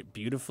portrayed it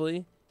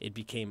beautifully, it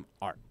became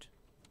art.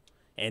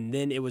 And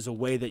then it was a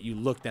way that you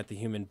looked at the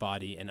human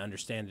body and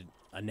understand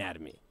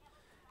anatomy.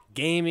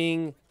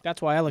 Gaming,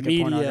 That's why I look at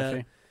media.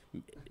 pornography.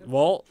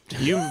 Well,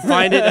 you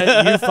find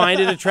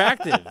it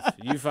attractive.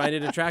 You find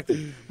it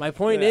attractive. My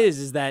point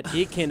is that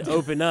it can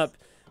open up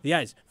the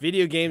eyes.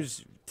 Video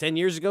games 10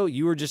 years ago,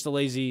 you were just a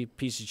lazy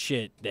piece of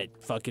shit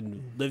that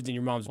fucking lived in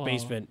your mom's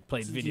basement,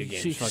 played video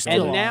games. Fucking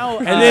And all. now,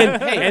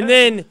 And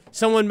then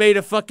someone made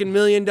a fucking $1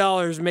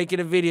 million making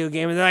a video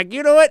game, and they're like,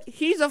 you know what?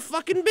 He's a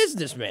fucking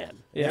businessman.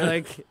 Yeah. You're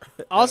like,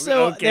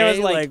 also, okay, there was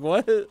like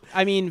what?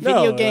 I mean, No,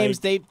 video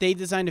games. like- They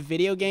designed a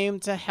video game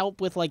to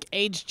help with like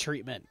age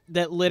treatment.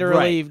 That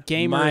literally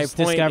gamers My point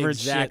discovered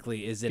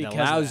exactly is it because of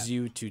allows that.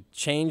 you to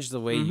change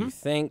the way you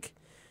think.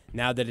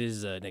 Now that it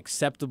is an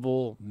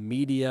acceptable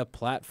media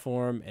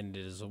platform, and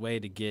it is a way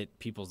to get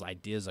people's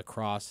ideas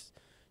across,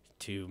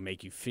 to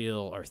make you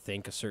feel or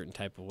think a certain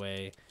type of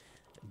way.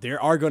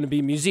 There are going to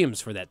be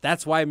museums for that.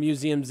 That's why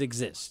museums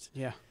exist.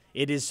 Yeah.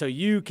 It is so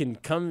you can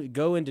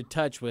go into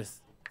touch with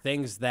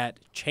things that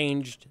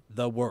changed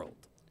the world.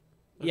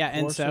 Yeah,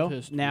 and course of so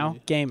history. now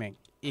gaming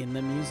in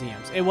the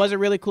museums. It was a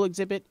really cool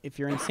exhibit. If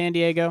you're in San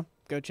Diego,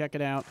 go check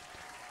it out.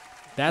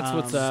 That's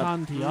what's up.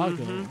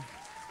 Santiago.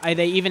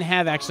 They even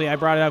have actually. I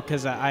brought it up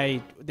because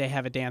they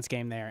have a dance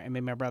game there, and me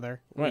and my brother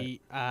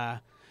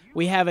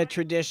we have a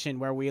tradition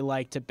where we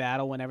like to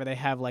battle whenever they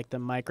have like the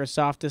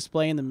Microsoft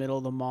display in the middle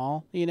of the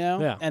mall, you know,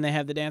 Yeah. and they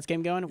have the dance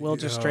game going. We'll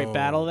just straight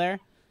battle there,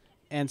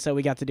 and so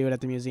we got to do it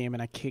at the museum,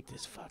 and I kicked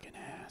his fucking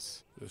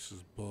ass. This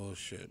is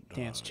bullshit. Dog.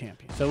 Dance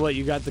champion. So what?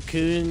 You got the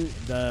coon,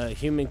 the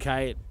human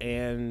kite,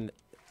 and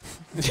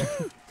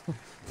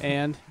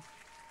And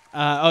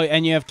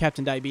and you have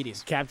Captain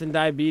Diabetes, Captain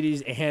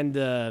Diabetes, and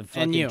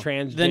fucking And you,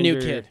 transgender. the new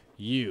kid.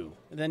 You.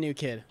 the new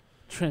kid.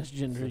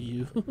 Transgender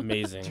you.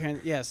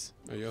 Amazing. Yes.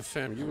 Hey, yo,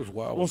 Sam, you was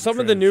wild. Well, with some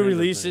of the new transgender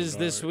releases thing,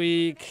 this dog.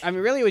 week. I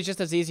mean, really, it was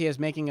just as easy as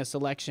making a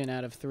selection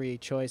out of 3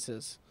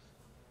 choices.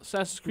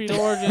 Assassin's Creed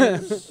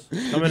Origins.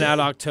 Coming out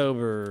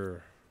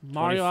October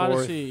Mario 24th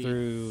Odyssey.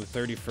 through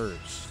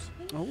 31st.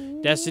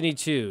 Oh. Destiny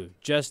 2,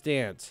 Just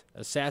Dance,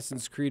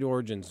 Assassin's Creed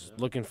Origins.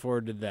 Looking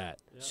forward to that.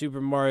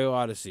 Super Mario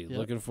Odyssey. Yep.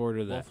 Looking forward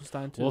to that.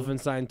 Wolfenstein 2.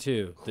 Wolfenstein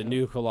 2, the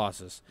new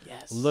Colossus.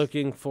 Yes.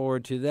 Looking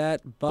forward to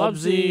that.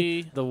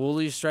 Bubsy. The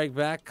Woolies Strike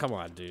Back. Come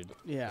on, dude.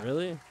 Yeah.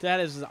 Really? That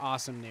is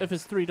awesome news. If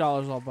it's $3,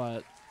 I'll buy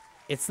it.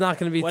 It's not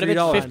going to be What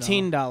 $3. if it's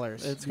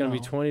 $15? It's going to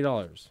be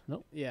 $20.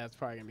 Yeah, it's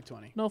probably gonna be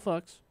 20. No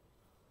fucks.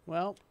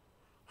 Well,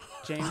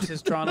 James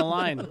has drawn a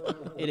line.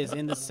 It is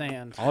in the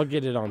sand. I'll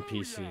get it on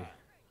PC.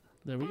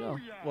 There we go.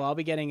 Well, I'll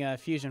be getting a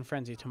Fusion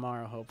Frenzy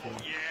tomorrow, hopefully.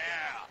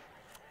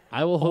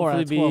 I will Or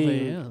hopefully at 12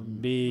 a.m..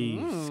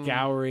 be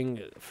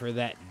scouring for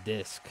that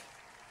disc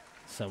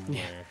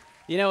somewhere.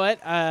 You know what?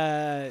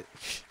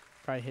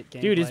 Probably hit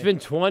gameplay. Dude, it's been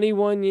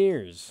 21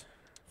 years.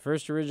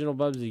 First original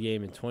Bubsy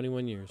game in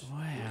 21 years. wow.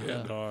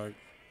 Yeah, dog.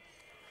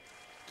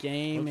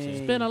 Gaming.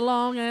 It's been a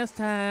long ass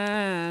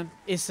time.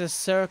 It's a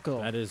circle.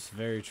 That is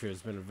very true.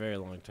 It's been a very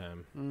long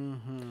time.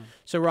 Mm-hmm.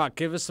 So, Rock,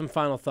 give us some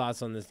final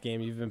thoughts on this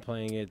game. You've been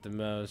playing it the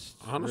most.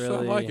 Honestly,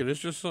 really. I like it. It's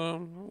just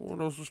one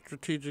of those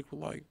strategic,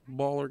 like,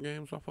 baller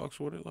games. I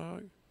fucks with it,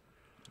 like.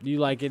 You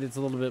like it? It's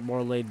a little bit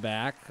more laid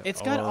back.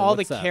 It's got or all the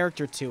what's up?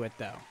 character to it,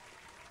 though.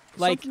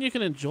 Like, Something you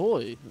can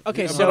enjoy.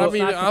 okay, Yeah, so but I it's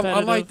mean, not I like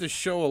competitive. the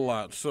show a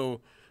lot, so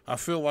I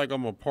feel like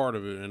I'm a part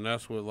of it, and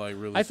that's what like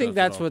really. I think sets it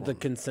that's off what the for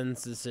me.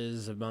 consensus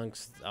is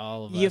amongst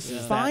all of You us. is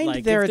that, find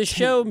like, their if the atten-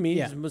 show means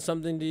yeah.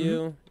 something to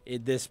you,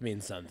 this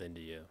means something to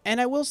you. and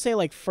I will say,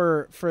 like,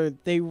 for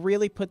they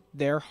really put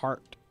their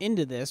heart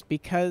into this,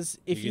 because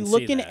if You you, can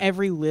look see in that.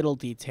 every little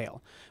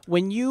detail,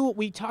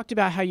 we talked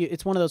about how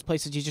it's one of those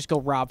places you just go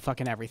rob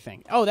fucking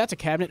everything. Oh, that's a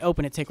cabinet,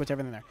 open it, take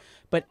whatever's in there.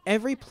 But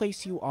every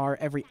place you are,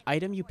 every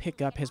item you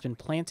pick up has been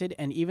planted,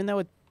 and even though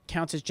it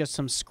counts as just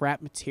some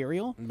scrap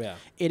material, Yeah.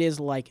 it is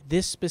like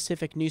this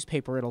specific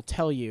newspaper it'll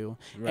tell you,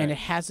 Right. and it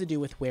has to do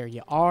with where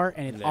you are,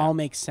 and it Yeah. all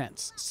makes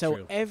sense. So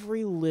True.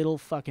 every little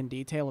fucking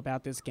detail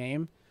about this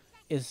game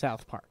is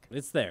South Park.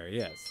 It's there,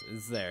 yes.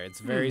 It's there. It's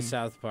very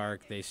South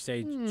Park. They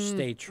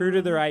stay true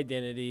to their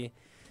identity.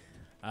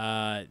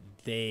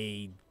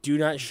 They do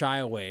not shy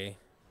away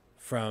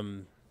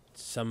from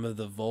some of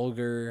the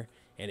vulgar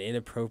and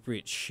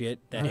inappropriate shit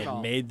that Not at all.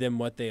 had made them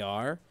what they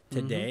are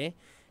today.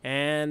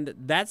 And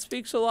that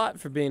speaks a lot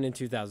for being in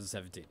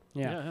 2017.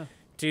 Yeah.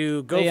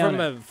 To go They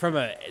own from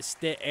a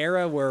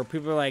era where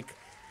people are like,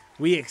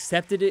 we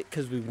accepted it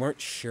because we weren't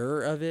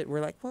sure of it.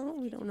 We're like, well,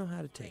 we don't know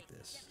how to take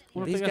this.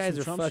 What if These they got guys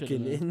some are Trump shit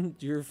fucking in it? in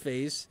your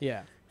face,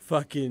 Yeah.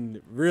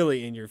 fucking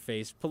really in your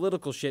face.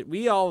 Political shit.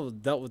 We all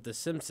dealt with The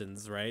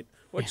Simpsons, right?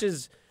 Which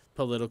is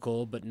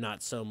political, but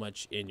not so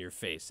much in your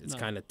face. It's No.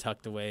 kind of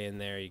tucked away in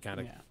there. You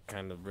kind Yeah.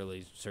 of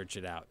really search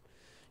it out.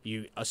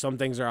 Some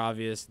things are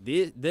obvious.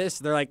 This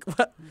they're like,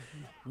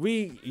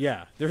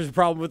 there's a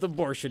problem with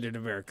abortion in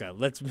America.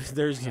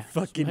 There's a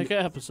fucking Make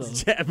an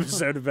episode.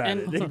 episode about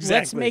And it. Exactly.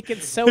 let's make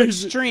it so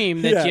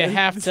extreme that you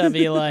have to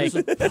be like,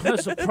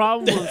 There's a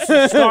problem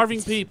with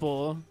starving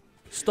people,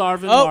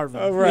 starving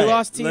Marvin. All right. We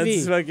lost TV.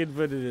 Let's fucking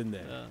put it in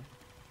there.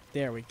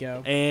 there we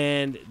go.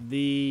 And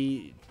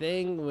the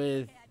thing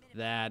with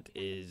that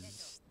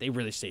is they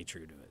really stay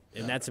true to it,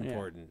 and that's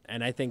important.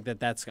 And I think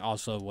that's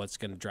also what's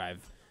going to drive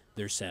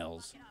their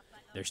sales.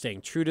 They're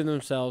staying true to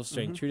themselves,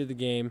 staying true to the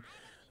game.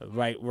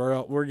 Right,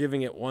 we're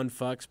giving it 1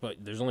 fucks, but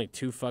there's only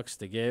 2 fucks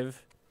to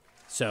give.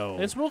 So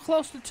It's real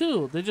close to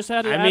 2. They just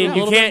had to I add mean, a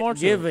you little bit more can't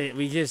to give it. it.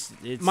 We just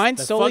Mine's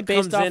the solely fuck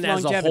based comes off in as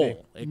a longevity.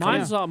 whole. It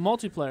Mine's comes, not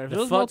multiplayer. If it the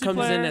was fuck comes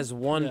in multiplayer, as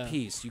one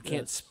piece. You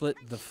can't Yes. split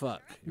the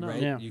fuck. No.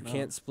 Right? Yeah. You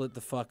can't split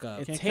the fuck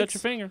up. It Can't takes cut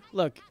your finger.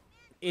 Look,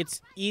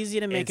 it's easy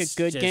to make It's a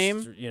good just,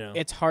 game. you know,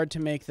 It's hard to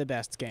make the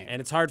best game. and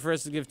it's hard for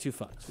us to give 2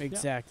 fucks.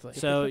 Exactly.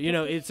 So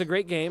it's a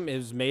great game. It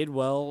was made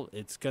well.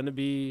 It's gonna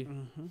be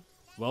Mm-hmm.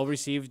 well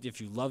received. If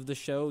you love the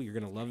show, you're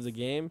gonna love the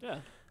game. Yeah.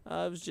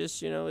 It was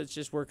just it's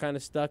just we're kind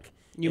of stuck.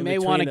 You in may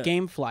want to between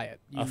game fly it.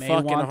 You a may fuck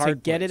and a want to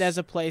hard get it place. as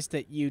a place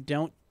that you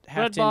don't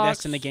have Red to invest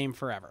box. in the game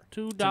forever.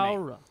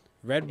 $2.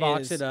 Red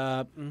box is- it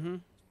up. Mm-hmm.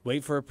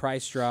 Wait for a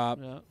price drop.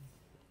 Yeah.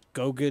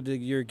 Go good to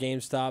your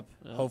GameStop.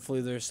 Yeah. Hopefully,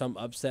 there's some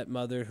upset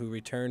mother who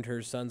returned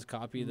her son's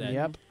copy that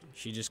Yep.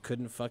 she just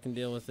couldn't fucking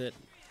deal with it.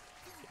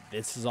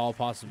 This is all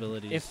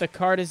possibilities. If the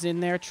card is in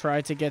there,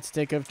 try to get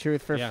Stick of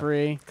Truth for Yeah.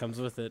 free. comes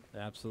with it,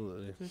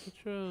 absolutely. Take the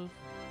truth.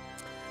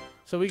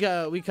 So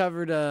we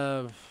covered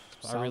our Solid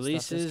stuff this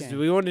releases. game.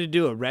 We wanted to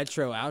do a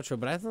retro outro,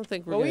 but I don't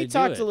think we're Well, gonna we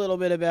talked do a it. little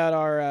bit about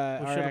our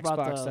We should Xbox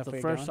about stuff. the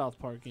we first got. South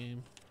Park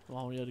game. The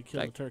one we had to kill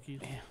Like- the turkeys.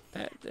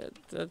 That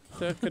could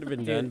have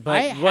been done. Dude, But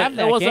I what, have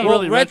that It wasn't game.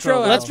 really retro.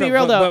 Let's be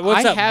real, but though.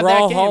 what's I up, have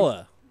that game.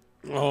 Brawlhalla?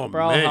 Oh man,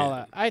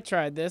 Brawlhalla. I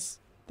tried this.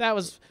 It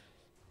was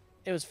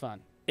fun.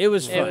 It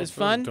was fun. It was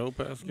fun. Dope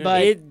ass game.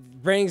 but-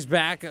 It brings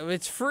back.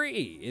 It's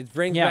free. It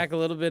brings Yeah. back a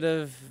little bit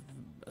of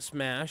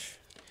Smash.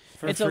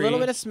 For It's free. a little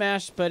bit of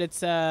Smash, but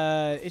it's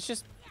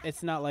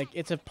not like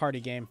it's a party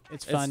game.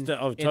 It's fun.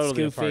 Totally it's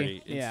goofy. a party.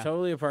 It's Yeah.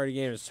 totally a party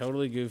game. It's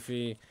totally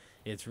goofy.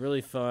 It's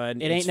really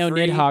fun. It It's ain't no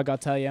free. Nidhogg, I'll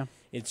tell you.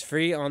 It's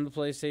free on the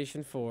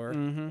PlayStation 4.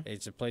 Mm-hmm.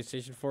 It's a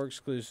PlayStation 4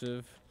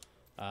 exclusive.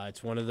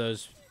 It's one of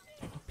those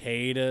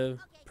pay to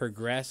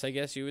progress, I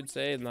guess you would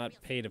say, and not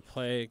pay to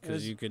play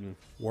because you can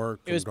Work.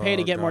 It was and pay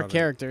to dog get more got it.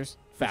 characters.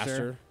 for faster,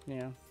 sure.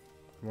 Yeah.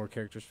 more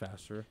characters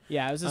faster.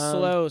 Yeah, it was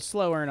a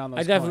slow earn on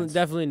those. coins.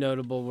 Definitely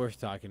notable, worth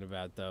talking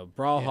about though.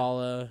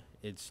 Brawlhalla,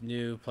 it's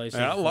new PlayStation.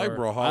 Yeah, I like 4.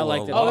 Brawlhalla I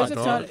liked it a a Oh, lot, it lot. was a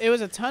dog. ton. It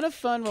was a ton of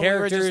fun when we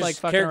were just like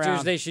fucking characters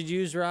around. they should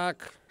use.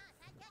 Rock.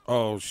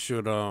 Oh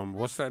shit.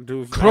 What's that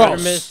dude's name? Cross.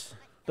 Artemis,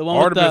 The one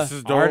Artemis with the.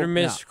 is dope.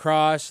 Artemis,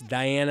 Cross,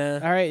 Diana.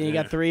 All right, and you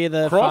got 3 of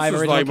the Cross 5 is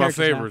original like my characters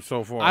now. favorite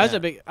so far. I was a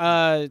big.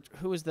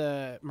 Who was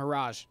the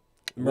Mirage?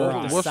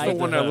 Mirage. What's the Scythe.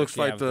 one that Hook, looks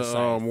yeah, like with the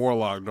scythe.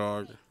 Warlock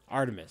dog?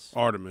 Artemis.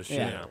 Artemis.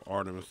 Yeah. Yeah.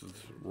 Artemis is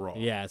raw.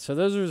 Yeah, so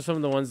those are some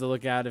of the ones to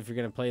look at if you're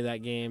going to play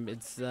that game.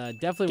 It's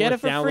definitely Get worth it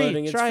for free.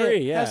 downloading. It's Try it. free,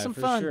 yeah, Have some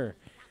for fun. sure.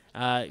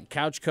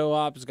 Couch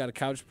co-op has got a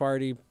couch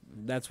party.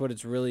 That's what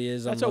it really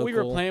is. That's on what we were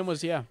local. playing.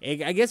 Was yeah.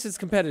 I guess it's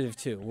competitive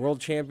too. World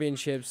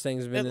Championships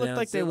things have been It looked like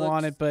announced. they It looks-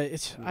 wanted,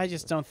 but I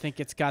just don't think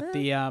it's got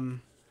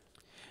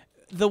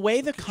the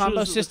way the combo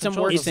the system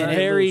controls works It's in it.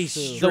 very loose, too.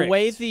 strict. The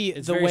way It's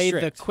very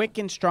strict. the quick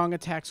and strong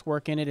attacks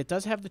work in it, it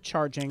does have the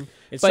charging.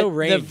 It's but so the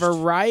ranged.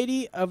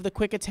 variety of the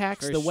quick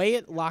attacks, Very the s- way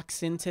it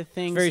locks into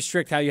things, very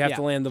strict how you have Yeah.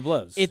 to land the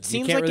blows. it You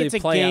seems can't like really it's a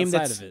play game outside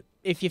that's of it.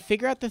 if you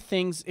figure out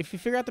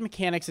the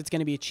mechanics, it's going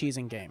to be a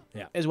cheesing game.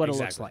 Yeah, is what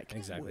exactly, it looks like.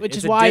 exactly. Which It's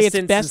is a why it's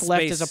distance best and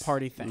left as a space.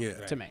 party thing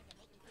Yeah. to me.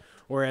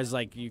 Whereas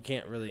like you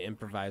can't really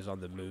improvise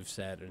on the move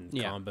set and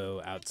Yeah. combo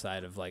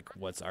outside of like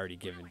what's already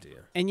given to you.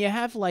 And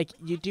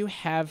you do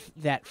have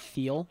that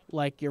feel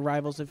like your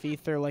Rivals of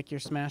Ether, like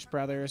your Smash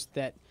Brothers,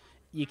 that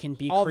you can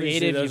be Obviously,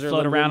 creative. those You are a float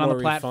little bit around on the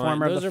more platform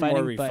refined. of Those the are fighting,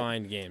 more but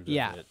refined games.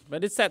 yeah. Of it.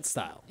 But it's that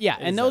style. yeah,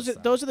 It and is that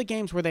style. those are the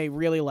games where they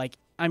really like.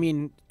 I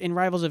mean, in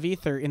Rivals of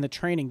Ether, in the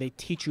training, they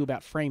teach you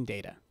about frame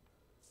data.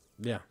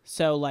 Yeah,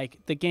 So like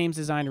the game's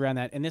designed around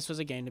that, and this was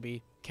a game to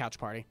be couch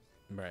party,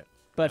 right.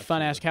 but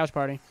fun ass couch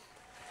party.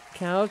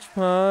 Couch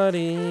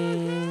party.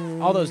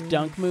 All those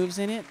dunk moves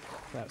in it,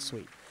 that was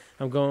sweet.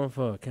 I'm going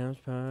for a couch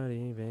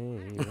party,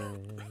 baby.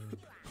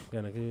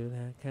 Gonna do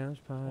that couch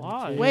party.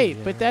 Why? Wait,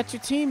 but that's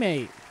your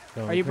teammate.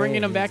 Are you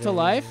bringing him back to crazy.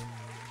 life?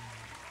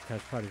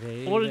 Couch party,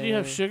 baby. What, did you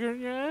have sugar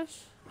in your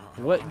ass?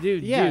 What,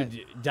 dude? Yeah.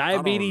 Dude,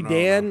 Diabetes know.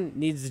 Dan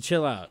needs to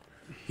chill out.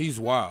 He's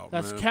wild,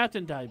 That's man.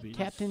 Captain Diabetes.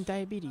 Captain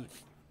Diabetes.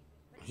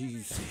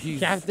 He's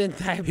Captain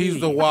Diabetes.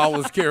 he's the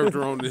wildest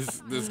character on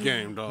this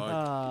game,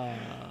 dog.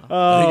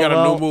 Oh, he got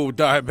well, a new move,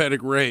 Diabetic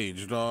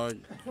Rage, dog.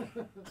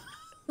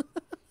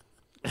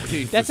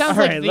 That sounds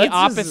All like right, the let's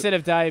just- opposite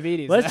of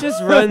diabetes. Let's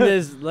just run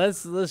this.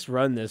 Let's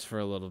run this for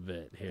a little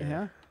bit here.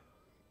 yeah.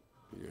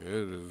 Yeah,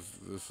 it is.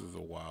 This is a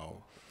wow.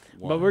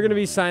 But we're gonna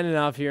be signing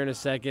off here in a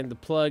second. The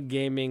Plug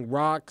Gaming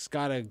Rock's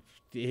got a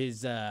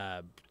his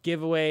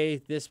giveaway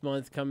this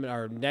month coming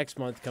or next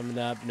month coming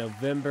up,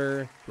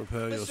 November.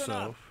 Prepare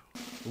yourself.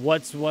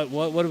 What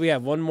do we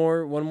have? One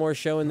more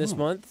show in this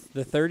month,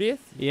 the 30th.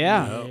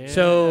 Yeah. Yep.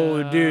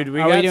 So, dude, we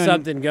Are we got doing-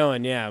 something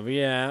going. Yeah.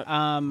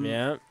 I'm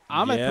gonna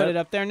Yep. put it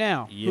up there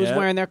now. Who's Yep.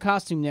 wearing their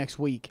costume next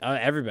week?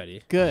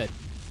 Everybody. Good.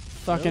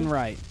 Fucking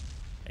right.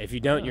 If you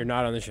don't, you're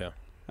not on the show.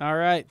 All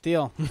right,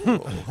 deal.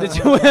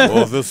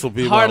 Well, this will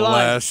be my Hard line.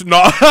 last. No,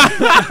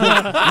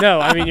 No,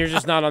 I mean you're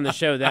just not on the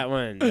show that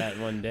one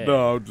day.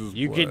 no, I'm just.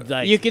 You playing. could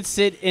like You could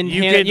sit and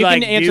you hand, could you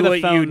like can answer do the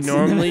what phones. you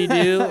normally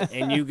do,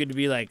 and you could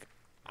be like,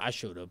 I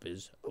showed up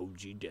as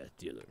OG Death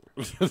Dealer,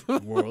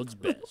 world's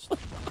best.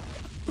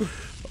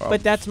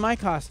 But that's my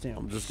costume.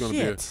 I'm just gonna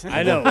Shit.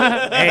 I know.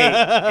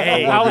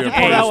 hey, How would you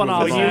pull that one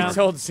off, when Sam? you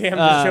told Sam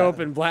to show up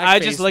in blackface, I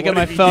just look at what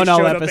my if he phone just all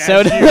showed up as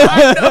episode.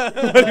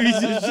 you? What if he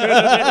just showed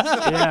up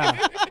as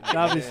Yeah.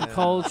 That'd be some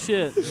cold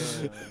shit.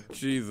 be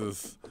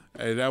Jesus.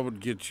 Hey, that would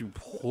get you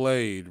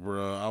played,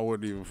 bro. I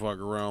wouldn't even fuck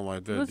around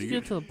like that. Let's Do you-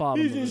 get to the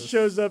bottom He of just this.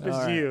 shows up as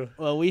All right. you.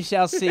 Well, we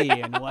shall see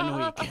in 1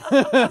 week.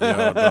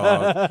 Yeah,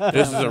 dog.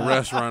 This is a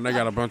restaurant. They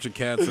got a bunch of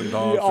cats and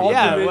dogs. in the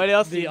Yeah, back. what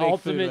else do The you make food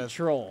ultimate with?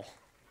 troll.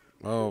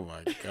 Oh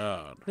my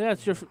god. Yeah,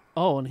 it's your.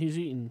 Oh, and he's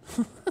eating.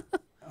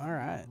 All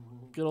right.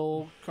 Good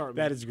old Cartman.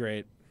 That is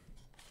great.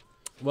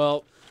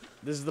 Well,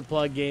 this is the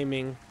Plug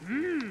Gaming,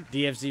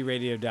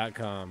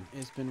 DFCRadio.com.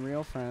 It's been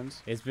real,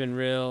 friends. It's been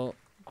real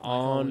Like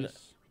on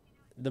always.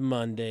 the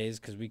Mondays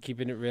because we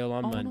keeping it real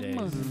on On the Mondays.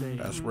 Monday.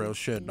 That's real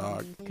shit,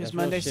 dog. Because That's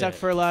real Mondays suck shit.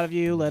 for a lot of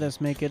you. Let us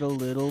make it a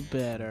little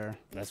better.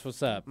 That's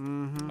what's up.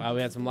 Mm-hmm.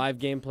 We had some live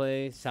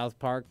gameplay. South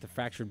Park, The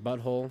Fractured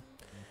Butthole.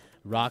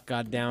 Rock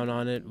got down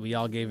on it. We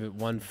all gave it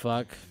one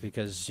fuck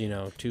because two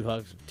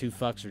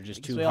fucks are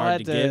just too we all hard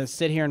had to to give.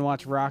 sit here and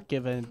watch Rock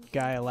give a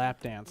guy a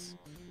lap dance.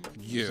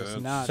 Yeah.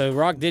 It's not. So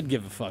Rock did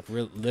give a fuck,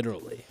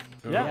 literally.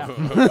 Yeah.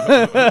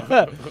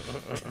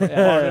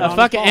 Yeah. A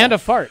fuck and a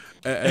fart.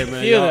 Hey,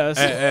 man, Few of y'all- those.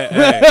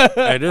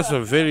 hey, this is a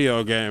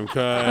video game, cuz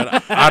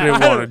I didn't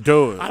want to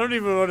do it. don't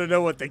even want to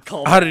know what they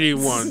call I didn't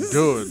even want to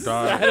do it,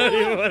 dog. don't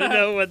even want to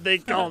know what they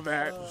call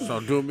that. So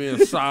do me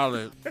a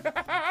solid.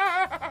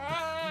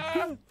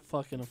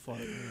 Fucking a fart.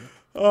 Man.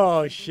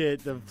 Oh,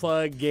 shit. The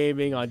Plug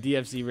Gaming on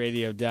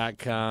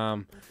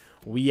DFCRadio.com.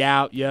 We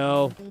out,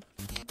 yo.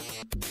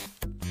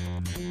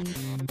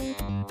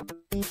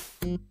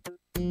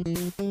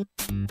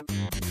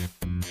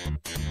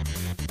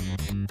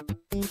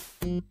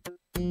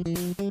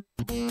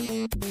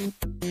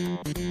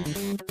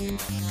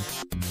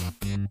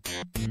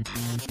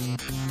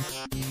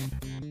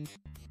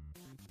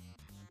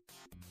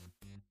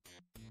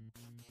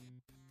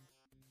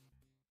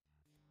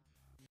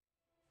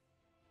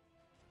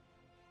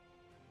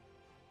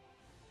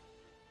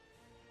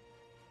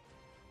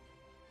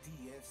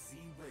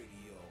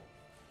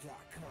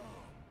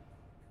 DFCRadio.com.